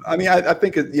Forza? I mean, I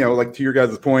think it, like to your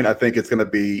guys' point, I think it's going to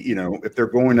be, if they're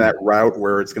going that route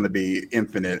where it's going to be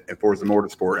infinite and Forza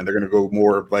Motorsport, and they're going to go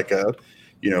more like a,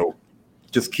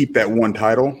 just keep that one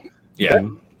title. Yeah.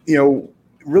 That,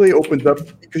 really opens up,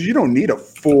 because you don't need a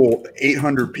full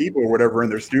 800 people or whatever in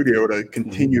their studio to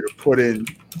continue to put in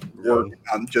work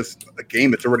on just a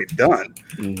game that's already done.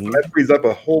 So that frees up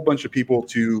a whole bunch of people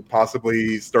to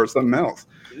possibly start something else,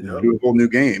 do a whole new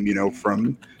game,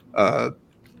 from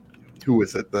who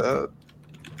is it?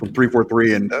 From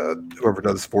 343 and whoever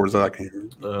does Forza, I can't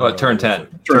remember. Turn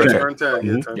 10. Turn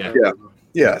 10.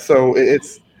 Yeah. So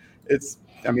it's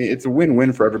a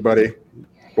win-win for everybody.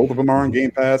 Both of them are on Game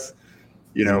Pass.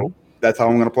 That's how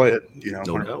I'm going to play it.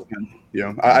 No doubt.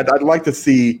 I'd like to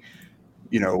see,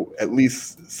 at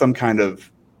least some kind of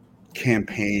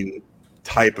campaign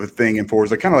type of thing in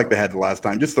Forza, kind of like they had the last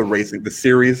time, just the racing, the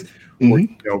series.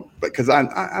 Because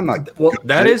I'm not. Well,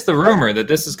 that is the rumor that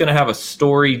this is going to have a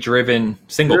story-driven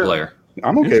single player.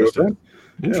 I'm okay with that.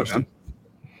 Interesting.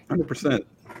 100%.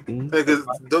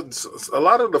 Because a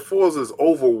lot of the Forzas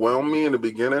overwhelm me in the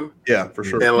beginning. Yeah, for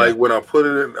sure. And when I put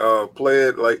it in, play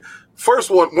it, first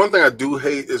one thing I do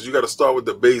hate is you got to start with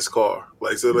the base car.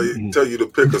 So they tell you to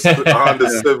pick a Honda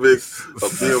Civic, a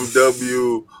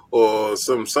BMW, or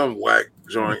some whack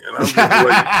joint, and I'm just like,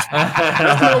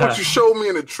 that's not what you showed me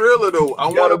in the trailer, though. I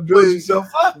want to build yourself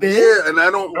up, man. Yeah, and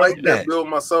I don't like that build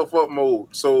myself up mode.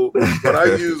 So what I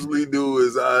usually do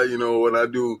is when I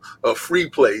do a free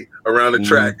play around the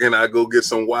track, and I go get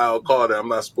some wild car that I'm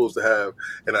not supposed to have,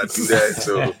 and I do that.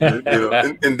 So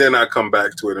and then I come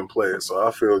back to it and play it. So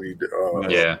I feel you.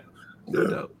 Yeah. I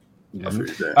feel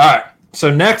you there. All right. So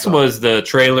next was the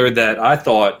trailer that I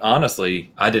thought,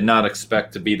 honestly, I did not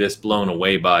expect to be this blown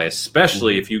away by,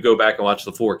 especially if you go back and watch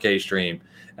the 4K stream,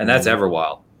 and that's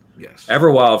Everwild. Yes.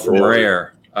 Everwild from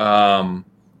Rare.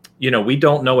 We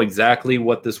don't know exactly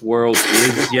what this world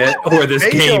is yet, or this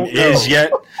game is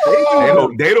yet.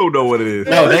 They don't know what it is.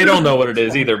 No, they don't know what it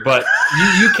is either, but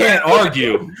you can't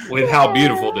argue with how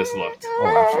beautiful this looked.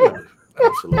 Oh,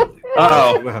 absolutely.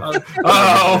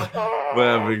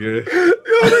 Whatever, good.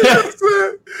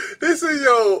 They said,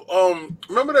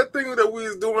 remember that thing that we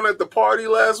was doing at the party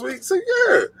last week? Say,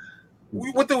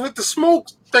 with the smoke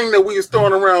thing that we was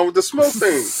throwing around with the smoke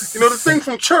thing. The thing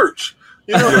from church.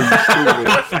 You're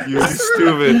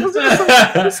stupid.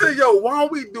 They said, why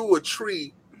don't we do a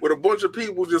tree with a bunch of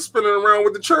people just spinning around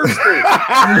with the church thing?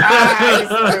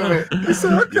 He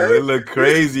said, okay. It look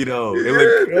crazy, though. It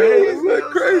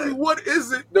look crazy. What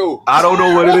is it, though? I don't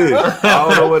know what it is.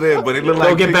 But it looked like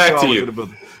We'll get back to you.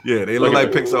 Yeah, they look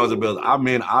like Pixar's building. I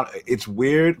mean, it's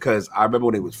weird because I remember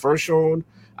when it was first shown,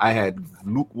 I had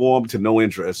lukewarm to no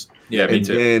interest. Yeah, me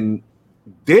too. And then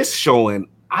this showing,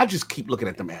 I just keep looking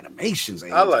at them animations.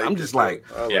 I'm just like,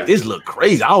 this look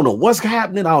crazy. I don't know what's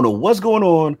happening. I don't know what's going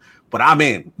on. But I'm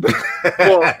in.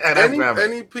 Well,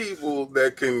 any people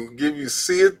that can give you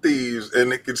Sea of Thieves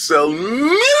and it can sell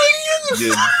millions.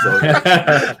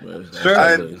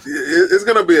 It's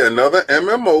going to be another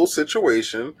MMO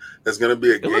situation. It's going to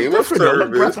be a game of service. It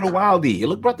look Breath of the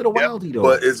Wildy, though.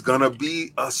 But it's going to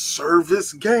be a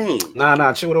service game.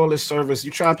 Nah. Chill with all this service.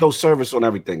 You try to throw service on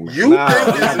everything, man. You think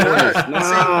it's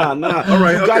not? Nah. All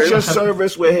right, you got your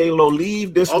service with Halo.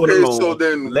 Leave this one alone. So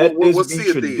then let this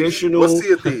be traditional. What's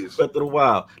Sea of Thieves? Breath of the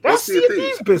Wild. That's Sea of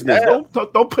Thieves business.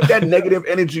 Don't put that negative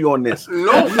energy on this.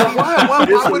 No, why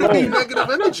would it be negative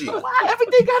energy? Why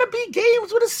everything got to be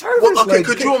games with a service? Well, okay,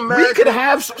 could you imagine? We could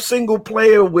have some single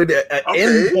player with an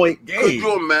endpoint game. Could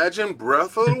you imagine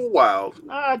Breath of the Wild?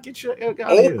 Get your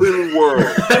open world.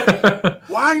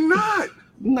 Why not?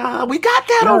 Nah, we got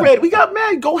that already. We got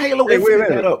Go Halo. Hey, wait a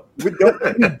minute. We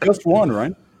don't just one,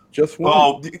 right? Just one.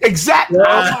 Oh, exactly.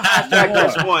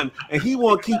 Just one. And he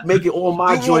won't keep making all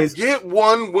my joints. Get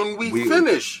one when we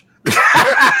finish. You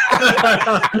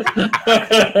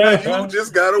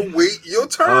just gotta wait your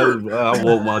turn. I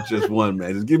won't want just one,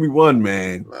 man. Just give me one,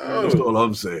 man. That's all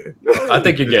I'm saying. I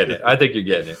think you're getting it. All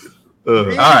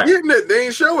right. Getting it. They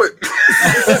ain't show it.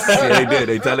 Yeah, they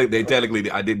did. They technically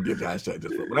I didn't get the hashtag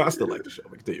this one, but I still like the show.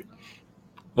 I can tell you.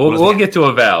 We'll get to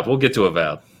Avowed. All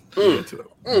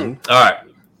right.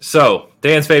 So,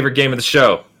 Dan's favorite game of the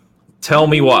show. Tell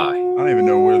me why. I don't even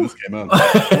know where this came out.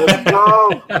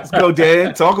 Let's go,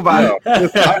 Dan. Talk about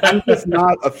it. I'm just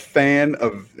not a fan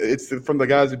of it's from the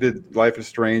guys who did Life is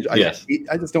Strange. I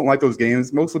just don't like those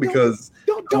games, mostly because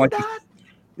don't like die.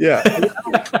 Yeah.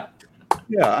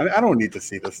 Yeah, I don't need to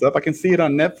see this stuff. I can see it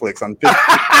on Netflix. I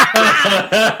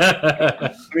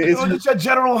mean, it's your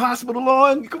General Hospital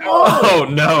on. Come on. Oh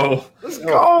no. Let's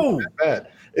go. It's bad.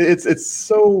 It's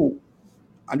so.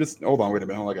 I'm just hold on. Wait a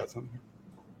minute. I got something.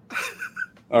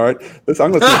 All right. I'm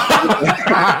going to. He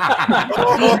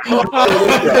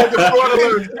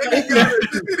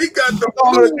got the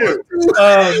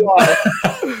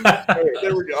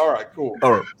There we go. All right. Cool.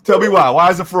 All right. Tell me why. Why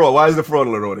is the fraud? Why is the fraud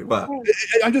alert on it? Why?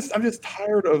 I'm just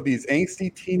tired of these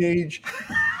angsty teenage,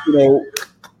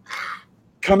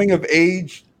 coming of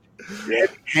age,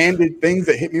 handed things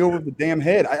that hit me over the damn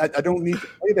head. I don't need to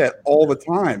play that all the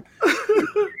time.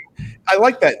 I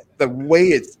like that the way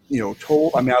it's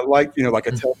told. I mean, I like like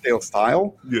a Telltale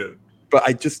style. Yeah. But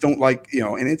I just don't like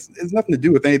and it's nothing to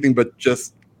do with anything but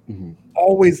just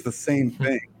always the same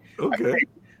thing. Okay.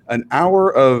 An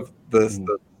hour of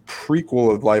the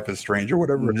prequel of Life is Strange or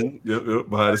whatever it is. Yep.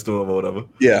 Behind the Storm or whatever.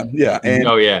 Yeah. And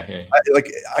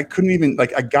I couldn't even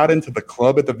I got into the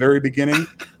club at the very beginning,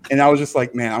 and I was just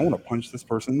like, man, I want to punch this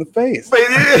person in the face.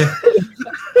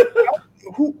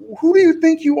 Who do you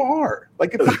think you are?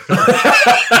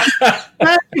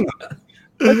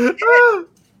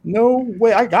 No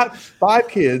way. I got 5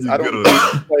 kids. I don't need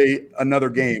to play another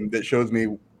game that shows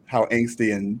me how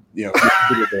angsty and they are.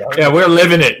 Yeah, we're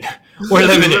living it. We're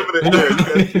living it.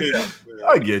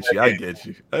 I get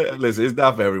you. Listen, it's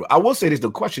not for everyone. I will say this: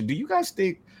 the question: do you guys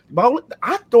think?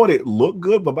 I thought it looked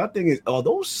good, but my thing is, are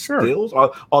those stills?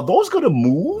 Are those going to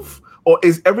move, or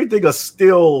is everything a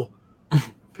still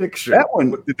picture?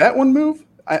 Did that one move?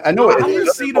 I know. I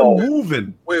didn't see them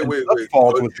moving. Wait.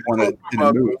 Falls was the one that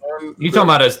didn't move. You talking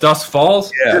about as Dusk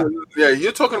Falls? Yeah.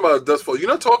 You're talking about Dusk Falls. You're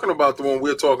not talking about the one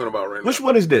we're talking about right now. Which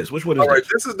one is this? All right,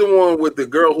 this is the one with the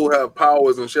girl who have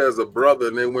powers and she has a brother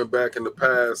and they went back in the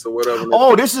past or whatever.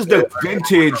 Oh, this is the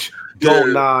vintage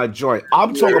Don't Nod joint.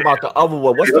 I'm talking about the other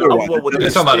one. What's the other one? You're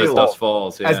talking about as Dusk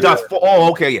Falls. Yeah. As Dusk Falls.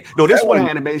 Oh, okay. Yeah. No, this one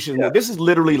animation. Yeah. This is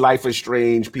literally Life is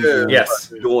Strange. People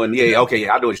doing. Yeah. Okay.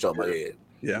 Yeah. I know what you're talking about.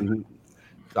 Yeah. Mm-hmm.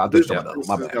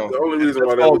 The only reason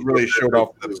why that really showed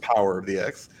off the power of the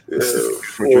X.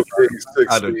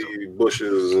 460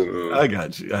 bushes. I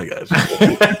got you. All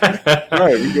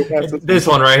right, we go past this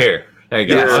one right here. There you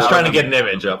go. I was trying to get an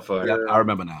image up for you. Yeah, I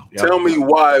remember now. Yep. Tell me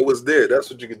why it was there. That's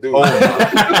what you could do.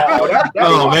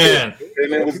 Oh man.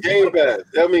 And it was Game Pass.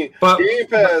 I mean, Game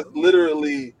Pass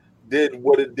literally did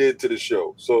what it did to the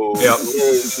show. So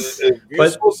if you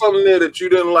saw something there that you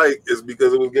didn't like, it's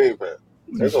because it was Game Pass.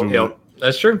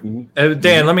 That's true.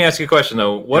 Dan, let me ask you a question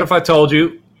though. What if I told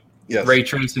you ray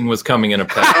tracing was coming in a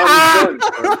pack? I'm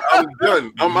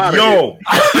done. I'm out of here.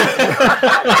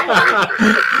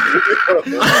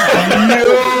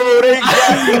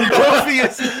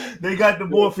 They got the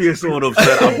Morpheus on them.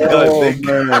 I'm done.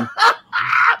 Man.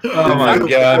 Oh my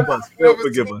God.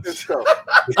 Forgive us.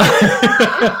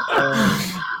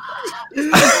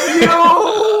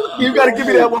 You gotta give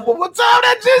me that one more time.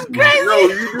 That's just crazy. No,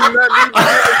 you do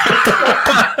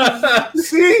not need to.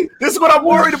 See, this is what I'm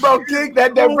worried about, King.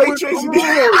 That ray tracing.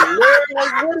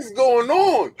 What is going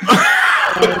on?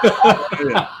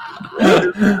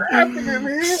 What is happening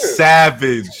here?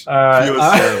 Savage. Pure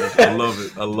savage.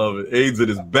 I love it. AIDS in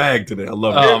his bag today. I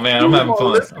love it. Oh man, I'm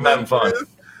having fun.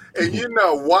 And you're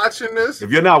not watching this.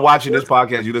 If you're not watching this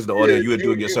podcast, you listen to audio. You're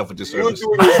doing yourself a disservice.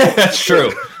 That's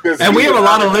true. And we have a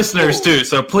lot of listeners too.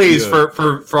 So please, for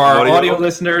our audio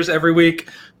listeners every week,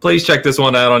 please check this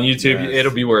one out on YouTube. Yes,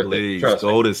 it'll be worth it. Trust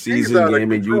go to Season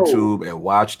Gaming YouTube and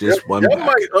watch this one. Y'all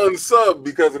might unsub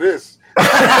because of this.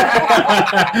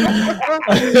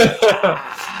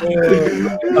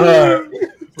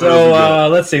 So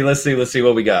let's see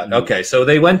what we got. Okay, so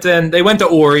they went to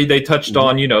Ori. They touched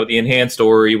on the enhanced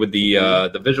Ori with the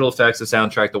visual effects, the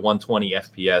soundtrack, the 120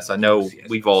 FPS. I know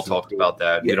we've all talked about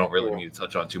that. We don't really need to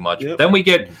touch on too much. Yep. Then we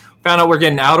found out we're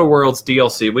getting Outer Worlds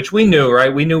DLC, which we knew,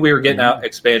 right? We knew we were getting out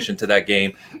expansion to that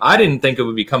game. I didn't think it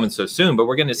would be coming so soon, but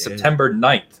we're getting it September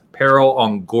 9th. Peril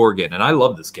on Gorgon, and I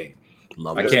love this game.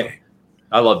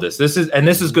 I love this. This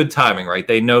is good timing, right?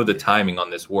 They know the timing on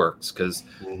this works because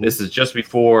this is just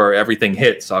before everything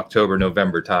hits October,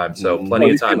 November time. So plenty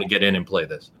of time to get in and play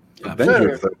this.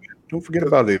 Avengers. Don't forget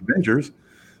about the Avengers.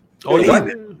 Oh, yeah.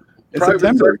 Private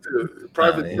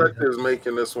Sector is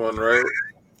making this one, right?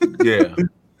 Yeah.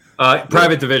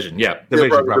 Private Division, yeah.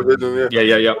 Private Division,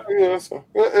 yeah. So,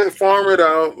 farm it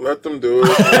out. Let them do it.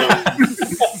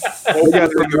 They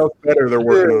got something else better they're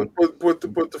working on. Put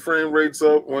the frame rates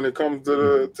up when it comes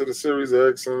to the Series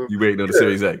X. And you waiting on the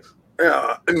Series X?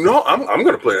 Yeah, no, I'm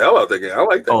gonna play the hell out that game. I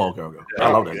like that. Oh, okay. Yeah,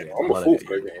 I love that game. I'm a fool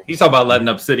for that game. He's talking about letting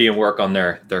Obsidian work on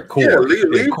their core. Yeah, leave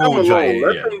them alone. giant,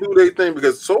 Let them do their thing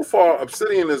because so far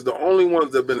Obsidian is the only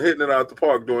ones that've been hitting it out the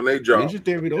park doing their job. Ninja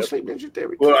Theory, don't sleep Ninja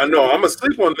Theory. Well, I know I'm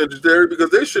asleep on Ninja Theory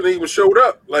because they shouldn't even showed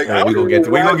up. Like we're gonna get to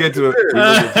it. We're gonna get to it.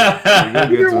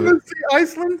 See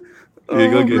Iceland.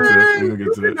 We're gonna get to it. We're gonna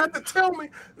get to it. Not to tell me.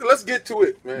 Let's get to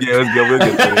it, man. Yeah, let's go. We'll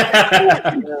get to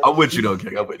it. I'm with you, though,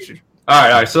 King. I'm with you. All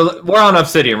right. So we're on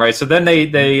Obsidian, right? So then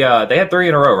they had 3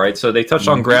 in a row, right? So they touched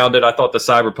on Grounded. I thought the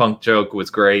Cyberpunk joke was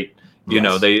great. You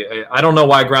know, I don't know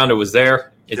why Grounded was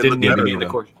there. It didn't need to be in the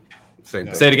course. Say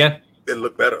it again. It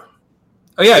looked better.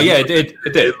 Oh yeah, it did.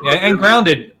 And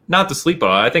Grounded, not to sleep on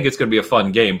it. I think it's going to be a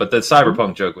fun game. But the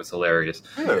Cyberpunk joke was hilarious.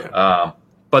 Yeah.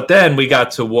 But then we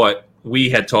got to what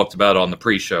we had talked about on the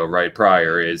pre-show right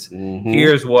prior is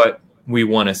here's what we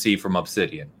want to see from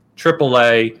Obsidian.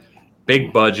 AAA,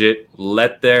 big budget,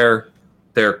 let their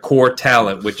core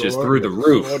talent, which is through the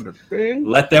roof,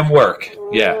 let them work.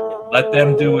 Yeah, let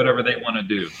them do whatever they want to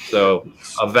do. So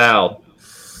Avowed,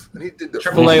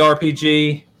 AAA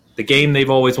RPG, the game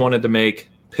they've always wanted to make,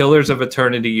 Pillars of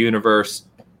Eternity universe,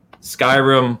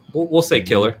 Skyrim, we'll say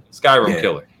killer, Skyrim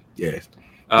killer. Yeah.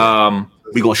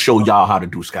 We're going to show y'all how to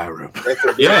do Skyrim.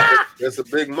 That's a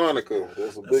big moniker.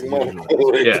 That's a big moniker.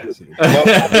 Yeah.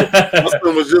 My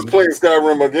son was just playing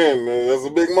Skyrim again, man. That's a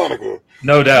big moniker.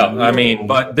 No doubt. I mean,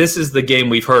 but this is the game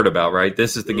we've heard about, right?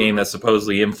 This is the game that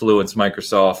supposedly influenced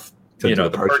Microsoft, the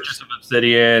purchase of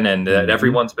Obsidian, and that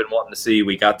everyone's been wanting to see.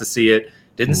 We got to see it.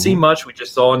 Didn't see much. We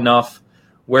just saw enough.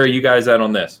 Where are you guys at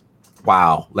on this?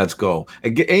 Wow, let's go.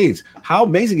 And AIDS, how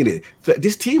amazing it is.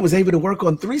 This team was able to work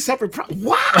on 3 separate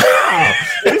Wow!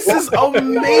 This is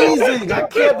amazing. I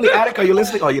can't believe Attic, are you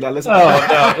listening? Oh, you're not listening?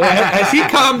 Oh, no. Has he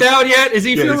calmed down yet? Is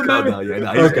he feeling better? He's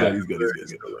good.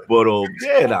 He's good. But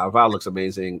Val looks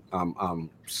amazing. I'm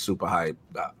super hyped.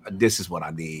 This is what I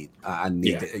need. I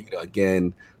need to,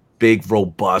 again, big,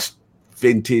 robust,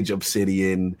 vintage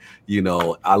Obsidian.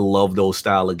 I love those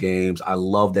style of games. I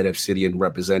love that Obsidian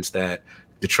represents that.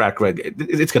 The track record,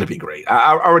 it's going to be great.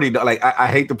 I already know, I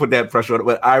hate to put that pressure on it,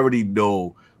 but I already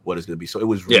know what it's going to be. So it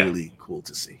was really cool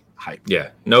to see. Hype.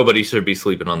 Yeah, nobody should be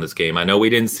sleeping on this game. I know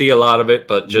we didn't see a lot of it,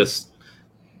 but just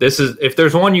this is, if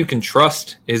there's one you can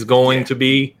trust is going to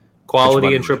be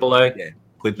quality in AAA. Yeah,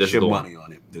 put your money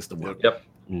on it. This is the one. Yep.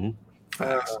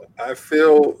 I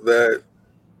feel that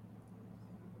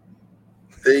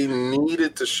they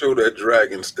needed to show that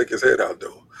dragon stick his head out,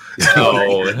 though.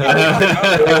 I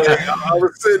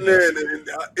was sitting there, and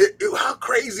how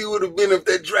crazy it would have been if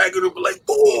that dragon would be like,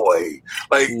 boy,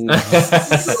 show me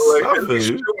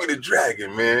the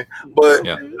dragon, man. But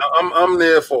I'm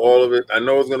there for all of it. I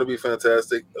know it's going to be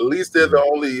fantastic. At least they're the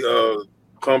only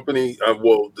company,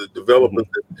 the developer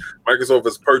that Microsoft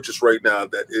has purchased right now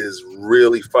that is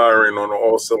really firing on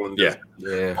all cylinders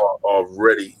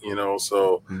already.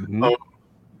 So.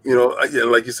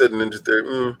 Like you said, Ninja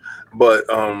Theory, but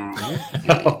oh man! And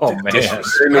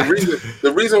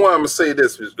the reason why I'm gonna say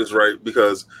this is right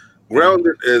because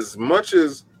Grounded, as much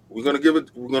as we're gonna give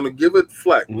it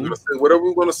flack. We're gonna say whatever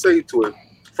we're gonna say to it.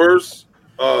 First,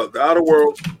 the Outer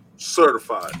Worlds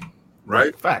certified,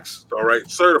 right? Facts. All right,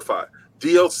 certified.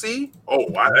 DLC.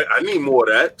 I need more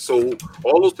of that. So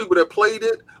all those people that played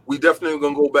it, we definitely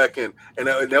gonna go back in, and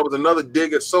that was another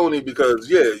dig at Sony because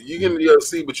you get the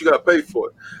DLC, but you gotta pay for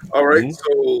it. All right,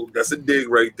 so that's a dig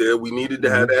right there. We needed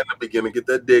to have that in the beginning, get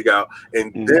that dig out,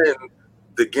 and then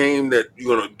the game that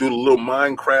you're gonna do the little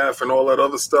Minecraft and all that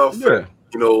other stuff. Yeah,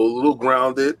 a little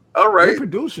Grounded. All right, they're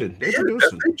producing. That's their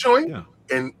joint. Yeah.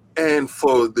 And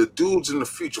for the dudes in the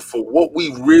future, for what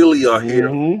we really are here,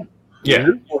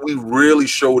 what we really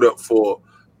showed up for.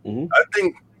 I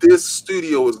think this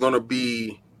studio is gonna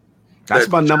be. That's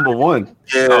my number one.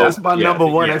 Yeah, that's my number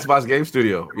one Xbox game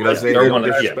studio. You know what I'm saying?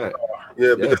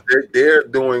 Because they're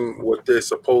doing what they're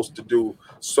supposed to do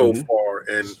so far,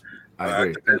 and I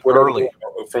agree. Early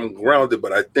from Grounded,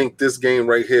 but I think this game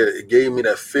right here, it gave me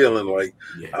that feeling like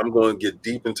I'm going to get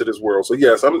deep into this world. So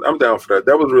yes, I'm down for that.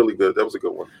 That was really good. That was a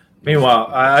good one. Meanwhile,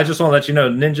 I just want to let you know,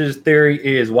 Ninja's Theory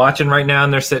is watching right now,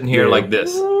 and they're sitting here like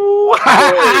this. Shout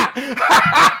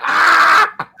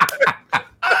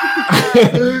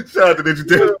out to Ninja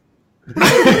Theory.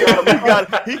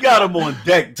 He got him on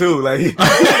deck too. Like he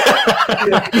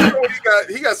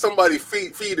got somebody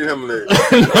feeding him there.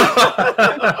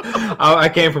 I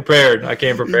came prepared. He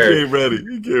came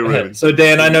ready. So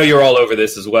Dan, I know you're all over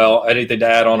this as well. Anything to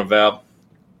add on about?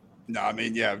 No, I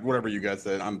mean, whatever you guys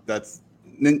said.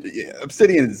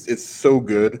 Obsidian is so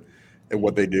good at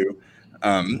what they do.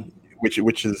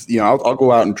 Which is, I'll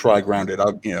go out and try Grounded.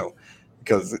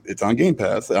 because it's on Game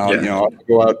Pass. I'll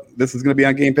go out. This is going to be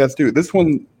on Game Pass too. This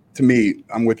one, to me,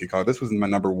 I'm with you, Carl. This was my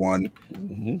number one.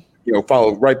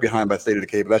 Followed right behind by State of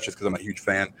Decay, but that's just because I'm a huge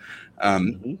fan.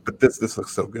 But this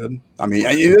looks so good. I mean,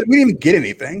 we didn't even get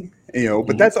anything,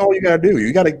 but that's all you got to do.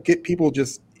 You got to get people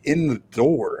just in the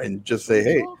door and just say,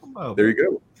 hey, there you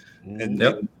go. And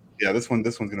this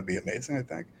one's going to be amazing, I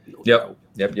think. Yep.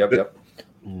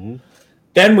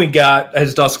 Then we got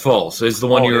As Dusk Falls is the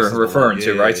one you were referring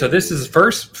to, right? So this is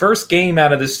first game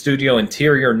out of this studio,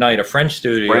 Interior Night, a French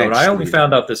studio, and I only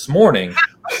found out this morning.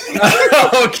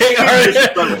 Okay,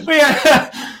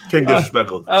 King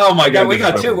Disrespectful. Oh my God, we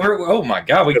got two. Oh my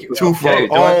God, we got two.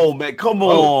 Oh man, come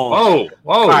on.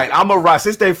 All right, I'm a rock.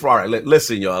 Since they all right,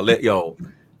 listen, y'all.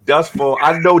 Dusk Falls.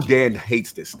 I know Dan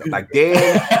hates this stuff. Like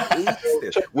Dan hates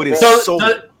this. With his soul.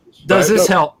 Does this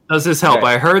help?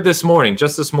 I heard this morning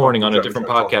on a different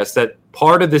podcast, that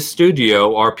part of this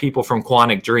studio are people from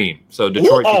Quantic Dream. So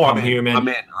Detroit Become Human. I'm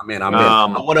in. I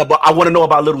want to know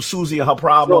about little Susie and her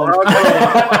problems.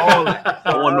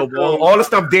 I want to know all the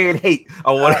stuff Dan hate.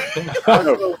 I want. We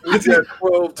got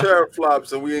 12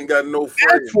 teraflops and we ain't got no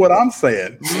friends. That's what I'm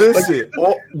saying. Listen,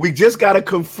 we just got to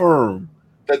confirm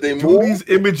that they move. These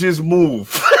images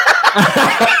move.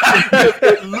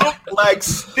 It looked like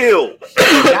still,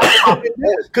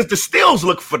 because the stills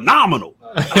look phenomenal.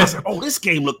 I was like, "Oh, this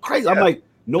game look crazy." I'm like,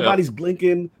 nobody's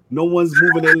blinking, no one's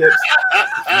moving their lips.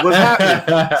 What's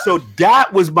happening? So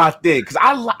that was my thing, because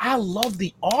I love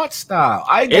the art style.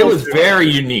 It was very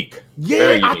unique. Yeah,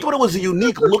 very unique. I thought it was a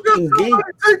unique looking game.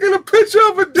 Taking a picture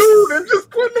of a dude and just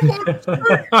putting him on the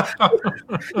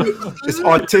screen. It's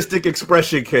artistic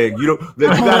expression, King. You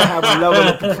gotta have a level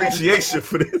of appreciation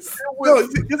for this. No,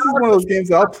 this is one of those games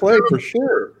that I'll play for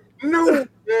sure. No,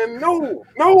 man, no.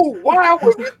 Why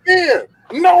was it there?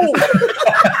 No.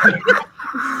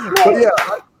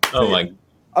 But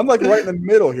I'm like right in the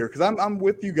middle here, because I'm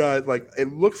with you guys. Like,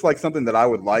 it looks like something that I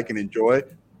would like and enjoy,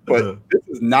 but this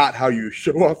is not how you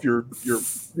show off your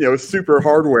super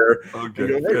hardware.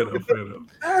 Okay,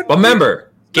 but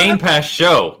remember, Game Pass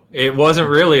show. It wasn't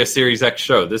really a Series X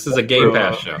show. This is a Game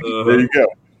Pass show. There you go.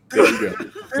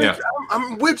 Yeah,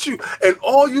 I'm with you, and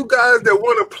all you guys that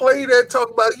want to play that, talk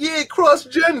about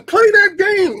cross-gen, play that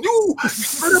game. You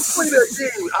better play that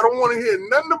game. I don't want to hear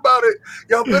nothing about it.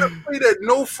 Y'all better play that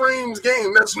no frames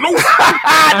game. That's no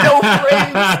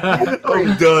frames.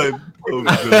 I'm done.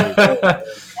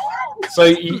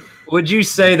 So, would you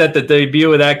say that the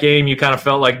debut of that game, you kind of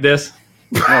felt like this?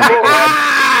 Boy,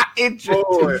 I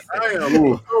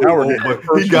am. Now we're getting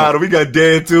we got him. We got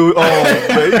Dan too. Oh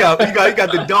man, he got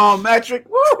the Dawn metric.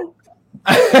 Woo!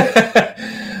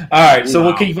 All right, so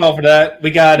we'll keep off of that. We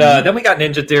got then we got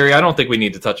Ninja Theory. I don't think we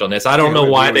need to touch on this. I don't know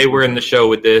why they were in the show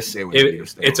with this.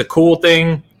 It's a cool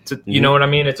thing to, you know what I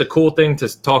mean? It's a cool thing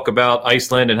to talk about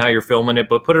Iceland and how you're filming it,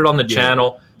 but put it on the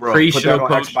channel, pre-show,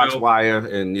 Xbox Wire,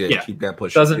 and keep that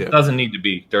pushing. Doesn't need to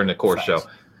be during the core show.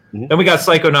 Then we got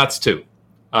Psychonauts 2.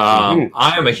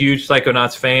 I am a huge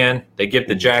Psychonauts fan. They give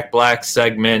the Jack Black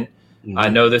segment. I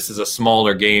know this is a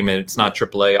smaller game and it's not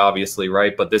AAA, obviously,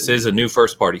 right? But this is a new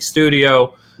first-party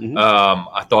studio.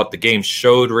 I thought the game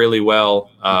showed really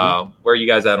well. Where are you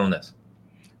guys at on this?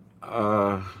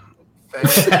 All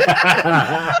right,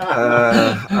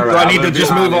 Do I need to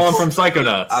just move on from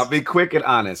Psychonauts? I'll be quick and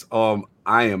honest.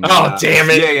 I am. Oh, damn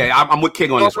it! Yeah. I'm with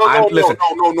King on this.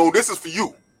 No. This is for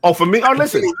you. Oh, for me? Oh,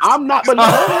 listen, I'm not. But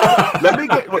let me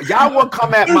get. Y'all want to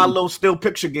come at my little still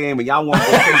picture game, and y'all want to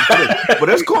go. But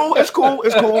it's cool. It's cool.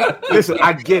 Listen,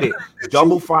 I get it.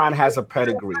 Double Fine has a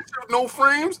pedigree. No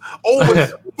frames.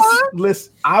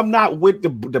 Listen, I'm not with the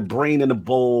brain in the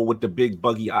bowl with the big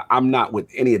buggy. I'm not with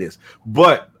any of this.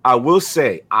 But I will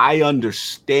say, I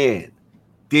understand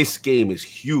this game is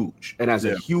huge and has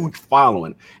a huge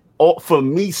following. For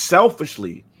me,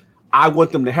 selfishly, I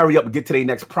want them to hurry up and get to their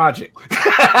next project.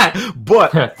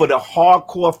 But for the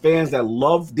hardcore fans that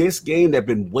love this game, that have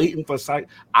been waiting for sight,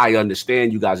 I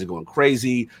understand you guys are going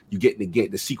crazy. You get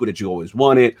the sequel that you always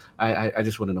wanted. I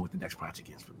just want to know what the next project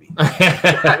is for me.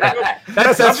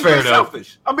 that's fair enough.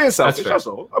 I'm being selfish. That's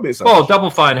all. I'm being selfish. Well, Double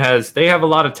Fine they have a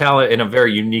lot of talent in a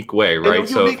very unique way, right?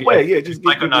 Just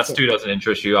Psychonauts 2 doesn't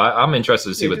interest you. I'm interested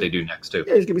to see what they do next too.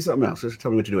 Yeah, just give me something else. Just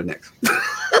tell me what you're doing next.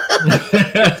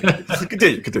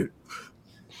 Continue.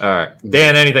 All right,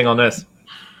 Dan. Anything on this?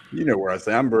 You know where I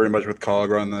say I'm very much with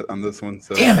Cog on this one.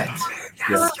 So damn it!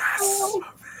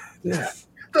 Yes.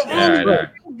 All right.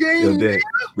 Game.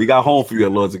 We got home for you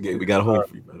at Lords of Game. We got home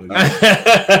for you.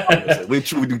 We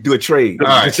do a trade. All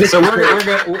right, so we're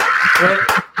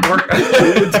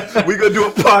gonna do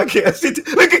a podcast.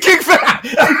 Look at King Fat.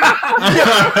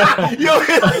 Yo,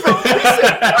 he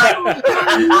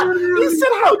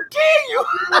said, "How dare you?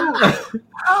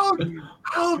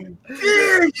 How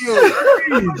dare you?"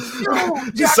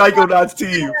 The Psychonauts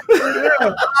team.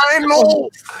 I know.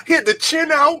 Hit the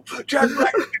chin out. Jack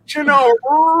Black, the chin out.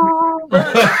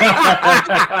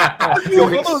 Yo,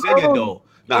 his singing though.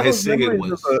 Nah, his singing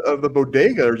was of the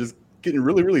bodega are just getting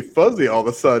really, really fuzzy all of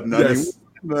a sudden. Yes.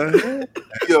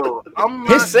 Yo,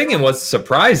 his singing was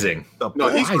surprising. No,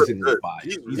 he's good.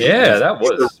 That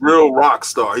was a real rock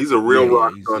star. He's a real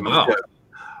rock star.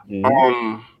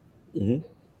 Wow.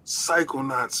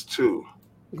 Psychonauts 2.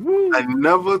 I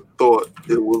never thought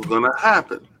it was gonna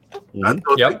happen. I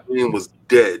thought the game was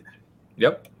dead.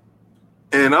 Yep.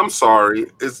 And I'm sorry,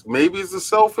 it's a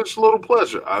selfish little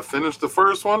pleasure. I finished the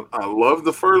first one. I loved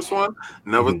the first one.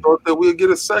 Never thought that we'd get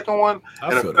a second one.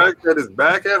 And the fact that it's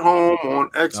back at home on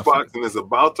Xbox and it's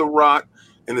about to rock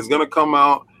and it's gonna come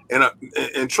out.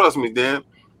 And trust me, Dan,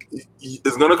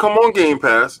 it's gonna come on Game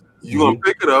Pass. You're gonna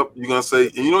pick it up. You're gonna say,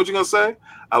 and you know what you're gonna say?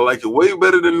 I like it way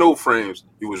better than No Frames.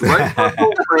 He was right about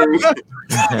No Frames.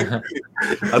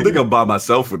 I think I'm by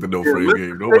myself with the No Frame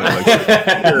game. Nobody likes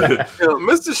it.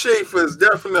 Mr. Schaefer is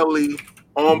definitely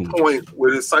on point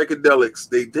with his psychedelics.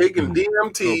 They taking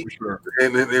DMT,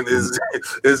 and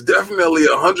it's definitely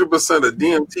 100% a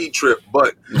DMT trip.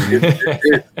 But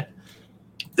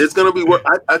it's gonna be what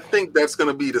I think that's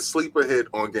gonna be the sleeper hit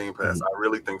on Game Pass. I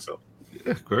really think so.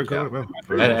 Yeah, great, man.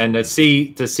 And to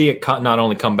see it not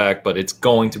only come back, but it's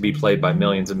going to be played by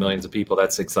millions and millions of people.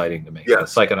 That's exciting to me. Yeah,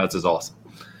 Psychonauts is awesome.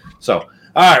 So,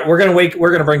 all right, we're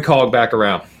gonna bring Cog back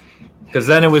around because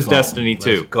then it was Destiny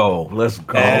 2. Let's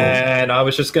go. And I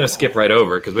was just gonna skip right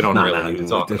over because we don't really need to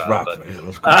talk about it.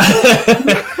 Let's go.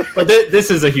 But this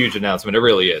is a huge announcement. It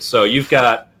really is. So you've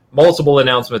got multiple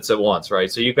announcements at once,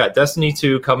 right? So you've got Destiny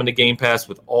 2 coming to Game Pass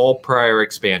with all prior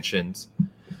expansions.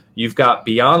 You've got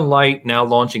Beyond Light now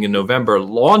launching in November,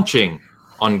 launching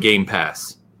on Game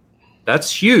Pass.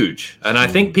 That's huge. And I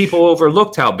think people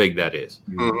overlooked how big that is.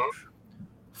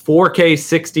 4K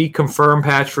 60 confirmed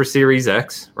patch for Series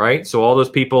X, right? So all those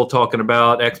people talking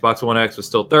about Xbox One X was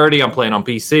still 30. I'm playing on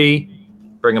PC.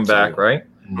 Bring them back, right?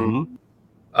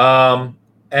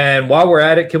 And while we're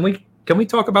at it, can we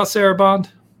talk about Sarah Bond?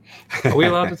 Are we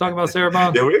allowed to talk about Sarah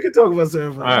Bond? Yeah, we can talk about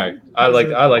Sarah Bond. All right. I like.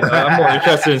 I'm more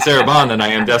interested in Sarah Bond than I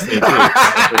am Destiny 2.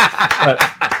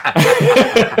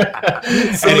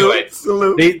 Anyway,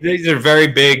 these are very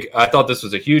big. I thought this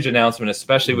was a huge announcement,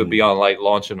 especially with Beyond Light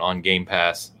launching on Game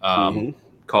Pass.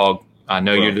 Called. I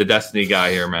know you're the Destiny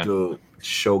guy here, man. The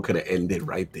show could have ended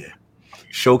right there.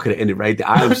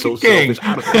 I am so selfish.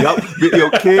 Yo,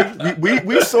 King,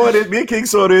 we saw this. Me and King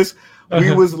saw this.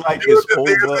 We was like, it's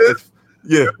over.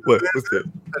 Yeah, what's that?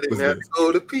 I didn't have to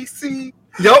go to PC.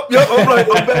 Yup. I'm like,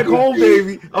 I'm back home,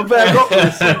 baby. I'm back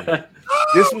home.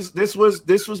 This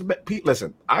was Pete.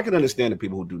 Listen, I can understand the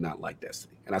people who do not like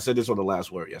Destiny, and I said this on the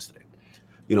last word yesterday.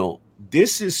 You know,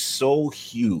 this is so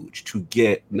huge to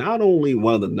get not only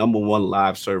one of the #1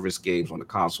 live service games on the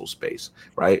console space,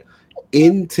 right,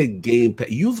 into Game Pass.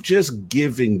 You've just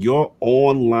given your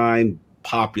online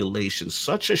population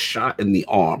such a shot in the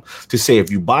arm to say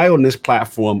if you buy on this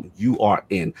platform, you are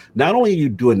in. Not only are you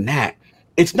doing that,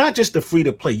 it's not just the free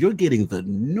to play, you're getting the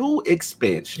new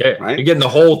expansion, right? You're getting the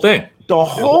whole thing.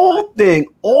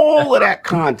 All of that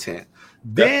content.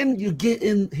 Then you get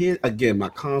in here again, my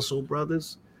console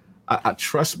brothers. I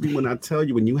trust me when I tell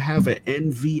you, when you have an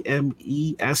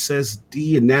NVMe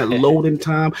SSD and that loading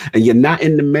time, and you're not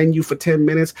in the menu for 10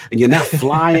 minutes, and you're not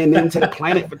flying into the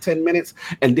planet for 10 minutes,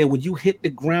 and then when you hit the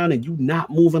ground and you not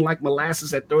moving like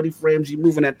molasses at 30 frames, you're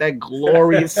moving at that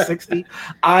glorious 60.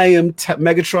 I am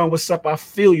Megatron. What's up? I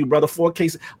feel you, brother.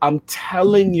 4K. I'm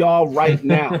telling y'all right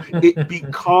now, it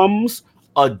becomes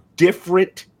a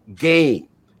different game.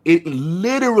 It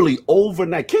literally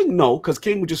overnight. King because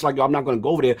King was just like, yo, I'm not going to go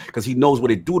over there because he knows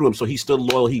what it do to him, so he's still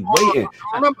loyal. He waiting.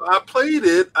 I remember I played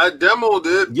it. I demoed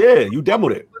it. Yeah, you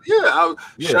demoed it. Yeah.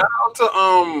 Shout out to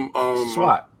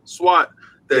SWAT.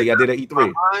 I did at E3.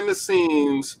 Behind the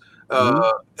scenes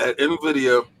at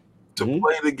NVIDIA to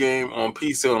play the game on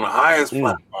PC on the highest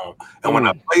platform. And when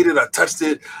I played it, I touched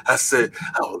it. I said,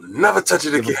 I will never touch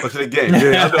it again.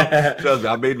 Yeah, I know. Trust me,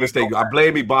 I made a mistake. I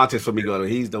blame Ebontis for me going.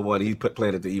 He's the one. He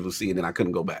played at the Evil Sea, and then I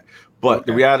couldn't go back. But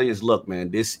the reality is, look,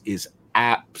 man, this is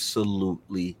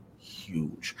absolutely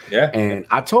huge. Yeah. And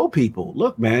I told people,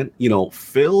 look, man,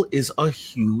 Phil is a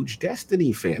huge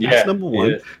Destiny fan. That's number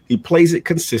one. He plays it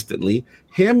consistently.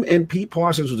 Him and Pete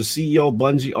Parsons, who's the CEO of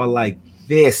Bungie, are like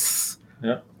this.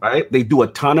 Yeah. Right? They do a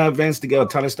ton of events together, a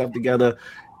ton of stuff together.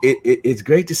 it's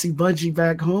great to see Bungie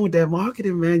back home with that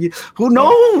marketing, man. Who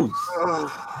knows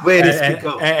where this could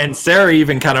go? And Sarah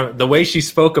even kind of the way she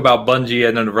spoke about Bungie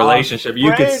and the relationship,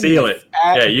 you could feel it.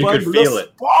 Yeah, you could feel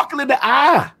it. Sparkle in the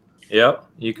eye. Yep,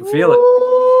 you can feel it.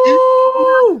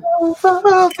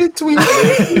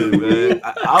 Listen, man,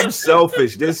 I'm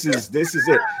selfish. This is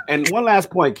it. And one last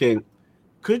point, King.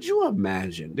 Could you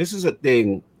imagine? This is a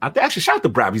thing. Actually, shout out to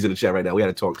Brad. He's in the chat right now. We had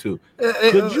to talk too.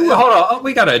 Hold on.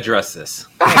 We got to address this.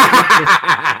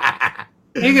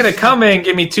 You're going to come in and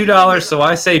give me $2, so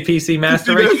I say PC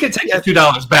Master Race. You can take that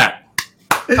 $2 back.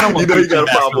 You got a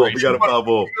pop up. You got a pop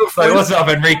up. Like, what's up,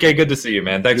 Enrique? Good to see you,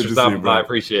 man. Thanks for stopping by. I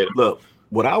appreciate it. Look,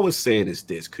 what I was saying is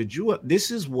this.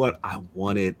 This is what I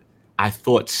wanted. I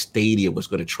thought Stadia was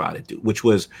going to try to do, which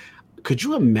was, could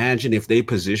you imagine if they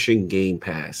position Game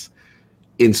Pass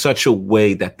in such a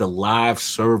way that the live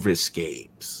service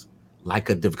games,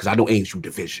 because I know Angel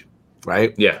Division,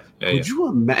 right? Yeah. Could you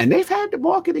imagine? And they've had the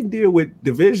marketing deal with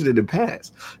Division in the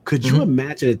past. Could you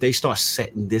imagine if they start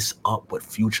setting this up with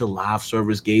future live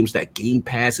service games, that Game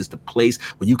Pass is the place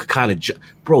where you could kind of,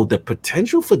 bro, the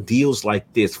potential for deals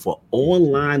like this for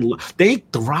online, they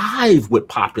thrive with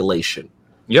population.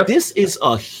 Yep. This is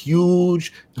a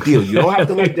huge deal. You don't have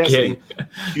to like that.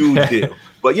 Huge deal.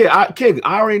 But yeah, King,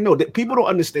 I already know that people don't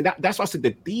understand that. That's why I said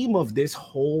the theme of this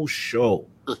whole show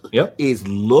is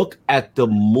look at the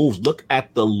moves, look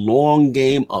at the long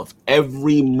game of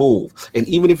every move. And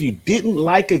even if you didn't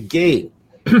like a game,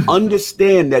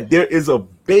 understand that there is a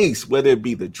base, whether it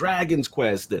be the Dragon's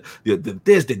Quest,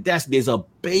 there's a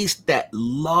base that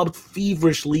loved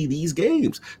feverishly these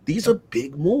games. These are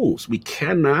big moves. We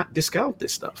cannot discount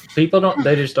this stuff. People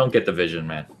they just don't get the vision,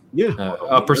 man. Yeah,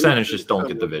 a percentage just don't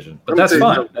get the vision, but that's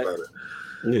fine.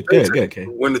 Good, okay.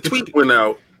 When the tweet went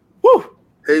out,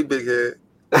 hey big head,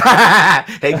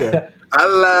 hey girl, I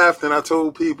laughed and I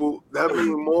told people that means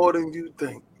more than you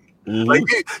think. Mm-hmm. Like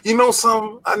you know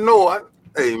something?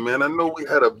 Hey man, I know we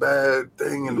had a bad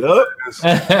thing in the past,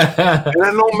 and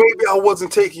I know maybe I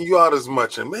wasn't taking you out as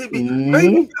much, and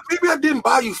maybe I didn't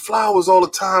buy you flowers all the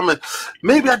time, and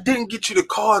maybe I didn't get you the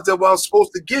cards that I was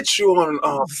supposed to get you on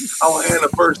our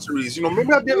anniversaries. You know,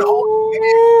 maybe I didn't.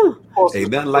 Hey,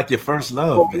 nothing like your first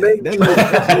love, man.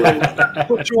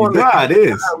 Put you on God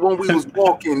is when we was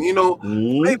walking. You know,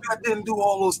 maybe I didn't do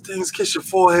all those things, kiss your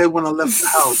forehead when I left the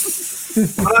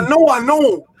house, but I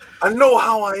know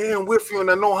how I am with you,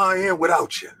 and I know how I am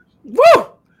without you. Woo!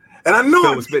 And I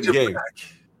know it's been game. Back.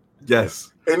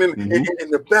 Yes. And in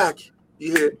the back,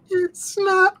 you hear, it's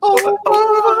not over.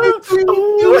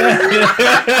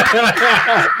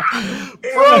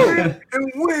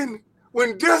 And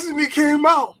when Destiny came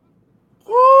out,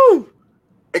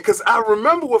 because I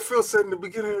remember what Phil said in the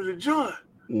beginning of the joint.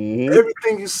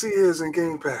 Everything you see is in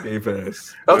Game Pass. Game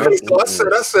Pass. Okay, so I said,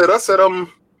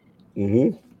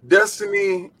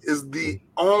 Destiny is the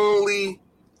only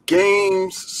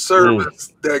games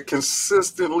service that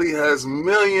consistently has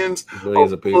millions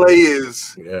of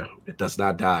players. Yeah, it does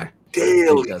not die.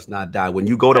 Daily. It does not die. When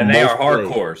you go to and they are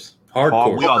hardcores.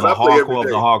 Hardcore. We are the hardcore of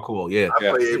the hardcore. Yeah.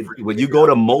 When you go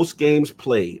to most games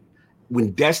played,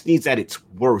 when Destiny's at its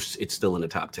worst, it's still in the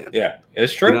top 10. Yeah,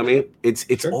 it's true. You know what I mean?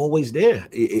 It's always there.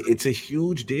 It's a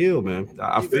huge deal, man.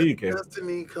 I feel you, Ken.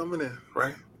 Destiny coming in,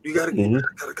 right? You gotta.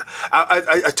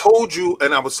 I told you,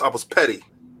 and I was petty.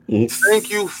 Thank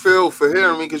you, Phil, for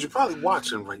hearing me, because you're probably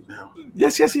watching right now.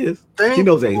 Yes, he is. He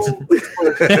knows Ames.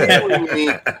 For hearing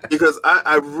me, because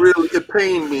I really, it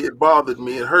pained me, it bothered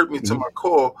me, it hurt me to my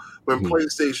core when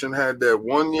PlayStation had that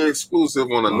 1 year exclusive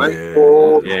on a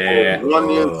Nightfall, 1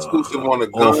 year exclusive on a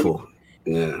gun. Awful.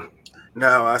 Yeah.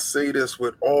 Now I say this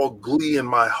with all glee in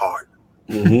my heart.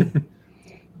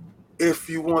 If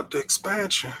you want the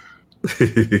expansion,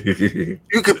 you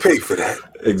can pay for that.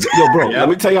 Yo, bro, let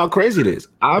me tell you how crazy it is.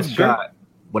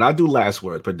 When I do Last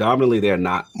Word, predominantly they're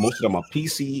not, most of them are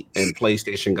PC and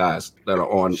PlayStation guys that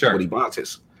are on Woody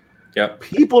Bontis. Yep.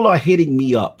 People are hitting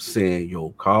me up saying, yo,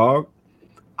 Cog,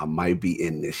 I might be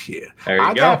in this year.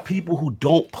 I got people who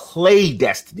don't play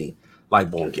Destiny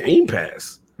like on Game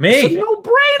Pass. Me? It's a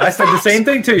no-brainer. I said the same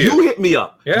thing to you. You hit me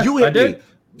up. Yeah, you hit me.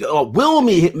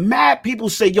 Wilmy hit mad people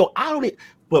say, yo, I don't.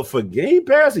 But for Game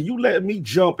Pass, and you let me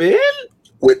jump in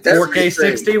with 4K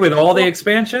 60 with all the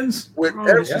expansions. With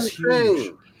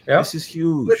everything. This is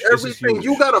huge. With everything,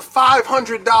 you got a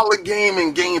 $500 game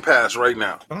in Game Pass right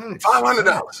now.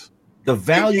 $500. The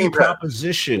value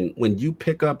proposition when you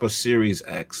pick up a Series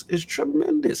X is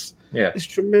tremendous. Yeah, it's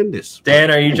tremendous.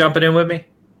 Dan, are you jumping in with me?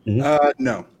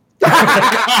 No.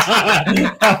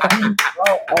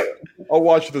 I'll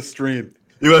watch the stream.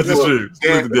 You watch the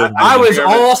stream. I was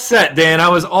all set, Dan. I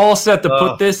was all set to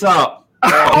put this up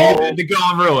To go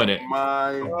and ruin it.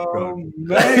 Man.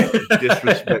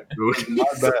 Disrespect, dude. My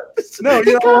bad. No,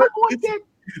 you know what?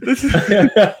 This is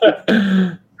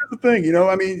the thing, you know.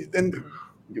 I mean, and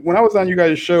when I was on you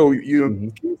guys' show,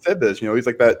 you said this. You know, he's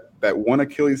like that one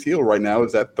Achilles heel right now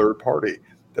is that third party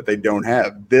that they don't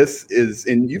have. This is,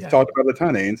 and you've talked about it a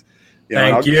ton, Ains.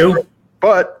 Thank you.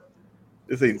 But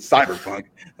this ain't Cyberpunk.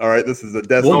 All right, this is a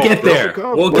death. We'll get there.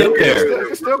 We'll get there.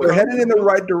 We're heading in the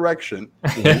right direction.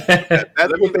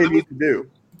 That's what they need to do.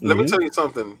 Let me tell you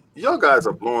something. Y'all guys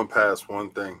are blowing past one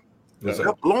thing.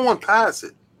 You're blowing past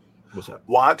it. What's up?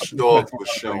 Watch Dogs was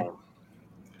shown.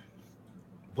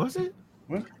 Was it?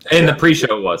 What? In the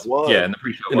pre-show was. Yeah, in the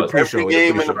pre-show In the was. pre-show. Every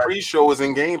game in the pre-show is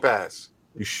in Game Pass.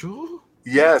 You sure?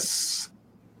 Yes.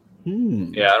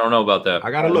 Yeah, I don't know about that.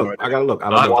 I gotta look. I don't know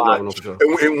for sure.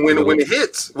 And when it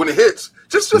hits,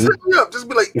 just hit me up. Just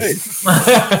be like, hey.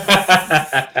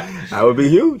 That would be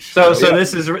huge. So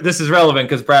this is relevant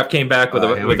because Brap came back with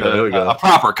a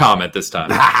proper comment this time.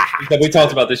 We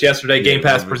talked about this yesterday. Game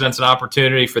Pass presents an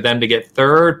opportunity for them to get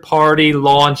third-party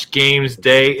launch games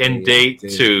day and date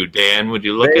too. Dan, would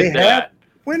you look at that?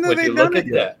 When have they done it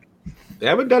yet? They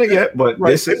haven't done it yet, but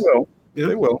they will.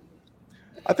 They will.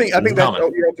 I think that's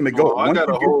the ultimate goal. I got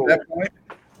a whole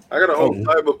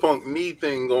Cyberpunk knee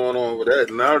thing going on with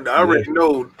that, and I already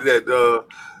know that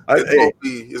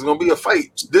it's gonna be a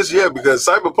fight this year because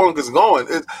Cyberpunk is going.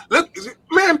 Look,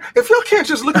 man, if y'all can't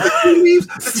just look at the tea leaves,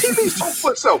 the tea leaves talk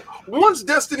for itself. Once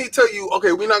Destiny tell you,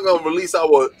 okay, we're not gonna release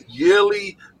our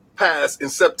yearly pass in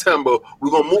September,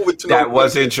 we're gonna move it to that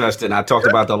was interesting. I talked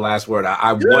about the last word.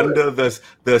 I wonder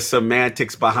the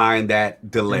semantics behind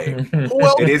that delay.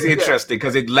 Well, it is interesting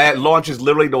because it launches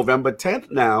literally November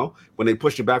 10th now when they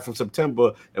pushed it back from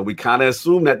September, and we kind of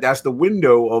assume that that's the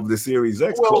window of the Series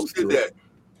X. Who else did that?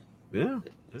 Yeah,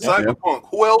 Cyberpunk.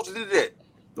 Who else did that?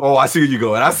 Oh, I see where you're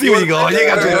going.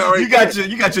 You got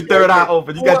your third eye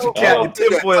open. You got your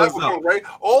tinfoil on, right?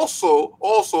 Also,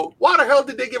 why the hell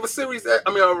did they give a Series?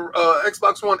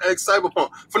 Xbox One X Cyberpunk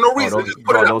for no reason?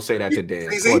 Don't say that to Dan.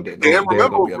 Dan,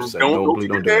 remember?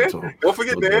 Don't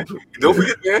forget Dan. Don't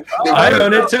forget Dan. I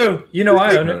own it too. You know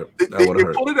I own it. They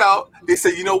pulled it out. They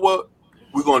said, you know what?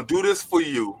 We're gonna do this for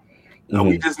you, and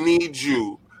we just need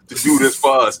you to do this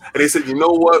for us. And they said, you know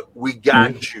what? We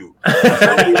got you.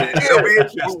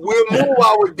 We'll move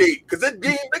our date because that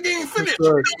game finished.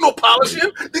 No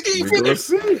polishing. The game finished.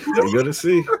 You're gonna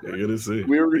see.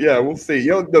 We'll see.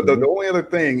 The only other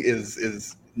thing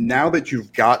is now that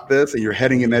you've got this and you're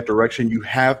heading in that direction, you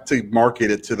have to market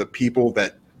it to the people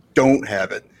that don't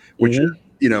have it, which is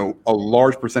a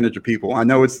large percentage of people. I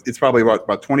know it's probably about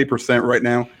 20% right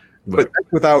now, but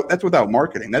that's without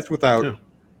marketing. That's without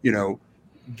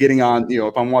getting on,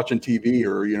 if I'm watching TV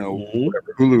or,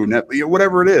 whatever, Hulu, Netflix,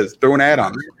 whatever it is, throw an ad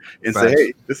on there and say,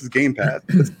 hey, this is Game Pass.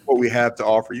 This is what we have to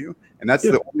offer you. And that's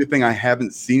the only thing I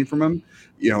haven't seen from them,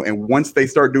 and once they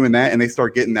start doing that and they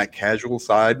start getting that casual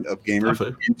side of gamers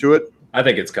into it, I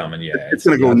think it's coming. Yeah. It's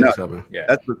going to go nuts.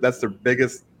 Yeah. That's their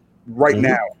biggest right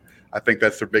now. I think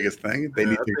that's their biggest thing. They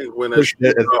need to when push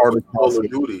it as hard as Call of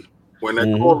Duty. When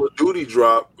that Call of Duty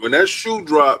drop, when that shoe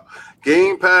drop,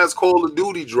 Game Pass Call of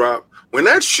Duty drop, when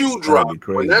that shoe drop,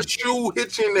 when that shoe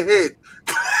hits you in the head.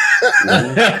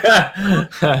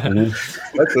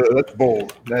 That's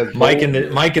bold. That's Mike in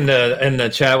the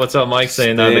chat. What's up, Mike?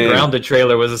 Saying the Grounded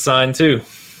trailer was a sign too.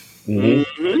 A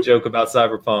joke about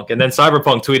Cyberpunk, and then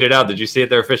Cyberpunk tweeted out. Did you see it?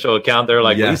 Their official account. They're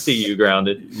like, "We see you,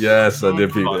 Grounded." Yes, I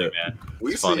did. Funny, man.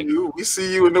 We see you. We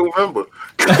see you in November.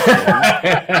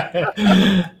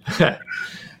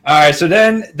 All right, so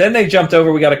then they jumped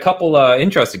over. We got a couple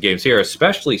interesting games here,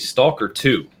 especially Stalker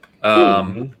 2.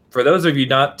 For those of you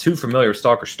not too familiar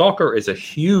with Stalker is a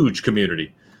huge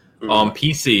community on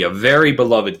PC, a very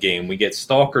beloved game. We get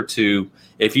Stalker 2.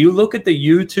 If you look at the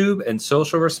YouTube and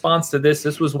social response to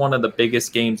this was one of the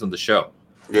biggest games on the show.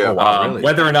 Yeah, really?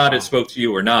 Whether or not it spoke to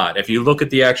you or not. If you look at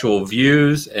the actual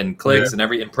views and clicks and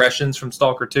every impressions from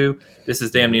Stalker 2, this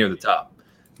is damn near the top.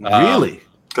 Really?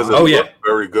 Because it looked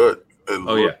very good.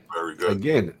 Very good.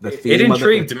 Again, it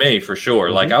intrigued me for sure.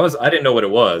 Like I didn't know what it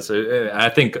was. I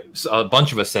think a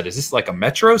bunch of us said, "Is this like a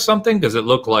Metro something?" Because it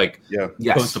looked like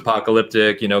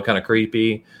post-apocalyptic, kind of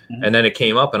creepy. And then it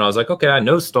came up, and I was like, "Okay, I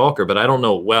know Stalker, but I don't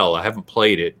know it well. I haven't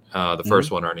played it, the first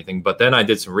one or anything." But then I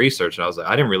did some research, and I was like,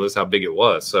 I didn't realize how big it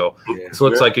was. So this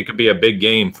looks like it could be a big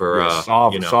game for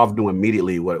Solve knew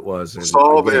immediately what it was.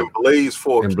 Solve and Blaze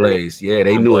Force. And Blaze,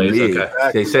 they knew immediately.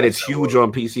 Okay. They said it's huge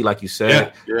on PC, like you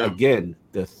said. Again,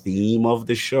 the theme of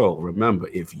the show. Remember,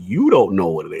 if you don't know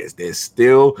what it is, there's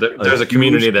still there's a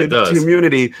community that does.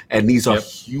 And these are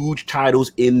huge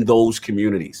titles in those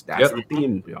communities. That's the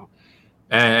theme,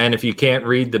 And if you can't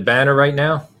read the banner right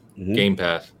now, Game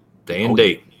Pass, day and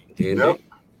date. Day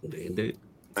and date.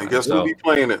 And guess who'll be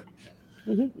playing it?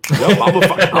 I'm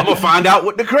gonna find out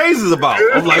what the craze is about.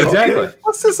 I'm like, exactly.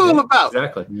 What's this all about?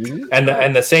 Exactly.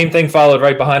 And the same thing followed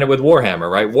right behind it with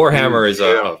Warhammer, right? Warhammer is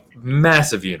a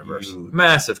massive universe,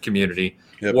 massive community.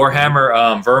 Yep.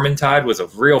 Warhammer Vermintide was a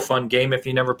real fun game if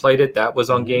you never played it. That was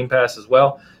on Game Pass as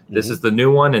well. This is the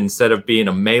new one. Instead of being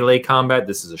a melee combat,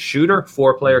 this is a shooter,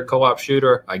 4-player co-op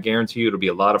shooter. I guarantee you it'll be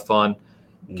a lot of fun.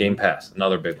 Game Pass,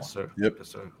 another big one. Sir. Yep. Yes,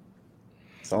 sir.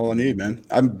 That's all I need, man.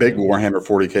 I'm a big Warhammer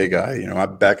 40K guy. You know,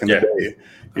 I'm back in the day.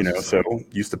 You know, so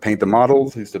used to paint the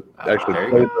models. Used to actually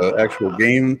play the actual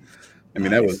game. I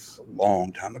mean, that was a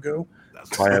long time ago.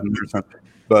 That's why I haven't or something.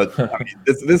 But I mean,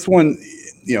 this one,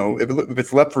 you know, if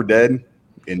it's Left 4 Dead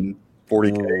in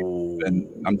 40K, then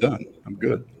I'm done. I'm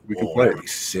good. We can play.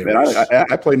 Man,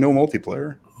 I play no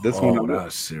multiplayer. This one,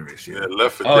 that's serious. Yeah,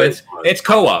 Left 4 Dead. It's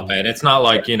co-op, man. It's not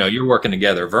like you're working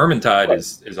together. Vermintide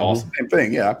is awesome. Same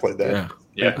thing. Yeah, I played that.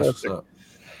 Yeah. What's up?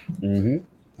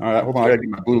 All right, hold on. I gotta get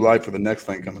my blue light for the next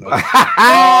thing coming up.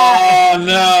 Oh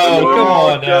no! Come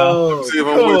on now. See if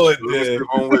I'm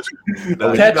with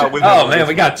you. Oh man,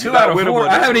 we got 2 out of 4.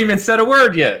 I haven't even said a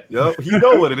word yet. Yep, you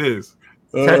know what it is.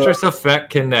 Tetris Effect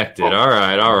connected. All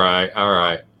right.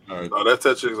 No, that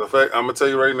Tetris Effect. I'm gonna tell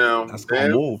you right now. That's gonna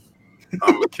move.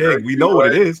 King, we know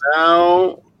what it is.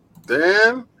 Now,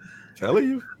 Dan, telling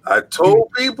you. I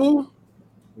told people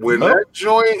when that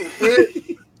joint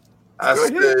hit, I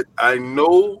said, I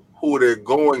know who they're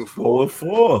going for.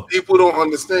 People don't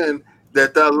understand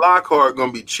that Lockhart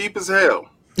gonna be cheap as hell.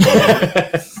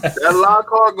 That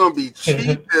Lockhart gonna be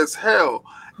cheap as hell.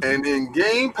 And in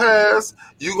Game Pass,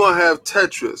 you're gonna have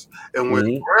Tetris. And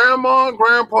when grandma and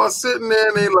grandpa sitting there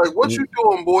and they like, what you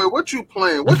doing, boy? What you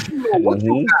playing? What you know? What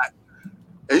you got?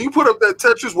 And you put up that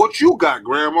Tetris, what you got,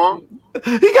 grandma?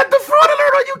 He got the fraud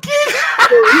alert on you, kid.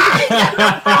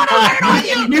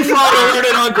 You fraud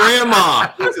alerted on grandma.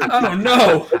 Oh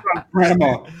no,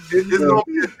 grandma. It's gonna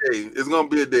be a day. It's gonna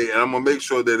be a day, and I'm gonna make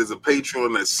sure that there's a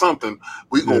Patreon. That's something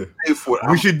we gonna pay for it.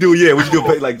 We should do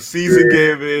pay like season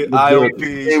gaming,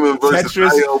 IOP,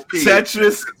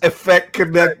 Tetris Effect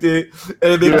connected,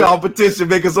 and then competition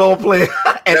make us all play.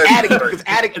 And Attic,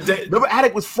 remember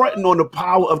Attic was fronting on the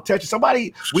power of Tetris.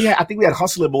 I think we had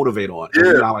Hustler Motivate on.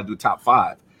 Yeah, now I do top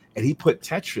 5. And he put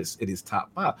Tetris in his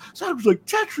top 5. So I was like,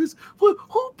 Tetris? Who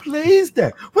plays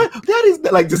that? What? That is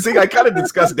like the thing I kind of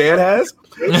discussed Dan has.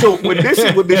 So when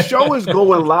the show is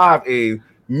going live and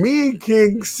me and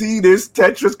King see this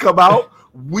Tetris come out,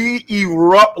 we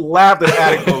erupt laughing.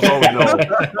 Attic goes, oh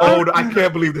no, I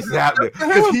can't believe this is happening.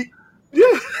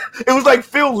 It was like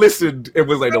Phil listened. It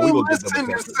was like, no, we gonna get them.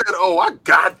 And said, oh, I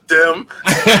got them.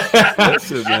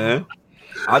 Listen, man.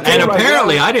 And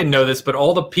apparently, I didn't know this, but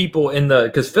all the people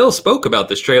because Phil spoke about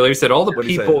this trailer. He said all the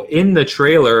people in the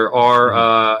trailer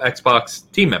are Xbox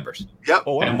team members. Yep.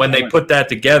 Oh, wow. And when they put that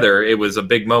together, it was a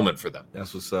big moment for them.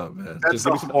 That's what's up, man. Just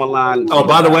give me some online. Oh,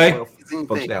 by the way,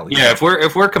 yeah,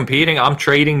 if we're competing, I'm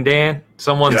trading Dan.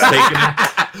 Someone's taking me.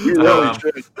 You really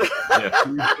should.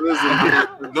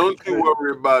 Listen, don't you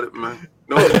worry about it, man.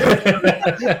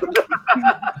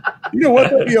 You know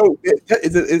what?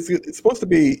 It's supposed to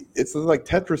be. It's like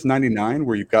Tetris 99,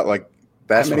 where you've got like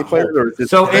that many players. Or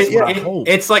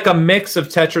it's like a mix of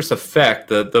Tetris Effect,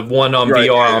 the one on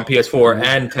VR on PS4,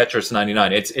 and Tetris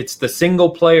 99. It's the single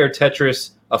player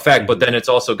Tetris Effect, but then it's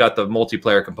also got the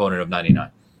multiplayer component of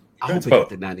 99. I hope it got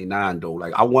the 99 though.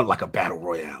 Like I want like a battle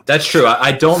royale. That's true.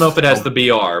 I don't know if it has the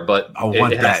BR, but I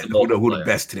want that. Who the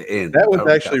best to the end? That was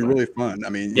actually really fun. I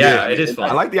mean, it is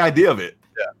fun. I like the idea of it.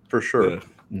 Yeah, for sure.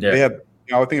 Yeah. They have.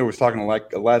 I think I was talking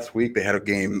like last week. They had a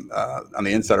game on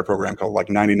the Insider program called like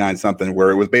 99 something,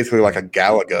 where it was basically like a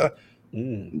Galaga,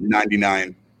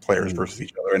 99 players versus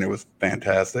each other, and it was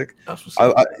fantastic.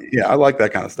 I like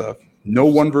that kind of stuff. No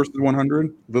 1 versus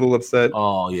 100. Little upset.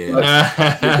 Oh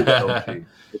yeah.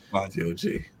 All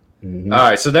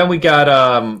right, so then we got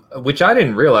which I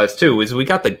didn't realize too, is we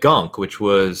got the Gunk, which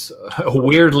was a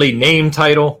weirdly named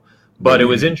title, but it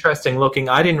was interesting looking.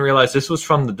 I didn't realize this was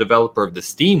from the developer of the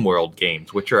Steam World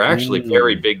games, which are actually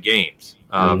very big games.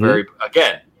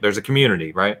 There's a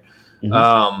community, right?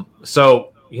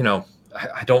 So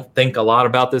I don't think a lot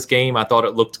about this game. I thought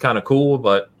it looked kind of cool,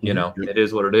 but it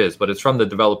is what it is. But it's from the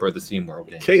developer of the Steam World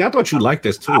game. King, I thought you liked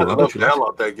this too. I love the hell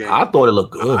out of that game. I thought it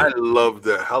looked good. I love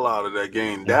the hell out of that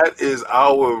game. That is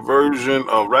our version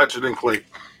of Ratchet and Clank.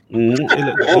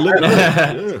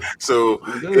 So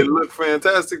it looked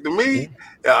fantastic to me.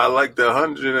 I like the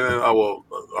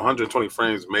 120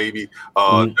 frames, maybe.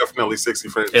 Definitely 60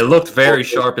 frames. It looked very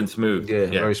sharp and smooth. Yeah,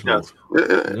 very smooth.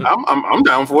 I'm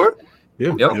down for it.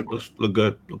 Yeah. Yep. Look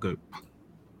good. Look good.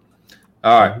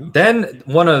 All right. Then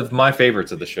one of my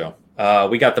favorites of the show.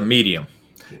 We got the medium.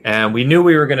 And we knew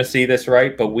we were going to see this,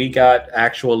 right? But we got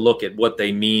actual look at what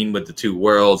they mean with the two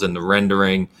worlds and the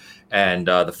rendering. And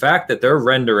the fact that they're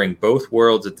rendering both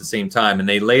worlds at the same time. And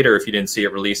they later, if you didn't see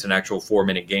it, released an actual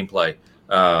 4-minute gameplay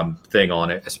thing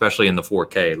on it, especially in the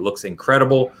 4K. It looks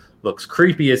incredible. Looks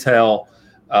creepy as hell.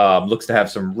 Looks to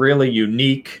have some really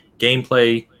unique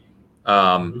gameplay,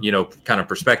 kind of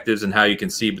perspectives and how you can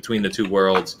see between the two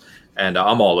worlds. And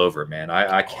I'm all over it, man.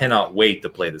 I cannot wait to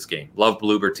play this game. Love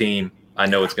Bloober Team. I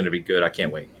know it's going to be good. I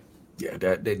can't wait. Yeah,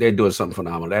 they're doing something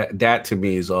phenomenal. That to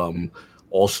me is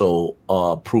also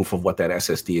proof of what that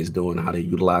SSD is doing, how they're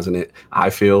utilizing it. I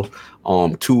feel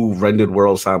 2 rendered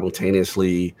worlds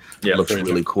simultaneously looks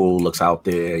really cool. Looks out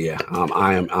there. Yeah,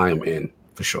 I am in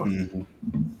for sure. Mm-hmm.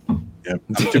 Yeah,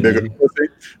 I'm too big of a pussy,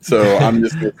 so I'm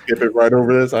just gonna skip it right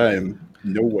over this. I am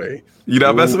no way. You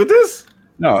not messing with this?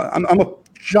 No, I'm a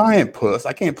giant puss.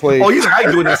 I can't play. Oh, you I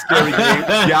ain't doing that scary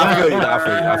game. Yeah,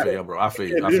 I feel you, bro. I feel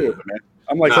you. Man.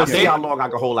 I'm like, see how long I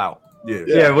can hold out.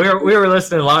 Yeah, we were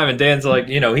listening live, and Dan's like,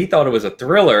 he thought it was a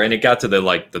thriller, and it got to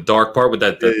the dark part with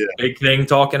that big thing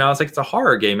talking. I was like, it's a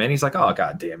horror game, man. He's like, oh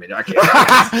god damn it, I can't.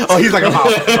 Oh, he's like, I'm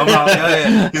out.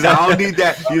 Yeah. He's like, I don't need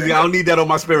that. He's like, I don't need that on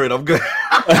my spirit. I'm good.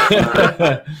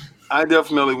 I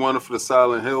definitely wanted for the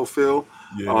Silent Hill feel.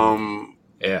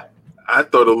 Yeah. I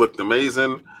thought it looked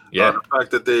amazing. Yeah, the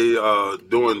fact that they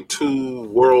doing 2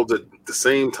 worlds at the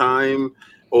same time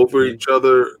over each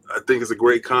other, I think is a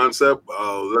great concept.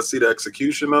 Let's see the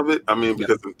execution of it. I mean,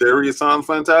 because in theory it sounds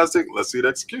fantastic. Let's see the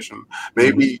execution.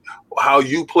 Maybe how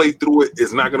you play through it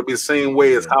is not going to be the same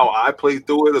way as how I play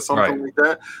through it or something like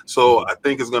that. So I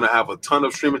think it's going to have a ton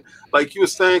of streaming. Like you were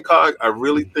saying, Cog, I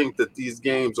really think that these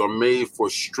games are made for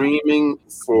streaming,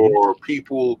 for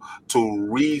people to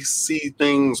re-see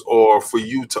things, or for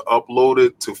you to upload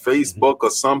it to Facebook or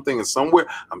something and somewhere.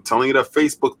 I'm telling you, that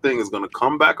Facebook thing is going to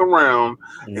come back around,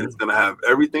 and it's going to have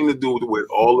everything to do with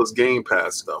all this Game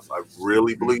Pass stuff. I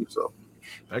really believe so.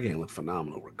 That game looks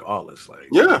phenomenal regardless.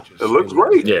 It looks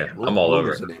great. Yeah, I'm all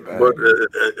over it. But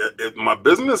if my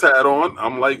business hat on,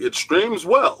 I'm like, it streams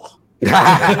well. Fair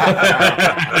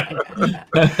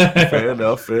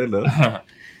enough.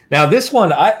 Now, this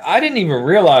one, I didn't even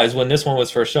realize when this one was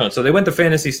first shown. So they went to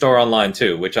Phantasy Star Online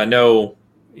too, which I know,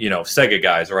 Sega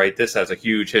guys, right? This has a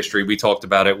huge history. We talked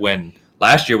about it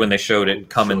last year when they showed it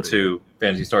coming to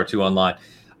Phantasy Star 2 Online.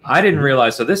 I didn't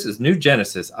realize, so this is New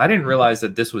Genesis. I didn't realize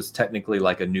that this was technically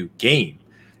like a new game.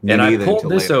 And I pulled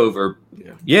this over.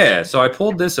 Yeah, so I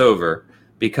pulled this over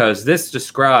because this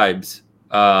describes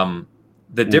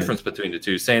the difference between the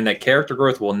two, saying that character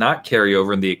growth will not carry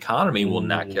over and the economy will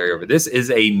not carry over. This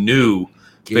is a new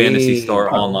Phantasy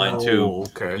Star Online 2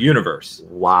 universe.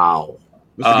 Wow.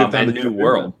 And new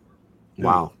world.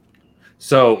 Wow.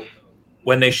 So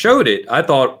when they showed it, I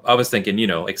was thinking,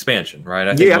 expansion, right?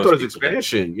 I thought it was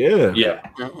expansion. Yeah.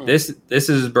 This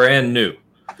is brand new.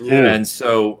 Yeah. And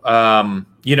so,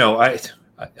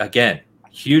 again,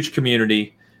 huge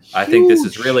community. I think this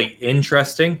is really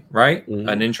interesting, right?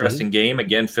 An interesting game.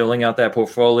 Again, filling out that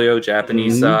portfolio,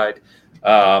 Japanese side.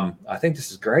 I think this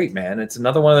is great, man. It's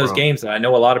another one of those games that I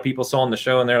know a lot of people saw on the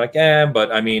show and they're like,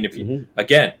 but I mean, if you,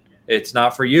 again, it's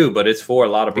not for you, but it's for a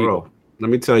lot of people. Let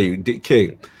me tell you,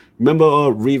 King.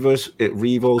 Remember Revos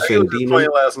and Demon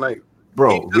last night,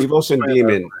 bro. Revos and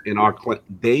Demon in our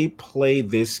they play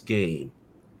this game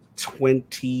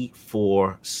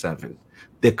 24/7.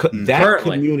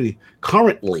 Community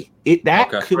currently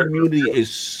community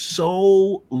is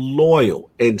so loyal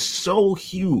and so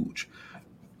huge.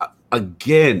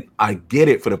 Again, I get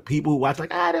it for the people who watch.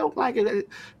 Like, I don't like it.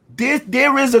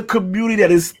 There is a community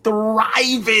that is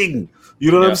thriving.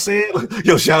 You know what I'm saying?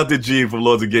 Yo, shout out to Gene from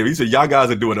Lords of Game. He said, y'all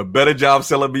guys are doing a better job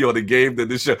selling me on the game than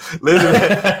this show. Listen,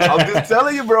 I'm just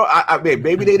telling you, bro. I mean,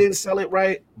 maybe they didn't sell it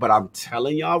right, but I'm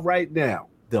telling y'all right now,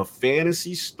 the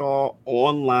Phantasy Star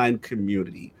Online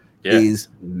community is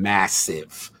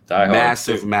massive.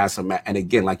 Massive. And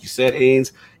again, like you said,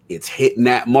 Ains, it's hitting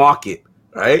that market,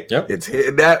 right? Yep. It's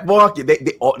hitting that market.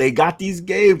 They got these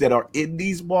games that are in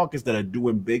these markets that are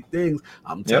doing big things.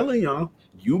 I'm telling y'all.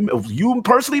 You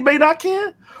personally may not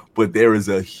care, but there is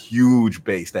a huge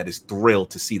base that is thrilled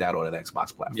to see that on an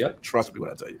Xbox platform. Yep. Trust me when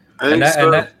I tell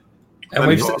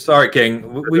you. Sorry,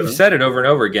 King. We've said it over and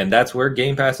over again. That's where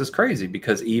Game Pass is crazy,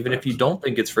 because even if you don't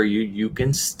think it's for you, you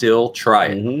can still try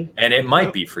it, and it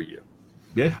might be for you.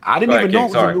 Yeah, I didn't even know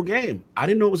it was a new game. I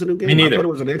didn't know it was a new game. Me neither. I thought it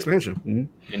was an expansion. Me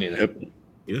neither. Yep.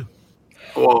 Yeah.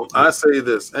 Well, I say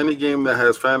this: any game that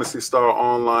has Phantasy Star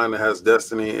Online, that has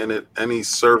Destiny in it, any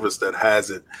service that has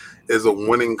it, is a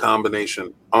winning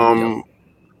combination.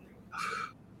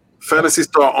 Phantasy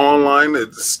Star Online.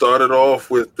 It started off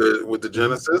with the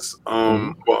Genesis.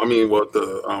 The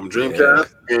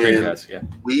Dreamcast,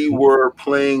 and we were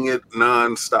playing it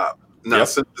nonstop. Now,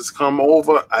 since it's come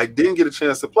over, I didn't get a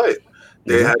chance to play it.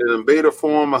 They had it in beta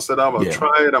form. I said, I'm going to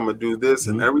try it. I'm going to do this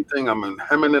and everything. I'm in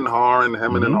hemming and hawing.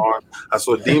 I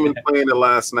saw Demon playing it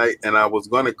last night, and I was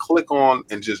going to click on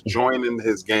and just join in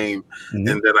his game. And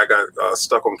then I got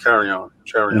stuck on Carry On.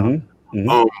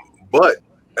 But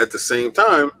at the same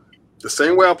time, the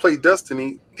same way I play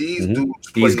Destiny, these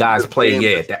guys play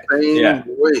the same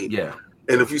way. Yeah.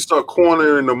 And if you start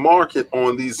cornering the market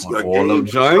on these game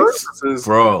services,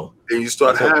 bro, and you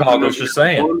start having one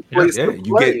place to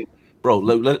play. Bro,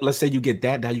 let's say you get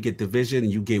that. Now you get Division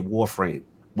and you get Warframe.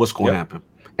 What's going to happen?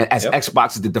 And as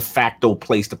Xbox is the de facto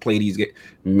place to play these games,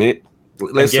 get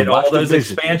all those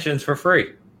Division. Expansions for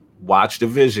free. Watch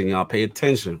Division, y'all. Pay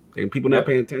attention. And people not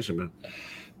paying attention, man.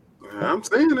 Yeah, I'm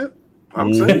saying it.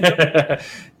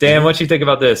 Dan, what you think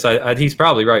about this? He's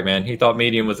probably right, man. He thought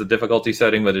medium was a difficulty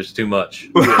setting, but there's too much.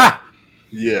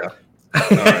 Yeah. Here's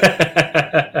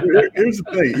the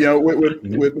thing,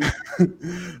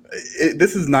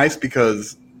 this is nice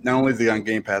because not only is it on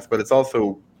Game Pass, but it's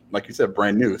also, like you said,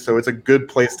 brand new. So it's a good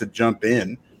place to jump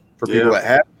in for people that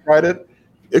haven't tried it.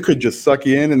 It could just suck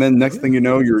you in, and then next thing you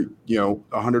know, you're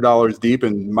 $100 deep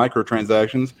in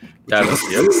microtransactions.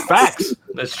 That's facts.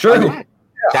 That's true.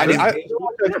 I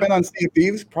spent on Sea of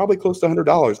Thieves probably close to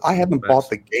 $100. I haven't bought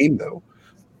the game though.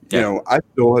 I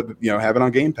still have it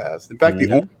on Game Pass. In fact, the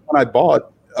only one I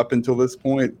bought up until this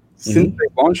point since they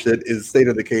launched it is State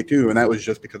of Decay 2, and that was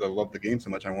just because I loved the game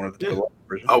so much. I wanted the deluxe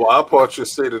version. Oh, well, I bought your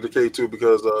State of Decay 2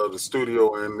 because the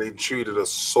studio and they treated us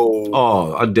so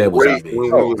great when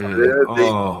we was there.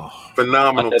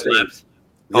 Phenomenal teams.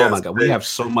 Oh my God, we have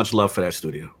so much love for that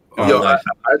studio. I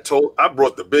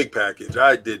brought the big package.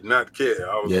 I did not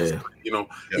care. I was just, even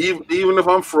if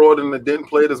I'm fraud and I didn't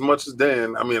play it as much as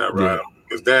Dan, I mean, I ride him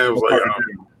because Dan was like,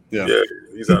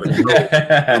 he's out of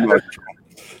control.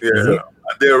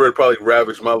 They already probably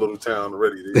ravaged my little town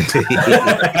already.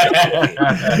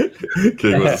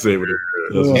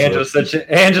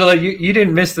 Angela, you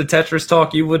didn't miss the Tetris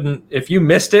talk. You wouldn't if you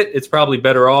missed it. It's probably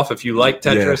better off if you like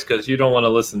Tetris because you don't want to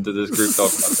listen to this group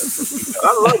talk about Tetris.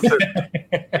 I love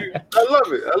Tetris. I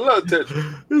love it. I love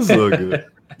Tetris. It's so good.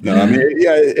 No, I mean,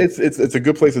 it's a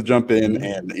good place to jump in,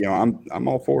 and I'm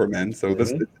all for it, man. So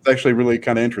this it's actually really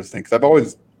kind of interesting because I've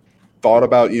always thought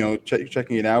about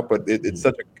checking it out, but it's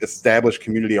such an established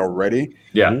community already.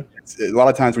 A lot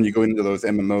of times when you go into those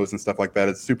MMOs and stuff like that,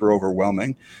 it's super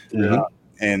overwhelming.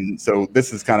 And so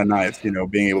this is kind of nice,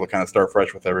 being able to kind of start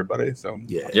fresh with everybody. So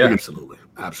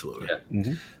absolutely.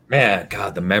 Man,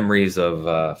 God, the memories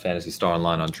of Phantasy Star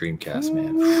Online on Dreamcast,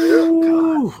 man.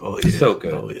 So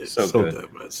good. So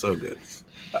good, man. So good.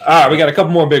 All right, we got a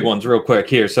couple more big ones real quick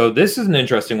here. So this is an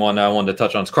interesting one I wanted to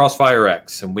touch on. It's Crossfire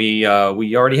X, and we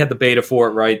already had the beta for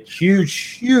it, right?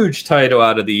 Huge title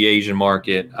out of the Asian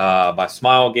market by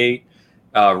Smilegate.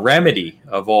 Remedy,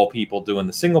 of all people, doing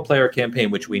the single-player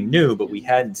campaign, which we knew, but we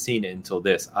hadn't seen it until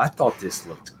this. I thought this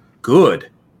looked good.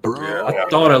 I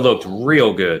thought it looked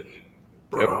real good.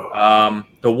 The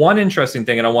one interesting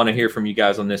thing, and I want to hear from you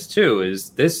guys on this too,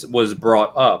 is this was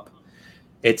brought up.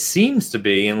 It seems to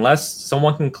be, unless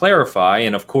someone can clarify,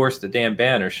 and of course the damn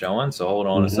banner's showing, so hold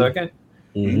on a second.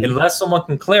 Unless someone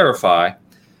can clarify,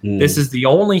 this is the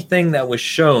only thing that was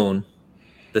shown,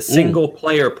 the single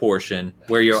player portion,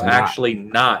 where you're actually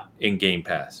not in Game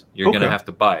Pass. You're going to have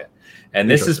to buy it. And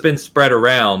this has been spread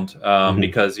around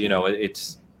because,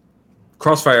 it's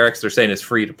Crossfire X, they're saying it's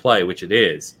free to play, which it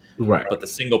is. Right. But the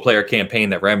single player campaign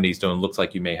that Remedy's doing looks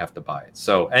like you may have to buy it.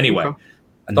 So anyway.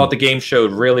 I thought the game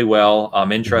showed really well.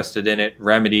 I'm interested in it.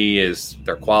 Remedy is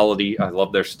their quality. I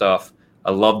love their stuff.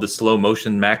 I love the slow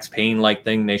motion Max Payne-like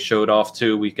thing they showed off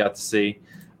too. We got to see.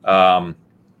 So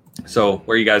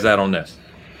where are you guys at on this?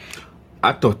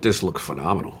 I thought this looked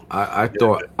phenomenal. I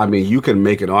thought, you can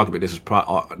make an argument this is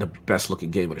probably the best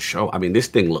looking game of the show. I mean, this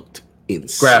thing looked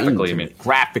insane.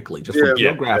 Graphically, just from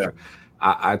pure graphic.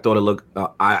 I thought it looked.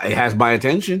 It has my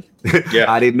attention.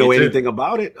 I didn't know anything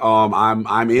about it.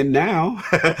 I'm in now.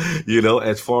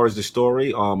 As far as the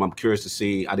story, I'm curious to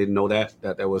see. I didn't know that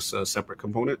there was a separate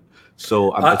component.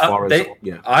 So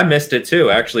I missed it too.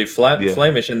 Actually,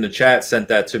 Flamish in the chat sent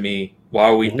that to me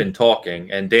while we've been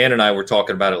talking, and Dan and I were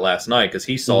talking about it last night because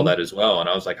he saw that as well, and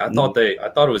I was like, I thought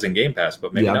it was in Game Pass,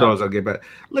 but maybe not. I thought it was on Game Pass.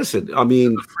 Listen, I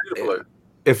mean, free to play.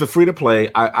 If it's free to play,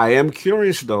 I am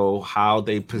curious though how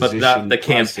they position, but not the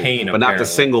pricing, campaign, but not the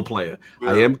single player.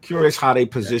 Yeah. I am curious how they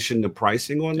position the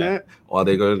pricing on that. Or are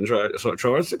they going to charge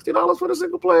 $60 for the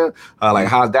single player? Like,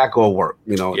 how's that going to work?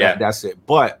 You know, that's it.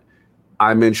 But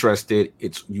I'm interested.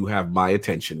 You have my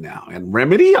attention now. And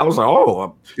Remedy, I was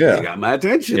like, they got my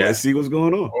attention. Let's see what's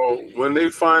going on. Oh, when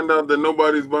they find out that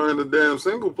nobody's buying the damn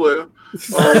single player,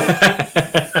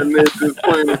 and they're just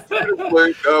playing the free to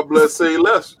play, God bless, say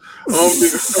less.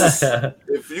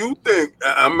 If you think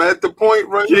I'm at the point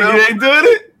right now, you ain't doing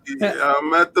it.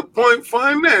 I'm at the point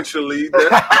financially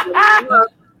that I'm not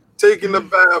taking the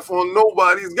bath on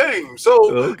nobody's game.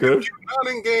 So if you're not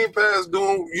in Game Pass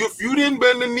if you didn't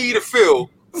bend the knee to Phil,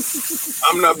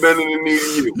 I'm not bending the knee to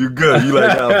you. You good? You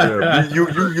like that?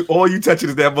 You all you touching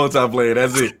is that multiplayer.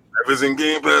 That's it. If it's in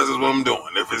Game Pass, is what I'm doing.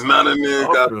 If it's not in there,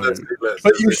 God bless, say less.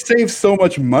 But you save so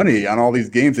much money on all these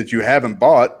games that you haven't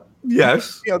bought.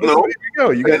 Yes. Yeah, no. You go.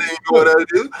 You got to know what I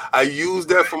do. I use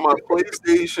that for my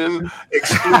PlayStation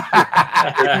exclusive.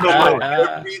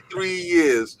 Every 3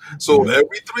 years. So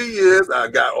every 3 years, I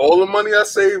got all the money I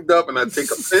saved up, and I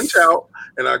take a pinch out,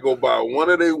 and I go buy one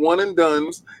of their one and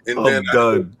dones, and then I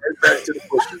go right back to the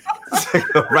bushes.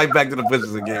 Right back to the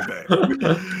bushes and Game Pass.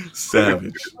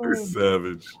 Savage.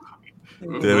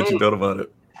 Damn, what you thought about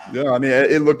it? Yeah, I mean,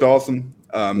 it looked awesome,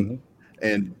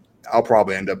 and I'll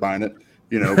probably end up buying it.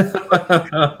 You know,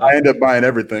 I end up buying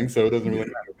everything, so it doesn't really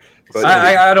matter. But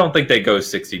I don't think they go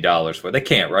 $60 for it. They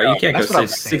can't, right? You can't go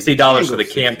 $60 for the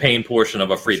campaign portion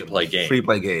of a free-to-play game.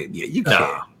 Free-to-play game. Yeah, you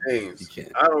can't. You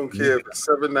can't. I don't care if it's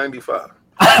 $7.95.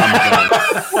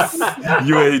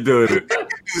 You ain't doing it.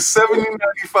 It's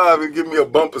 $7.95 and give me a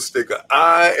bumper sticker.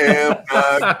 I am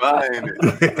not buying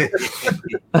it.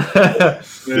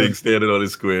 Big standing on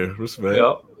his square. Respect. Yep.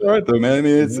 All right, though, man. I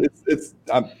mean, it's.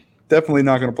 I'm definitely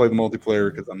not going to play the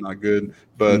multiplayer because I'm not good.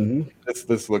 But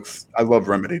this looks. I love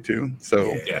Remedy too,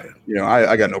 so you know,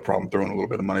 I got no problem throwing a little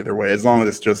bit of money their way as long as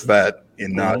it's just that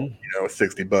and not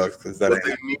 $60 because that. What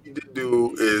they need to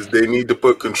do is they need to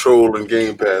put control in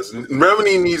Game Pass.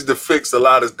 Remedy needs to fix a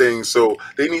lot of things, so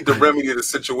they need to remedy the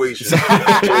situation.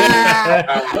 How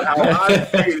I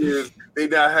say it is they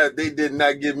did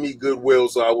not give me goodwill,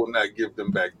 so I will not give them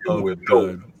back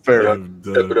goodwill. Fair enough.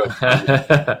 Step it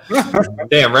up.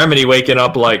 Damn, Remedy waking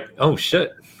up like, oh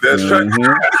shit. That's right.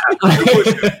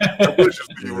 The bushes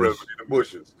for you, Remedy. The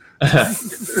bushes.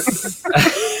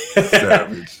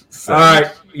 Savage. All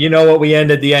right. You know what we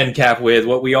ended the end cap with?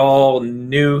 What we all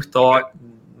thought,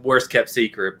 worst kept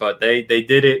secret, but they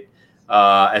did it.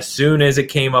 As soon as it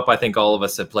came up, I think all of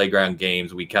us at Playground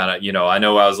Games, we kind of, I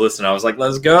know I was listening. I was like,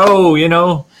 let's go,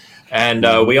 And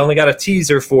we only got a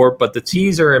teaser for it, but the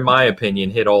teaser, in my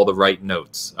opinion, hit all the right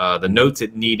notes. The notes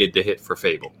it needed to hit for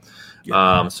Fable.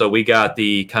 Yeah. So we got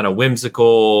the kind of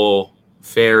whimsical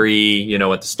fairy,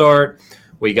 at the start.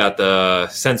 We got the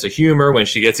sense of humor when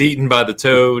she gets eaten by the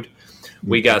toad.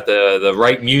 We got the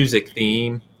right music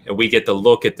theme. And we get to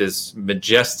look at this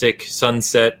majestic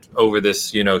sunset over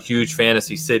this, huge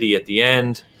fantasy city at the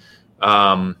end.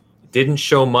 Didn't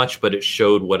show much, but it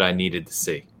showed what I needed to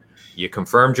see. You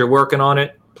confirmed you're working on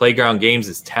it. Playground Games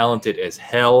is talented as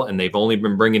hell, and they've only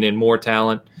been bringing in more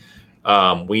talent.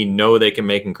 We know they can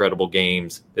make incredible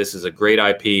games. This is a great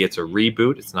IP. It's a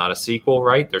reboot. It's not a sequel,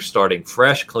 right? They're starting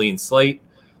fresh, clean slate.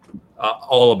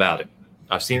 All about it.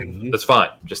 I've seen that's fine.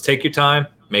 Just take your time.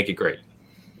 Make it great.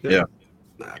 Yeah.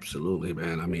 Absolutely,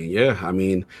 man. I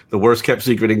mean, the worst kept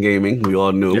secret in gaming, we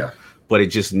all knew, but it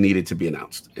just needed to be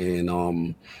announced.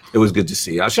 And it was good to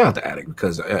see. I shout out to Attic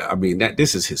because,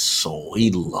 this is his soul.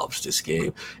 He loves this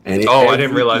game. And I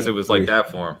didn't realize it was like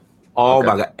that for him. Oh,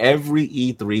 my God. Every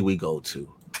E3 we go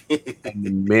to, and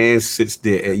the man sits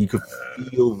there and you can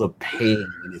feel the pain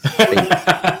in his face.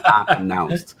 Not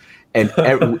announced. And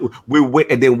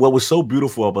and then what was so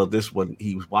beautiful about this one,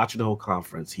 he was watching the whole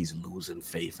conference. He's losing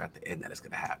faith at the end that it's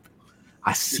going to happen.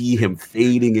 I see him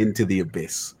fading into the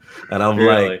abyss. And I'm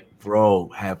like, bro,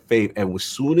 have faith. And as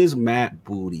soon as Matt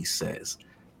Booty says,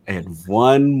 and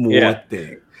one more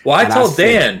thing. Well, I told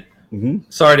Dan,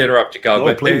 sorry to interrupt you, Kyle,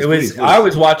 but please. I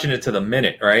was watching it to the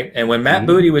minute, right? And when Matt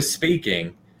Booty was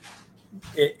speaking,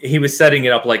 he was setting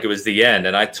it up like it was the end.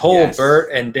 And I told Bert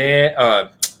and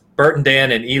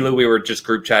Dan and Elu, we were just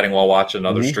group chatting while watching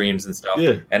other streams and stuff.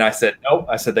 Yeah. And I said, nope.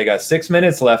 I said, they got 6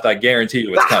 minutes left. I guarantee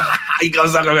you it's coming. He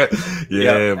goes,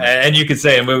 and you could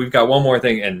say, and we've got one more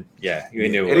thing. And you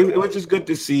knew it. Which is good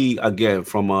to see, again,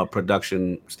 from a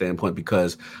production standpoint,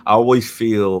 because I always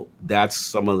feel that's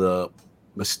some of the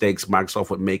mistakes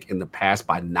Microsoft would make in the past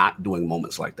by not doing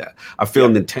moments like that. I feel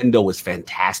Nintendo is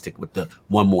fantastic with the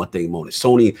one more thing moment.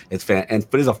 Sony is and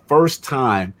for this is the first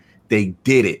time they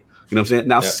did it. You know what I'm saying?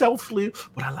 Now, selfishly,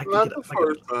 but I like not to get the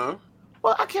first time.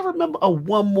 Well, I can't remember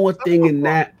one more thing in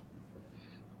that.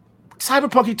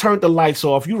 Cyberpunk, he turned the lights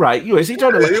off. You're right. He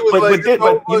turned the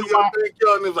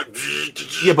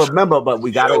lights. Yeah, but remember,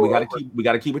 we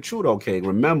gotta keep it true though, King.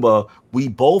 Remember, we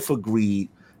both agreed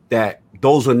that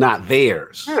those are not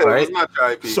theirs. Yeah, right? It's not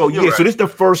your IP. So so this is the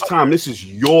first time this is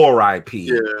your IP.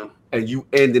 Yeah. And you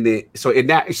ended it. So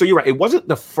you're right. It wasn't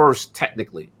the first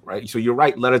technically, right? So you're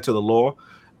right, Letter to the Law.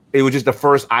 It was just the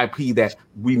first IP that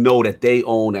we know that they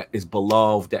own, that is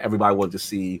beloved, that everybody wanted to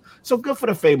see. So good for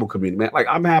the Fable community, man. Like,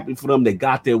 I'm happy for them. They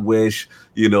got their wish.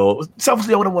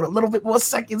 Selfishly, I would have wanted a little bit more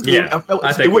seconds. Yeah,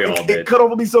 I think we all did. It could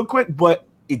only be so quick, but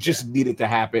it just needed to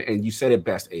happen. And you said it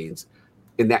best, Ains.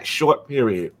 In that short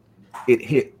period, it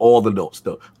hit all the notes: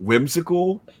 the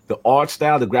whimsical, the art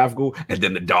style, the graphical, and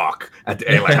then the dark at the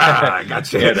end. Like, I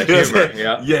got you. Yeah, the humor.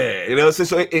 Yeah.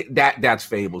 So that's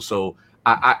Fable. So.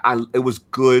 It was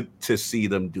good to see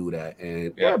them do that,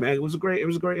 and man, it was a great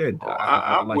end.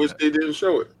 I wish they didn't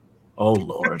show it. Oh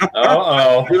Lord!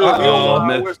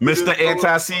 Mr.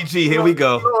 Anti-CG, here we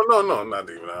go. No, not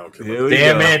even. I don't care.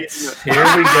 Damn it! Here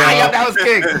we go. That was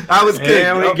king.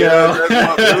 Here we go.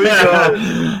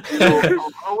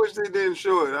 I wish they didn't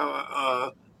show it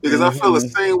because I feel the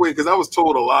same way. Because I was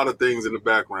told a lot of things in the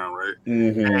background, right?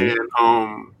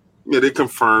 And yeah, they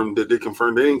confirmed that they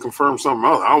didn't confirm something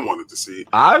else I wanted to see.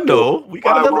 I know. We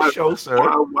got another show, sir.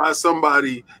 Why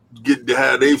somebody get to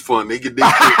have their fun? They get their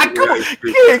cake and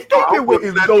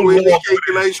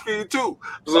ice cream too.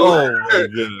 So,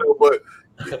 but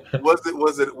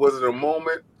was it a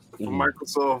moment for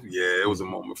Microsoft? Yeah, it was a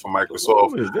moment for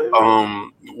Microsoft.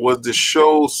 Was the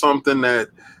show something that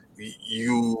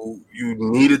you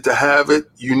needed to have it?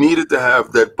 You needed to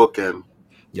have that bookend.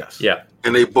 Yes. Yeah.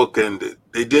 And they bookended.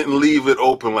 They didn't leave it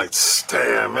open like,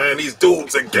 damn, man, these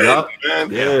dudes again,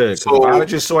 man. Yeah. So I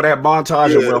just saw that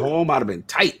montage of went home, I'd have been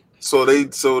tight. So they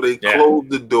closed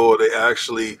the door. They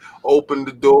actually opened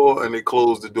the door and they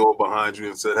closed the door behind you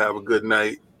and said, have a good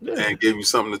night. And gave you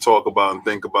something to talk about and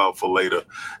think about for later.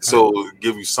 So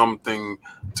give you something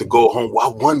to go home. I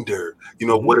wonder,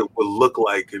 what it would look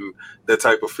like and that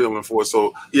type of feeling for it.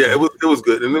 So yeah, it was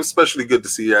good, and especially good to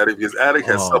see Attic because Attic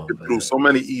has suffered through so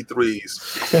many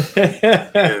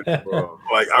E3s. And,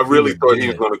 I really thought he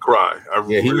was going to cry.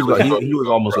 He was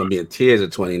almost going to be in tears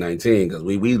in 2019 because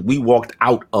we walked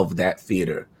out of that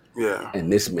theater. Yeah, and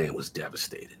this man was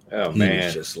devastated. Oh, he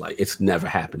was just like, it's never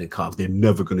happened in cops. They're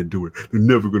never gonna do it. They're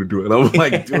never gonna do it. And I'm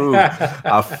like, dude,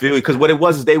 I feel it because what it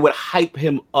was is they would hype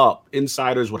him up.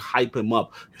 Insiders would hype him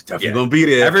up. It's definitely gonna be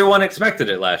there. Everyone expected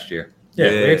it last year. Yeah,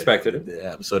 we expected it.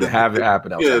 Yeah, so to have it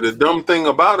happen. The dumb thing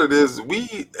about it is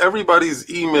everybody's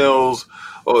emails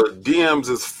or DMs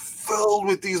is filled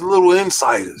with these little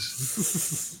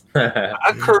insiders.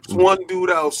 I cursed one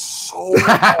dude out so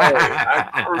bad.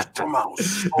 I cursed him out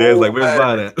so There's like, where's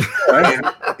mine at?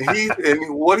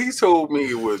 And what he told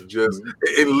me was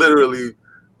literally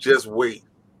just wait.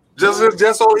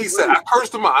 Just all he said. I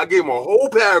cursed him out. I gave him a whole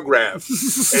paragraph.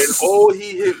 And all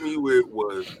he hit me with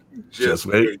was just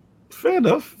wait. Fair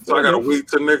enough. So I gotta wait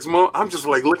till next month. I'm just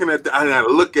like looking at I gotta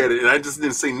look at it and I just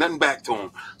didn't say nothing back to him.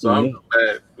 So I'm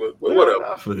bad. But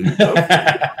whatever.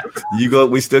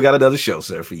 We still got another show,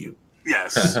 sir, for you.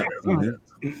 Yes.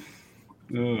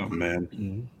 Oh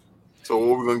man. So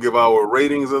what we're gonna give our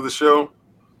ratings of the show?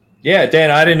 Yeah,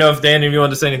 Dan, I didn't know if you wanted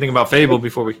to say anything about Fable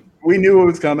before we knew it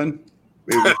was coming.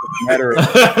 It was a matter of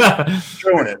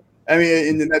showing it. I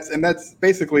mean, and that's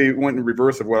basically went in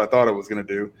reverse of what I thought it was gonna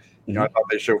do. I thought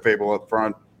they'd show Fable up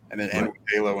front and then end with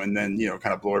Halo and then,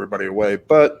 kind of blow everybody away.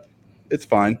 But it's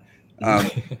fine.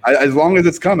 As long as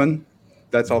it's coming,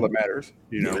 that's all that matters,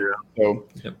 So,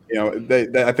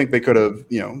 I think they could have,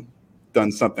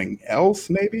 done something else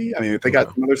maybe. I mean, if they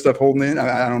got some other stuff holding in,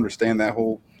 I don't understand that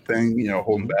whole thing,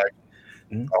 holding back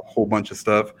a whole bunch of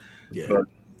stuff. Yeah. But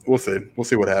we'll see. We'll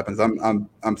see what happens. I'm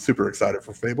super excited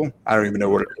for Fable. I don't even know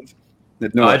what it is.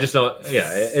 No, I just don't.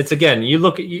 Yeah, it's again. You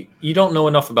look at you don't know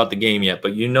enough about the game yet,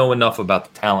 but you know enough about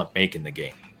the talent making the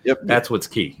game. Yep, that's what's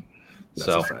key.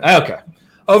 Okay.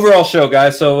 Overall show,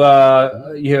 guys.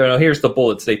 So here's the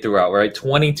bullets they threw out. Right,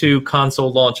 22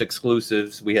 console launch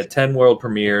exclusives. We had 10 world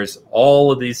premieres.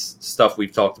 All of these stuff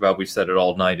we've talked about. We've said it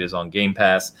all night is on Game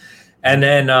Pass. And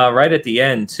then right at the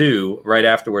end too, right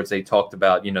afterwards, they talked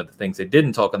about the things they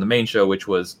didn't talk on the main show, which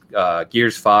was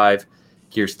Gears 5.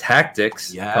 Gears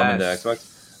Tactics coming to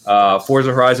Xbox,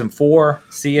 Forza Horizon 4,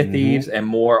 Sea of Thieves, and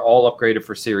more, all upgraded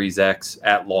for Series X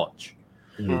at launch.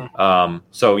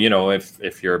 So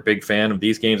if you're a big fan of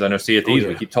these games, I know Sea of Thieves,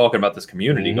 we keep talking about this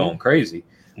community going crazy.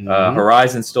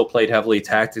 Horizon still played heavily.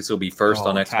 Tactics will be first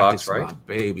on Xbox, right?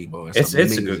 Baby boy, it's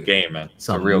a good game, man. It's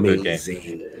a real good game.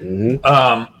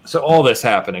 Mm-hmm. So all this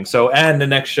happening. So and the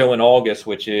next show in August,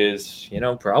 which is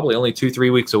probably only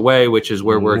 2-3 weeks away, which is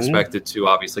where we're expected to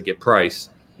obviously get price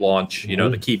launch.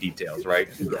 The key details, right?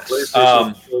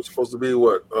 PlayStation was supposed to be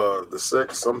what the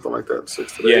 6th, something like that.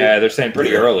 6th. Yeah, they're saying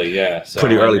pretty early. Yeah, so,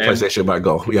 pretty early. PlayStation might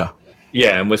go.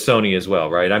 Yeah, and with Sony as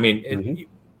well, right? I mean,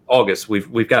 August,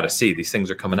 we've got to see these things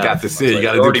are coming out. Got to see. You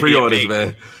got to do pre-orders,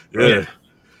 man. Yeah.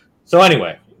 So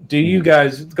anyway, do you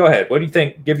guys go ahead? What do you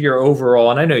think? Give your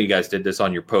overall, and I know you guys did this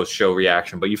on your post-show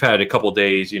reaction, but you've had a couple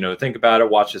days, think about it,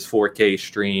 watch this 4K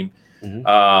stream.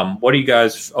 What are you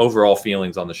guys' overall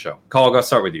feelings on the show? Carl, I'll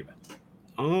start with you,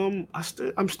 man.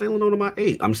 I'm still on my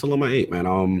 8. I'm still on my 8, man.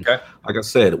 Okay. Like I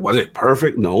said, was it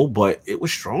perfect? No, but it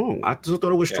was strong. I just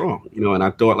thought it was strong, and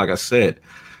I thought, like I said,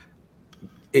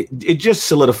 it just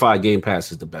solidified Game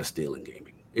Pass is the best deal in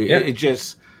gaming.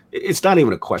 It's not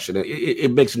even a question.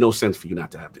 It makes no sense for you not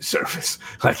to have this service,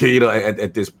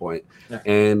 at this point. Yeah.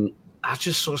 And I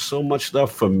just saw so much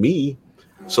stuff for me.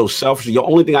 So selfish. The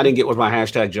only thing I didn't get was my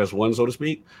hashtag just one, so to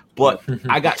speak. But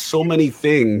I got so many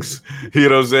things,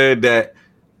 that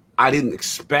I didn't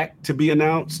expect to be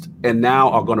announced, and now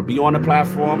are going to be on the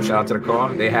platform. Shout out to the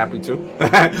car; they happy too.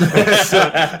 So,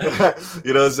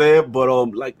 you know what I'm saying? But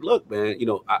look, man,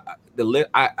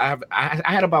 I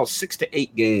had about 6 to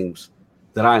 8 games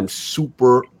that I am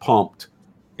super pumped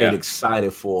and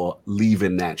excited for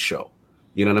leaving that show.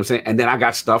 You know what I'm saying? And then I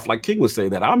got stuff like King would say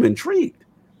that I'm intrigued.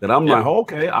 That I'm like,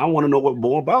 okay, I want to know what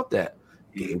more about that.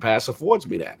 Game Pass affords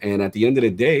me that. And at the end of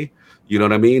the day, you know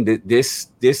what I mean? This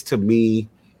to me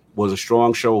was a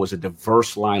strong show. It was a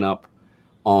diverse lineup.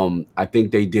 I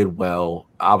think they did well.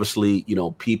 Obviously,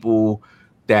 people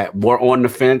that were on the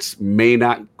fence may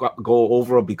not go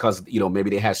over because,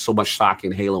 maybe they had so much stock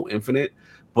in Halo Infinite.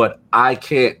 But I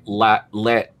can't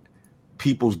let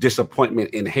people's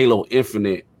disappointment in Halo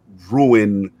Infinite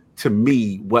ruin, to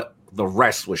me, what the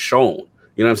rest was shown.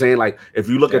 You know what I'm saying? Like, if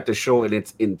you look at the show in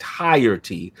its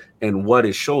entirety and what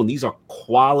is shown, these are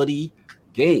quality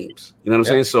games. You know what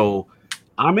I'm saying? So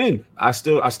I'm in. I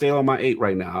stay on my 8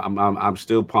 right now. I'm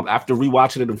still pumped. After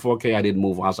rewatching it in 4K, I didn't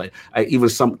move on. I was like, even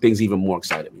some things even more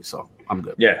excited me. So I'm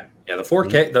good. Yeah. The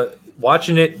 4K, the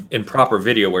watching it in proper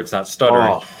video where it's not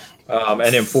stuttering,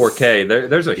 and in 4K,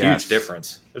 there's a huge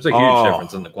difference. There's a huge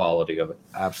difference in the quality of it.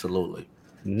 Absolutely.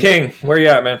 King, where you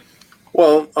at, man?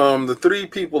 Well, the 3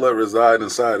 people that reside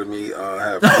inside of me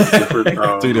have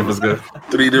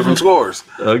three different scores.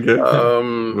 Okay.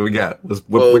 What we got?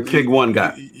 What King 1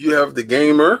 got? You have the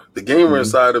gamer. The gamer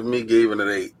inside of me gave it an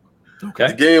 8. Okay.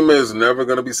 The gamer is never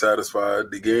going to be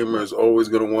satisfied. The gamer is always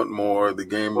going to want more. The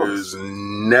gamer is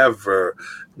never,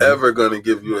 ever going to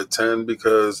give you a 10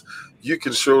 because you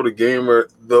can show the gamer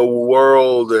the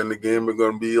world and the gamer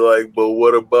going to be like, but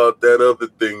what about that other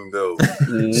thing though?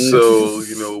 So,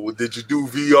 did you do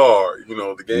VR?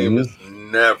 The game is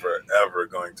never, ever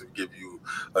going to give you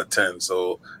a 10.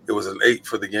 So it was an 8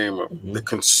 for the gamer. The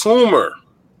consumer,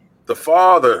 the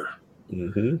father,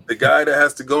 the guy that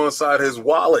has to go inside his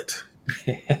wallet,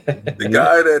 the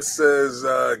guy that says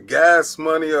gas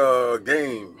money or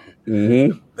game.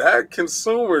 That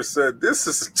consumer said, this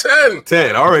is a 10.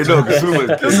 10. I already know consumer.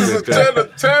 This is a 10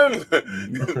 of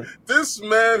 10. This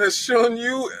man has shown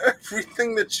you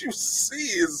everything that you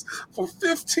see is for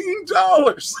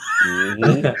 $15.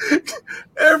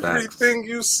 Everything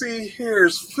you see here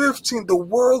is 15. The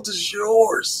world is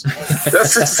yours.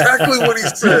 That's exactly what he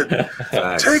said.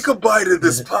 Take a bite of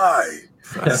this pie.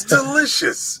 It's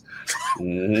delicious.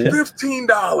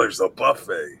 $15 a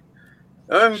buffet.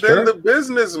 And then the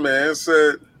businessman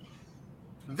said,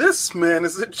 this man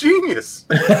is a genius.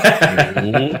 He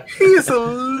is a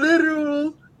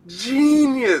literal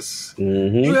genius.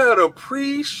 You had a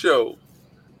pre-show,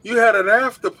 you had an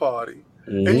after party,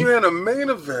 and you had a main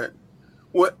event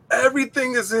where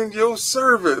everything is in your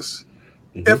service.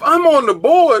 If I'm on the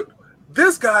board,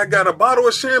 this guy got a bottle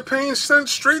of champagne sent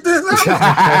straight to his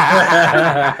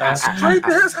house. Straight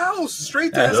to his house.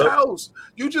 Straight to his house.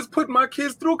 You just put my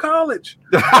kids through college.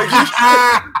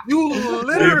 You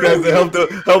literally help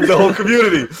the whole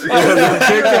community.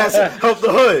 Help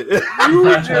the hood.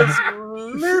 You just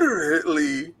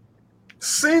literally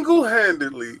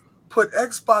single-handedly put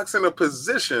Xbox in a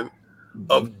position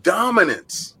of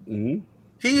dominance.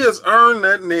 He has earned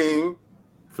that name,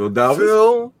 Phil Dominus.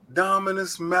 Phil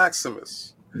Dominus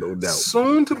Maximus. No doubt.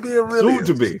 Soon to be Aurelius.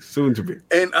 Soon to be.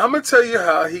 And I'm going to tell you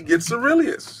how he gets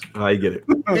Aurelius. I get it.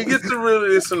 He gets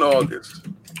Aurelius in August.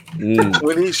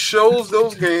 When he shows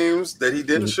those games that he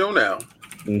didn't show now,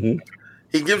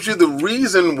 He gives you the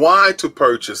reason why to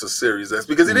purchase a Series S,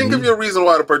 because he didn't give you a reason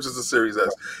why to purchase a Series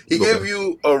S. He gave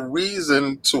you a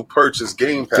reason to purchase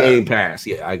Game Pass. Game Pass,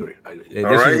 yeah, I agree. All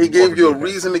right, he gave you a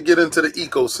reason to get into the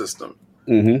ecosystem.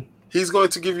 He's going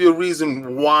to give you a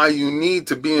reason why you need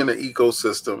to be in the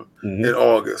ecosystem in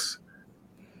August.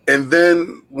 And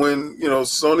then when,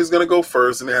 Sony's going to go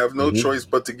first and they have no choice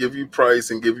but to give you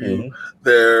price and give you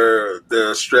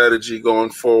their strategy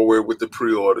going forward with the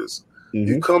pre-orders.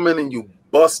 You come in and you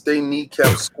bust their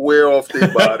kneecap square off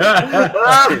their body.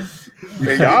 And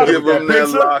you give them that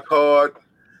Lockhart.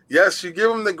 Yes, you give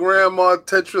them the Grandma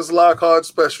Tetris Lockhart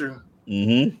special.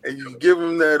 And you give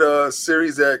them that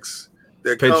Series X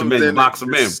that comes in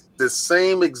the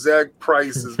same exact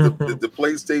price as the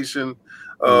PlayStation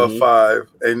 5.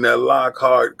 And that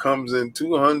Lockhart comes in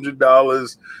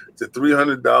 $200 to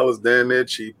 $300, damn near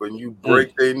cheap, and you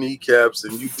break their kneecaps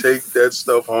and you take that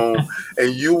stuff home,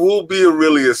 and you will be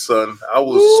Aurelius, son. I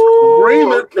will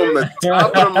scream it from the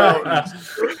top of the mountains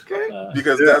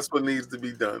because that's what needs to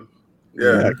be done.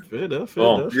 Yeah, fair enough. Yeah,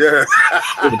 what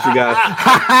you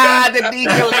got? The knee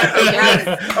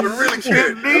collector. I really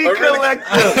can't. Knee collector.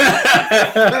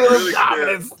 I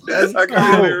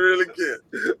really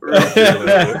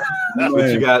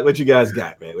can't. What you guys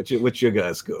got, man? What's your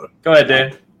guys' score? Go ahead,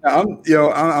 Dan. I'm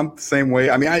the same way.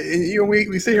 I mean,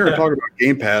 we sit here and talk about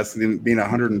Game Pass and being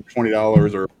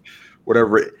 $120 or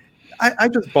whatever. I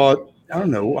just bought, I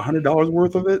don't know, $100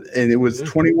 worth of it, and it was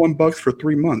 $21 for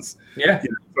 3 months. Yeah. So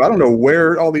I don't know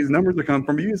where all these numbers are coming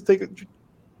from. But you just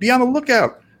be on the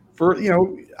lookout for,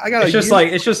 I got. It's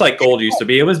just like gold used to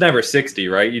be. It was never 60,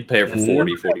 right? You'd pay it for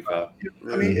 40, 45.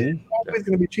 I mean, it's always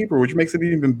going to be cheaper, which makes it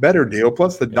an even better deal.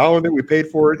 Plus the dollar that we paid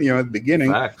for it, at the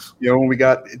beginning. Facts. When we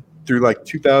got through like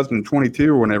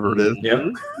 2022 or whenever it is. Yeah.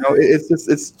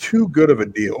 It's too good of a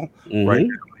deal right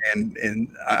now. And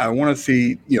I want to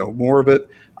see, more of it.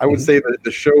 I would say that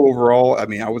the show overall, I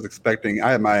mean, I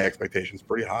had my expectations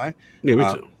pretty high. Yeah, me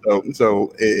too.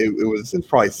 So it was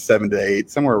probably 7 to 8,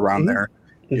 somewhere around there.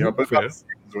 But that's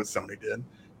what Sony did.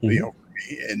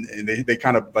 And they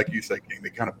kind of, like you said, King, they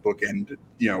kind of bookend,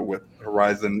 with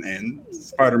Horizon and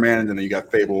Spider-Man, and then you got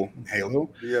Fable and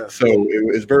Halo. Yeah. So it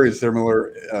was very similar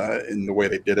in the way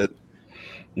they did it.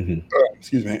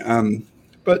 Excuse me.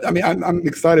 But I mean, I'm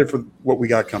excited for what we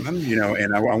got coming,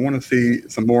 and I want to see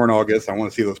some more in August. I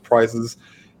want to see those prices.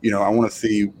 I want to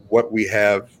see what we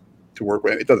have to work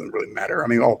with. It doesn't really matter. I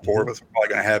mean, all four of us are probably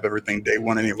going to have everything day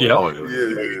one anyway. We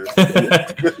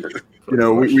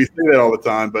say that all the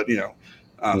time, but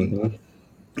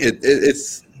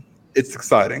it's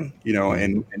exciting,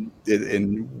 and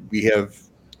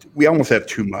we almost have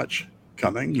too much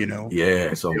coming,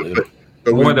 Yeah, so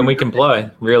but more than we can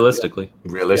play, realistically.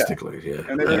 Yeah.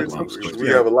 And we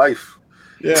have a life.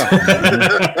 Yeah.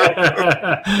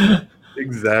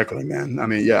 Exactly, man. I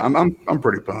mean, yeah, I'm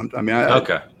pretty pumped. I mean, I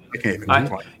can't even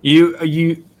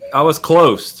complain. I was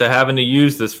close to having to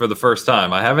use this for the first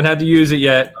time. I haven't had to use it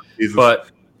yet, but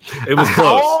it was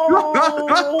close.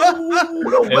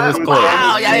 It was close.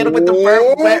 Wow, y'all hit him with the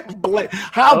wet blanket.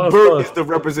 How burnt is the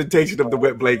representation of the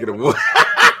wet blanket award?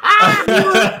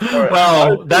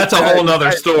 Well, that's a whole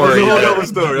nother story. That's a whole other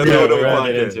story. That's a whole other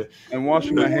podcast. And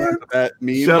washing my hands of that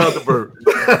meme. Shout out to Bert.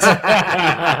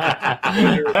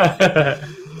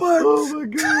 What? Oh my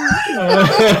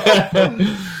god.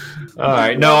 All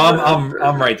right. No,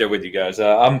 I'm right there with you guys.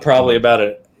 I'm probably about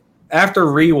it. After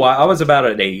rewatch, I was about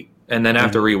at 8, and then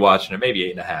after rewatching it,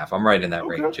 maybe 8.5. I'm right in that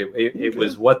range. It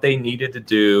was what they needed to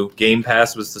do. Game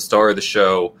Pass was the star of the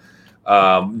show.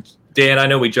 Dan, I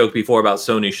know we joked before about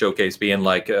Sony's showcase being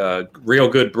like real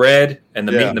good bread, and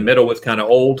the meat in the middle was kind of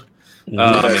old. And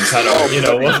kind of,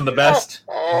 wasn't the best.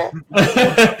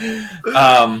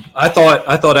 I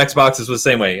thought Xbox's was the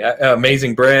same way.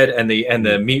 Amazing bread, and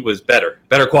the meat was better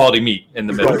quality meat in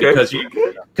the middle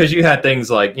because you had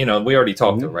things like we already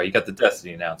talked to, right? You got the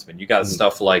Destiny announcement. You got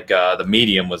stuff like the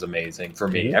Medium was amazing for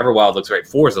me. Everwild looks great.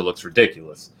 Forza looks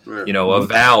ridiculous.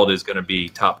 Avowed is going to be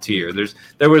top tier.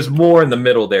 There was more in the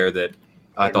middle there that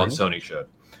I thought Sony showed.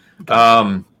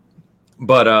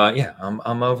 But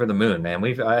I'm over the moon, man.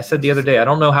 I said the other day, I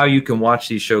don't know how you can watch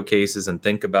these showcases and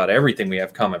think about everything we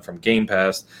have coming, from Game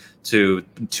Pass to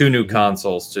 2 new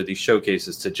consoles to these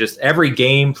showcases to just every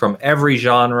game from every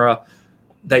genre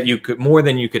that you could, more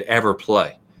than you could ever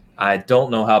play. I don't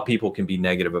know how people can be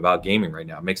negative about gaming right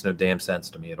now. It makes no damn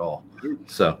sense to me at all.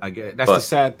 So I get that's the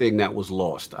sad thing that was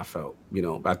lost. I felt,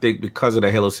 I think because of the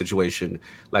Halo situation,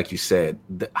 like you said,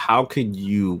 how can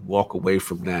you walk away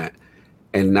from that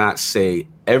and not say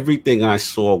everything I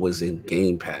saw was in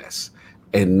Game Pass,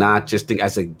 and not just think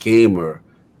as a gamer,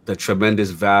 the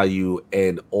tremendous value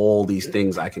and all these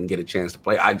things I can get a chance to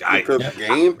play. Because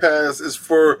Game Pass is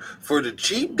for the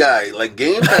cheap guy. Like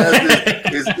Game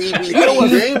Pass is EBT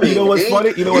gaming. You know what's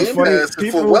funny? You know what's funny? Game Pass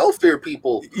is for welfare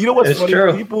people. You know what's It's funny?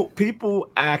 true.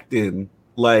 People acting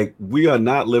like we are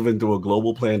not living through a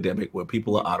global pandemic where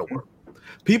people are out of work.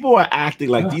 People are acting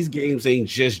like these games ain't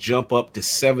just jump up to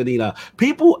 $70.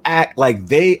 People act like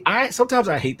sometimes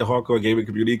I hate the hardcore gaming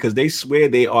community because they swear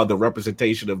they are the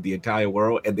representation of the entire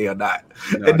world, and they are not.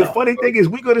 The funny thing is,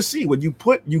 we're going to see when you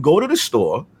go to the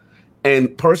store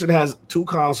and person has 2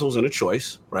 consoles and a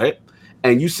choice, right?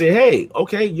 And you say, hey,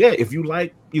 okay, yeah, if you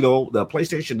like, the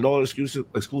PlayStation and all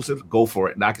exclusives, go for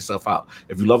it. Knock yourself out.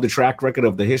 If you love the track record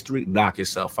of the history, knock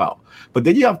yourself out. But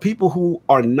then you have people who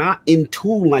are not in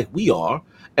tune like we are,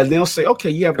 and they'll say, okay,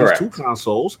 you have these 2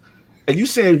 consoles, and you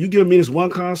say you giving me this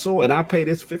 1 console, and I pay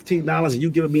this $15, and you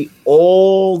giving me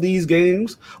all these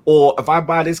games, or if I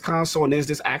buy this console and there's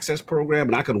this access program,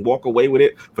 and I can walk away with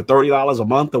it for $30 a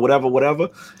month or whatever.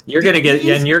 You're gonna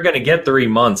get 3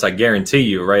 months, I guarantee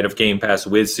you, right? Of Game Pass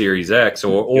with Series X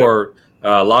or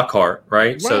Lockhart,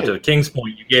 right? So to King's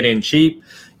point, you get in cheap.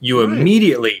 You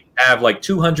immediately have like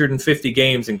 250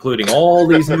 games, including all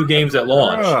these new games at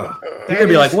launch. You're gonna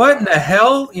be like, "What in the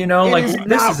hell?" This is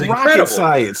incredible. Rocket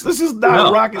science. This is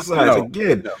not rocket science.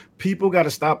 Again, people got to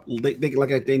stop thinking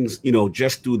like at things,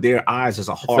 just through their eyes as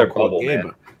a hardcore gamer.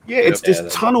 Man. Yeah, it's this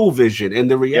tunnel vision, and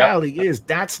the reality is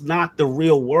that's not the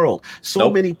real world.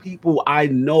 So many people I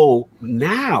know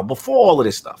now, before all of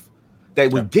this stuff,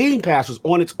 that when Game Pass was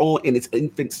on its own in its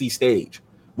infancy stage,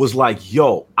 was like,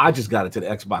 yo, I just got into the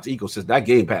Xbox ecosystem. That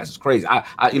Game Pass is crazy. I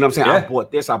you know what I'm saying? I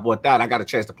bought this, I bought that. I got a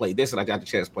chance to play this, and I got a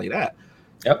chance to play that.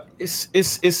 Yep. It's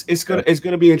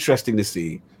gonna be interesting to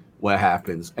see what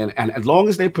happens. And as long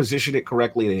as they position it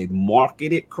correctly, they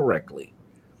market it correctly.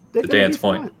 To Dan's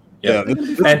point. Yeah.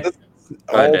 That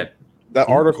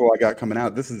article I got coming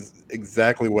out, this is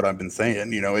exactly what I've been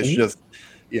saying. It's just,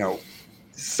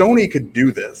 Sony could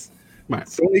do this. Right.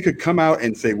 Sony could come out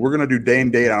and say, we're going to do day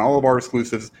and date on all of our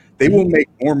exclusives. They will make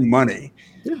more money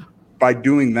by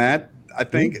doing that, I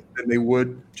think, than they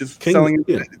would just selling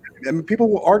it. I mean, people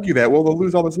will argue that, well, they'll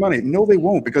lose all this money. No, they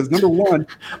won't, because number one,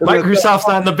 Microsoft's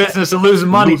not in the business of losing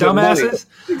money, dumbasses.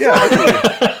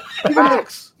 Yeah.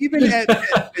 even at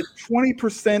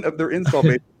 20% of their install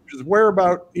base, which is where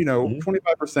about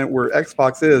 25% where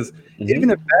Xbox is, even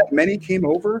if that many came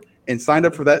over and signed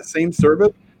up for that same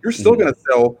service, you're still going to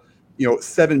sell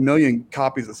 7 million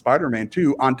copies of Spider-Man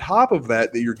 2. On top of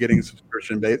that you're getting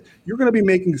subscription based, you're going to be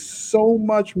making so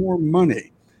much more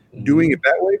money doing it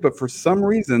that way. But for some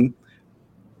reason,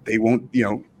 they won't.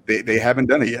 They haven't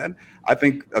done it yet. I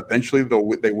think eventually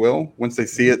they will once they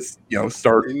see it.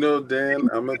 Start. Dan,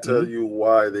 I'm gonna tell you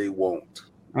why they won't.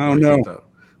 I don't know.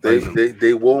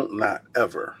 They won't, not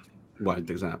ever. Why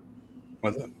does that?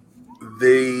 What's that?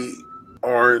 They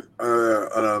aren't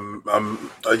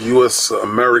a U.S.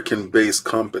 American-based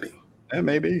company. Yeah,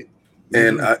 maybe.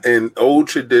 And old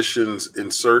traditions in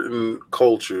certain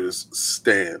cultures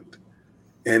stand.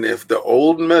 And if the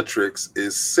old metrics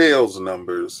is sales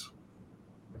numbers,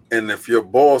 and if your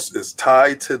boss is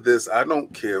tied to this, I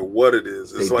don't care what it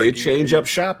is. It's they did change up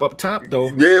shop up top, though.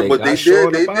 Yeah, but they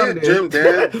did. Jim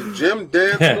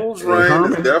Dan moves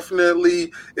Ryan is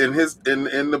definitely in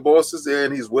the boss's ear,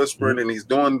 and he's whispering and he's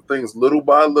doing things little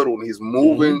by little, and he's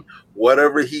moving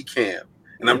whatever he can.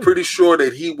 And I'm pretty sure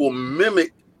that he will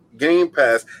mimic Game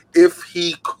Pass if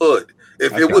he could.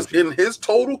 If it was in his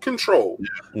total control,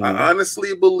 I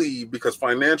honestly believe, because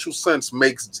financial sense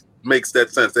makes that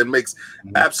sense. It makes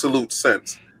absolute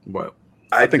sense. Well,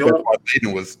 I think that's why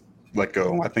Aiden was let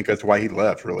go. I think that's why he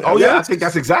left, really. Oh, yeah, I think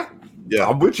that's exactly. Yeah,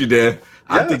 I'm with you there. Yes.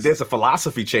 I think there's a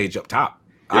philosophy change up top.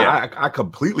 Yeah. I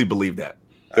completely believe that.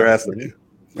 There has to be.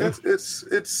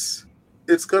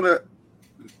 It's gonna.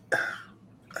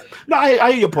 No,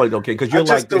 I hear your point, okay? Because you're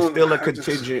like, there's still a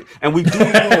contingent, and we do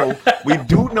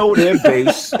know their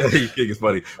base. You think it's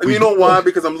funny. You know why?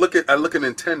 Because I look at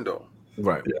Nintendo,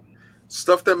 right? Yeah.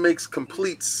 Stuff that makes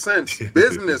complete sense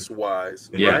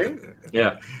business-wise, right?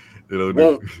 Yeah,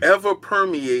 won't ever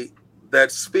permeate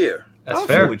that sphere. That's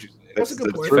fair. That's a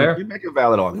good point. Fair. You make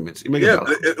valid arguments.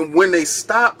 When they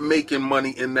stop making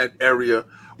money in that area,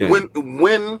 when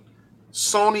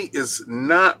Sony is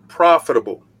not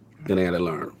profitable, then they have to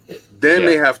learn. Then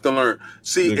they have to learn.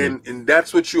 See, and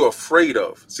that's what you're afraid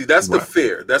of. See, that's the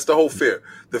fear. That's the whole fear.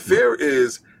 The fear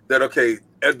is that, okay,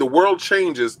 as the world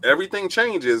changes, everything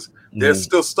changes. They're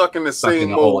still stuck in the same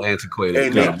mode,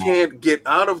 and they can't get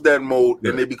out of that mode,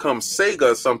 and they become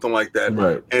Sega or something like that.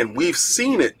 Right. And we've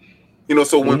seen it.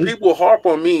 So when people harp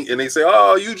on me and they say,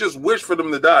 "Oh, you just wish for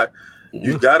them to die,"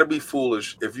 You got to be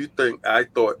foolish if you think I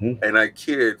thought and I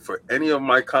cared for any of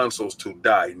my consoles to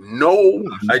die. No,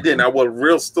 I didn't. I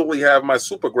would still have my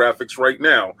super graphics right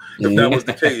now if that was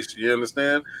the case. You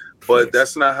understand? But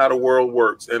that's not how the world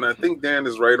works. And I think Dan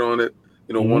is right on it.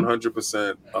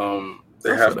 100%.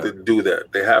 They have to do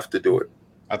that. They have to do it.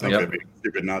 I think it'd be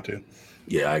stupid not to.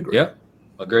 Yeah, I agree. Yep,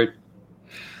 agreed.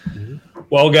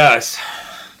 Well, guys,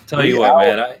 tell you what,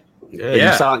 man.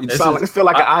 You sound like it feel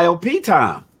like an IOP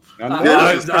time.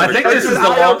 I think this is the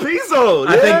IOP zone.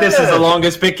 I think this is the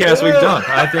longest Bitcast we've done.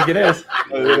 I think it is.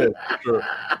 It is, sure.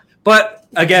 But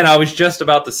again, I was just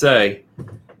about to say,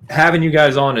 having you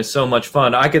guys on is so much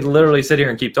fun. I could literally sit here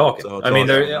and keep talking.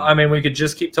 We could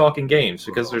just keep talking games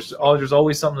because there's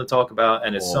always something to talk about,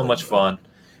 and it's so much fun.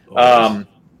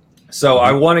 So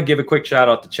I want to give a quick shout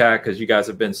out to chat because you guys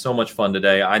have been so much fun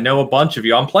today. I know a bunch of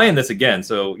you. I'm playing this again,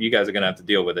 so you guys are gonna have to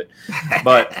deal with it.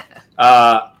 But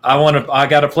I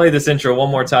got to play this intro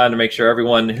one more time to make sure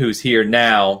everyone who's here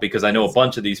now, because I know a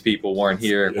bunch of these people weren't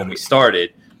here when we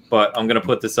started. But I'm gonna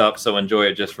put this up, so enjoy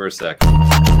it just for a second.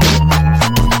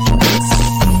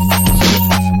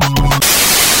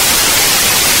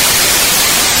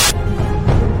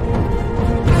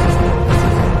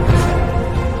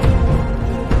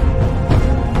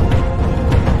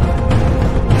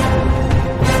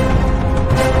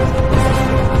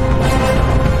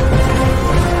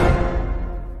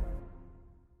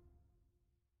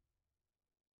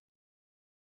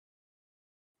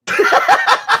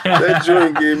 That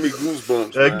joint gave me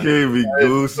goosebumps. That gave me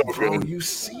goosebumps. Bro, you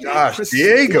see, gosh,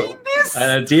 Diego.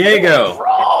 Diego.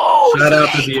 Bro, Shout out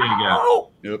to Diego.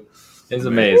 Yep, it's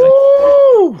amazing.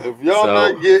 If y'all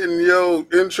not getting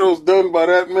intros done by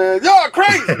that man, y'all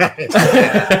crazy.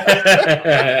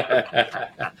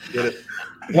 Get it.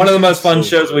 One of the most fun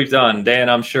shows we've done, Dan.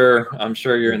 I'm sure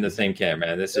you're in the same camp,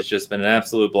 man. This has just been an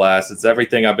absolute blast. It's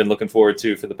everything I've been looking forward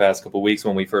to for the past couple of weeks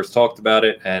when we first talked about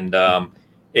it, and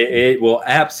it will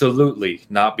absolutely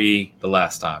not be the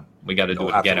last time. We got to do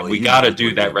it again, and we got to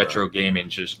do that retro gaming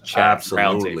just chat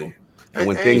roundtable. And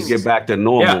when things get back to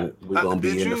normal, we're gonna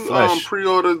be in the flesh. Did you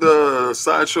pre-order the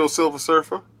Sideshow Silver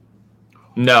Surfer?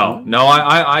 No.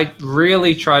 I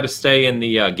really try to stay in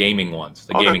the gaming ones,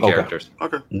 the gaming characters.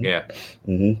 Okay. Yeah.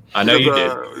 Mm-hmm. I know you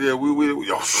did. Yeah, we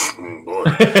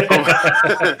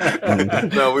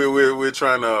no, we're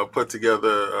trying to put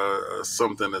together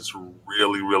something that's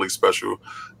really, really special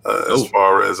as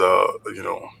far as a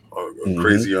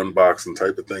crazy unboxing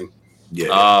type of thing. Yeah.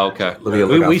 Oh, okay.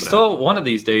 We still one of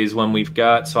these days when we've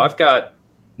got. So I've got.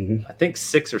 I think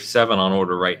 6 or 7 on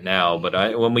order right now,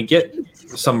 but when we get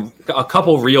a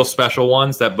couple real special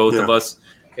ones that both of us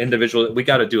individually, we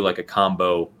got to do like a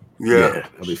combo. Yeah,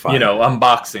 it'll be fine.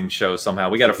 Unboxing show somehow.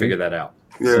 We got to figure that out.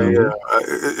 Yeah.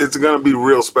 It's gonna be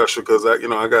real special because I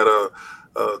got a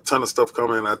ton of stuff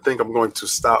coming. I think I'm going to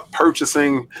stop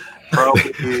purchasing.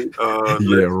 Probably.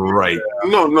 Right.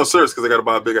 No, serious, because I got to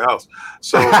buy a bigger house.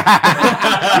 So to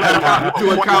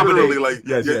accommodate,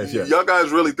 yes. Y'all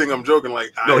guys really think I'm joking?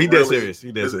 No, he did serious.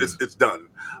 He did serious. It's done.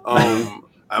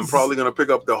 I'm probably gonna pick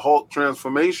up the Hulk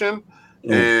transformation,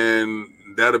 and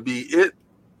that'll be it.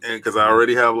 And because I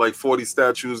already have like 40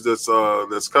 statues that's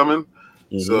coming.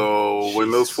 So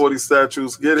when those 40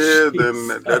 statues get here,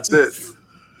 then that's it.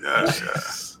 Yeah.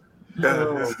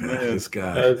 Oh, man. This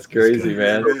guy. That's crazy,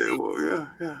 man. Yeah.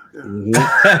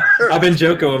 I've been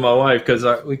joking with my wife because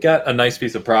we got a nice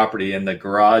piece of property in the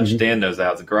garage. Dan knows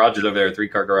that. The garage is over there, a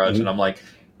 3-car garage. And I'm like,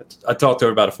 I talked to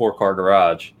her about a 4-car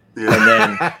garage. Yeah. And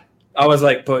then I was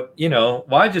like, but,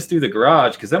 why just do the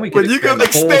garage? Because then we could extend the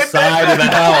whole side of the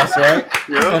house, right?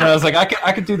 Yeah. And I was like,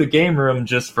 I could do the game room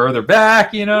just further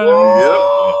back,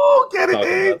 Get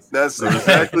it, That's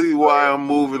exactly why I'm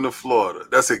moving to Florida.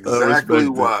 That's exactly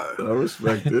why. I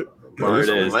respect it. There it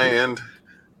is. Land.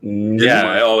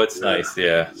 Yeah. Oh, it's nice.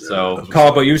 Yeah. So,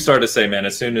 Carl, but you started to say, man,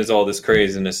 as soon as all this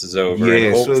craziness is over,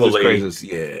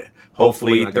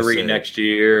 hopefully E3 next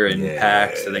year and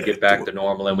PAX, and then get back to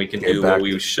normal, and we can do what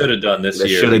we should have done this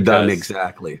year. Should have done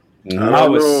exactly. I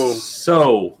was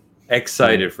so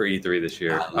excited for E3 this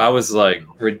year. I was like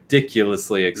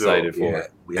ridiculously excited for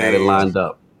it. We had it lined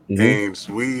up. Games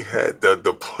we had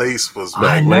the place was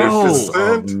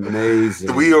magnificent.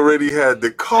 Amazing. We already had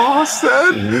the car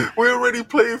set. We already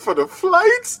paid for the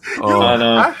flights. I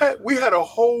know. We had a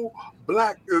whole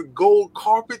black gold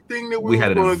carpet thing that we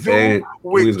had going to do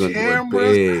with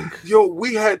cameras.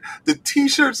 We had the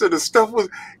T-shirts and the stuff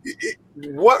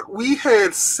what we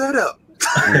had set up.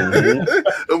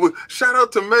 Shout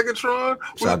out to Megatron.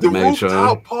 The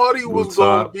rooftop party was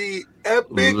going to be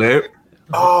epic.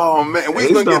 Oh man,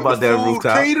 we gonna get about that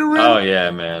rooftop catering. Oh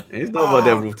yeah, man. He's talking about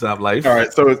that rooftop life. All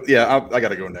right, so I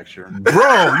gotta go next year,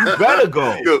 bro. You better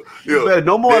go. You better.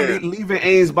 No more leaving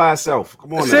Ains by herself.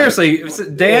 Come on. Seriously,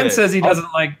 Dan says he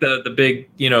doesn't like the big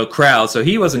crowd, so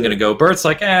he wasn't gonna go. Bert's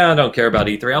like, I don't care about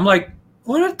E3. I'm like,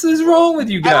 what is wrong with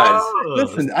you guys?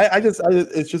 Listen, I just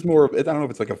it's just more of, I don't know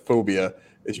if it's like a phobia.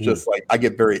 It's just like I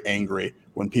get very angry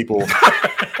when people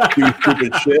do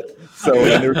stupid shit. So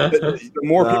the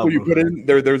more people you put in,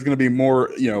 there's going to be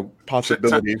more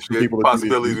possibilities for people.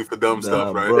 Possibilities for dumb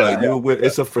stuff, right? Bro,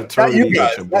 it's a fraternity.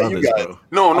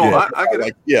 No, I get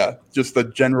it. Yeah, just the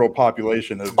general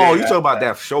population. You talking about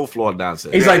that show floor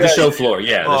nonsense? He's like the show floor.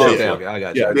 Yeah, I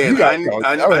got you.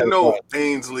 I know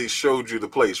Ainsley showed you the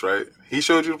place, right? He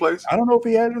showed you the place? I don't know if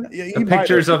he had the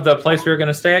pictures of the place we were going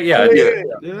to stay at. Yeah.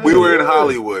 We were in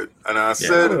Hollywood, and I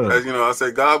said, I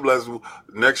said, God bless.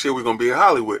 Next year we're going to be in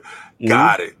Hollywood.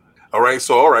 Got it. All right.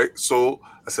 So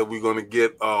I said we're going to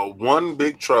get one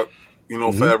big truck,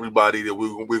 for everybody that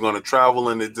we're going to travel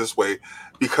in it this way,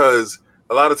 because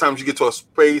a lot of times you get to a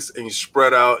space and you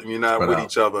spread out and you're not with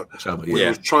each other.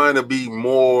 We're trying to be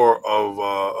more of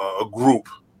a group.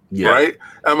 Yeah. Right.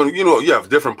 I mean, you have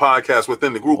different podcasts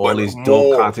within the group. All these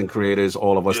dope content creators,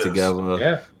 all of us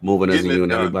together, moving as a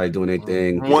unit, everybody doing their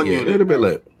thing. One unit, a little bit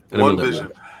lit. One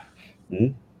vision.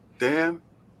 Dan,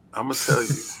 I'm gonna tell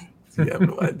you. You have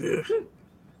no idea.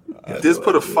 This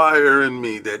put a fire in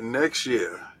me that next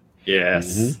year,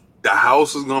 the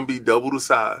house is gonna be double the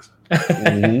size.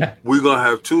 We're gonna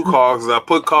have 2 cars. I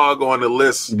put Cog on the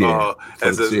list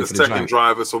as a second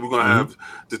driver, so we're gonna have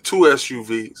the 2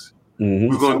 SUVs.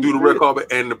 We're going to do the red carpet,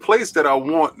 and the place that I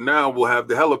want now will have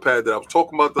the helipad that I was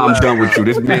talking about. I'm done with you.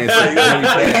 This man said that.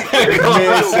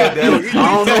 I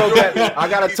don't know that. I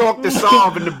got to talk to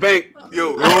Saab in the bank.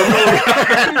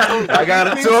 I got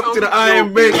to talk to the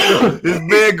Iron Bank. This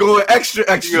man going extra.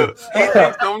 He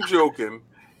thinks I'm joking.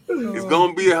 It's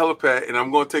going to be a helipad, and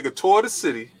I'm going to take a tour of the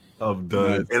city. I'm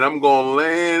done. And I'm going to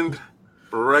land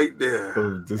right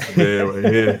there. This man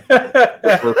right here.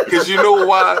 Because you know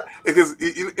why? Because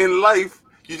in life,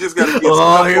 you just got to get stuff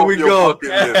off your bucket list.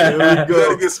 You got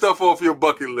to get stuff off your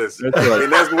bucket list. That's right.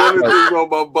 And that's one of the things on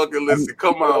my bucket list to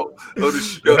come out of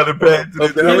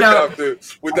the helicopter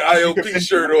with the IOP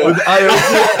shirt on. With the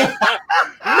IOP.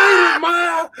 Made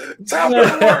my top of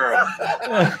the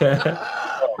world.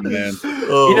 Man.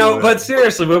 But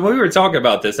seriously, when we were talking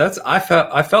about this, I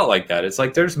felt like that. It's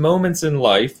like there's moments in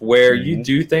life where you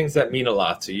do things that mean a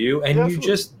lot to you, and you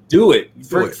just do it.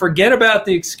 Forget about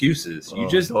the excuses. You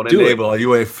just do it.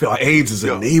 You ain't AIDS is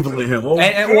enabling him.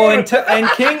 And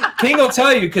King will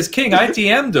tell you, because King, I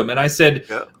DM'd him and I said,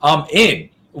 I'm in.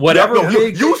 Whatever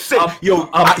you said,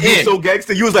 I'm in. So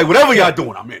gangster. You was like, whatever y'all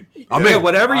doing, I'm in. I'm in.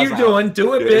 Whatever you're doing,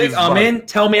 do it big. I'm in.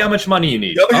 Tell me how much money you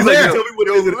need. He's like, tell me what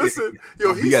it is. Listen,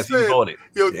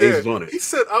 he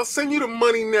said, I'll send you the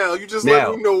money now. You just let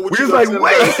me know what you like. Wait,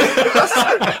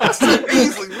 I said,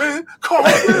 easily, man. Calm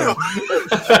down.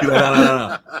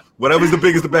 No. Whatever's the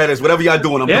biggest, the baddest. Whatever y'all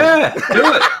doing, I'm do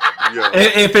it.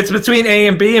 If it's between A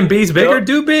and B and B's bigger,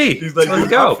 do B. He's like, let's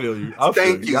go.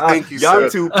 Thank you, y'all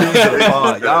 2 peas in the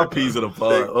pod. Y'all peas in the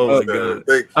pod. Oh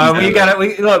my god.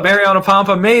 Look, Mariano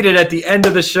Pampa made it at the end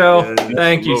of the show.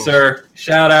 Thank you, sir.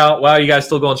 Shout out. Wow, you guys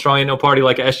still going strong. Ain't no party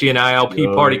like a SG and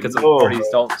ILP party, because the parties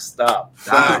don't stop.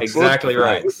 Exactly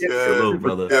right.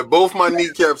 Yeah, both my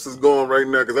kneecaps is going right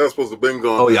now because I was supposed to have been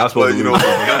gone. Oh yeah, I was supposed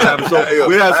to.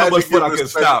 We had so much fun I couldn't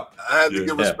stop. I had to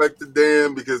give respect to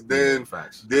Dan because Dan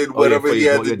did whatever he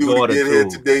had to do to get here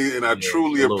today, and I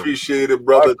truly appreciate it,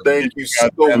 brother. Thank you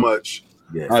so much.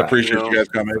 Yeah, I appreciate you guys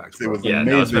coming. It was amazing.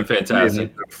 No, it's been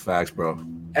fantastic. Facts, bro.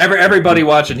 Everybody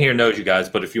watching here knows you guys,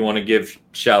 but if you want to give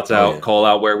shouts out, call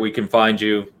out where we can find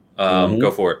you,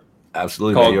 go for it.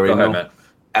 Absolutely. Go ahead, man.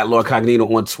 At Lord Cognito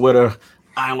on Twitter.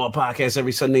 Iron Law Podcast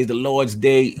every Sunday, the Lord's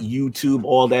Day, YouTube,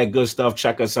 all that good stuff.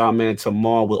 Check us out, man.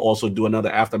 Tomorrow we'll also do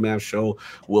another Aftermath show.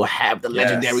 We'll have the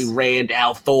legendary Rand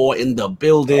Al Thor in the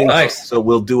building. Nice. So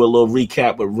we'll do a little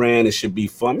recap with Rand. It should be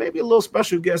fun. Maybe a little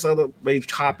special guest. Other may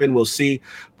hop in. We'll see.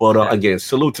 But again,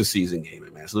 salute to Season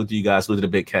Gaming, man. Salute to you guys. Salute to the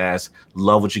big cast.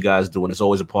 Love what you guys doing. It's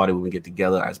always a party when we get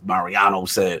together, as Mariano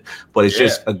said. But it's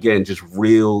just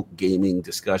real gaming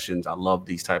discussions. I love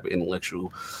these type of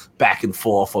intellectual back and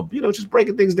forth of, just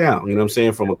breaking things down, you know what I'm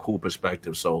saying, from a cool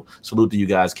perspective. So salute to you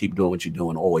guys. Keep doing what you're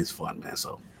doing. Always fun, man.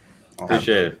 So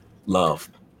appreciate it. Love.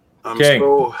 I'm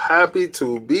so happy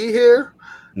to be here.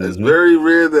 It's very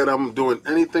rare that I'm doing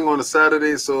anything on a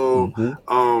Saturday. So,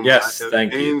 yes,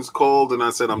 thank you. Ames called and I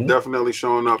said I'm definitely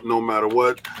showing up no matter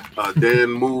what.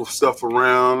 Dan moved stuff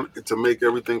around to make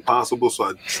everything possible. So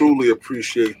I truly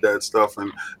appreciate that stuff.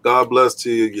 And God bless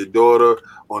to you, your daughter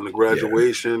on the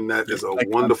graduation. That is a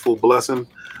wonderful blessing.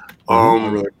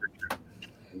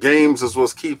 Games is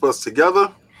what's keep us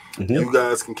together. You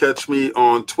guys can catch me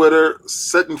on Twitter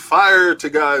setting fire to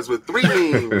guys with 3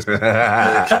 memes. 3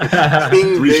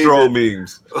 strong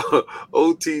memes.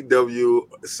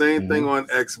 OTW. Same thing on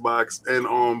Xbox and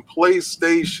on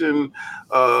PlayStation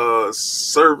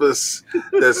service.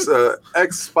 That's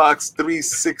Xbox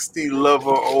 360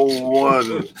 Lover 01.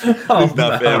 He's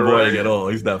not fanboying at all.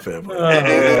 He's not fanboying.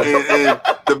 And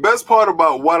the best part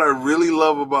about what I really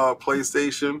love about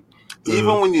PlayStation,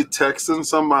 even when you're texting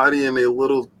somebody in a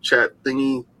little chat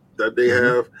thingy that they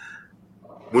have,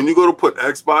 when you go to put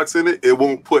Xbox in it, it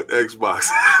won't put Xbox.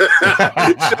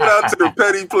 Shout out to the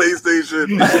petty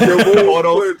PlayStation. The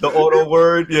auto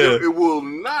word, It will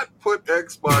not put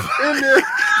Xbox in there.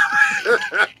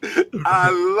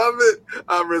 I love it.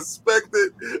 I respect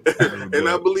it. And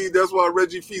I believe that's why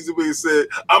Reggie Feasible said,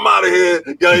 I'm out of here.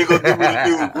 Y'all ain't going to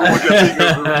do what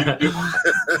you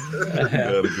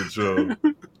had a good show.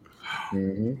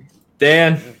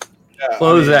 Dan,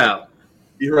 close out.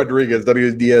 E. Rodriguez,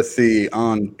 WDSC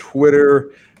on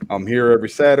Twitter. I'm here every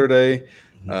Saturday.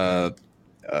 I'm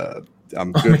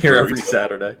here every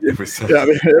Saturday. Every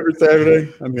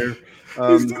Saturday. I'm here.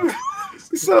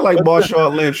 You sound like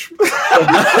Marshawn Lynch.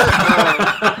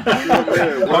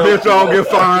 I'm here to all get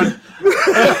fined.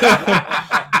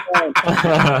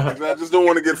 I just don't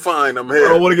want to get fined. I'm here. I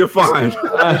don't want to get fined.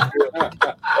 I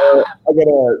got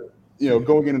a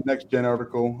going into the next gen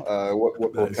article,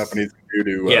 what both companies can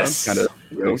do to kind of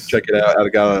check it out. I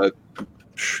got a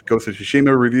Ghost of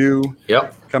Tsushima review.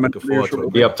 Yep. Coming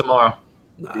tomorrow.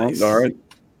 Nice. All right.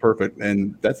 Perfect.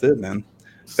 And that's it, man.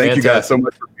 Thank you guys so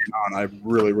much for being on. I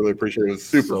really, really appreciate it. It was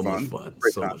super fun.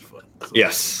 Great time. Much fun.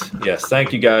 Yes.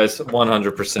 Thank you guys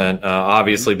 100%.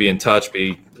 Obviously, be in touch.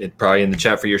 Be probably in the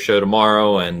chat for your show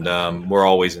tomorrow, and we're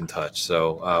always in touch.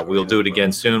 So we'll do it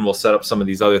again soon. We'll set up some of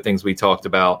these other things we talked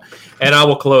about, and I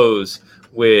will close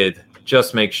with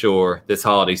just make sure this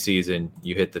holiday season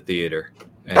you hit the theater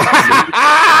and see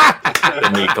the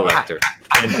Knee Collector.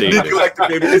 Knee Collector,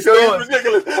 baby. It's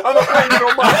ridiculous. I'm not paying you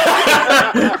no money.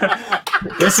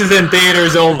 This is in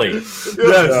theaters only.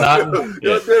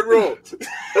 You're dead wrong.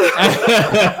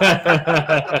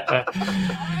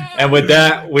 And with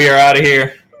that, we are out of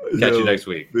here. Catch you next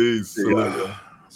week. Peace.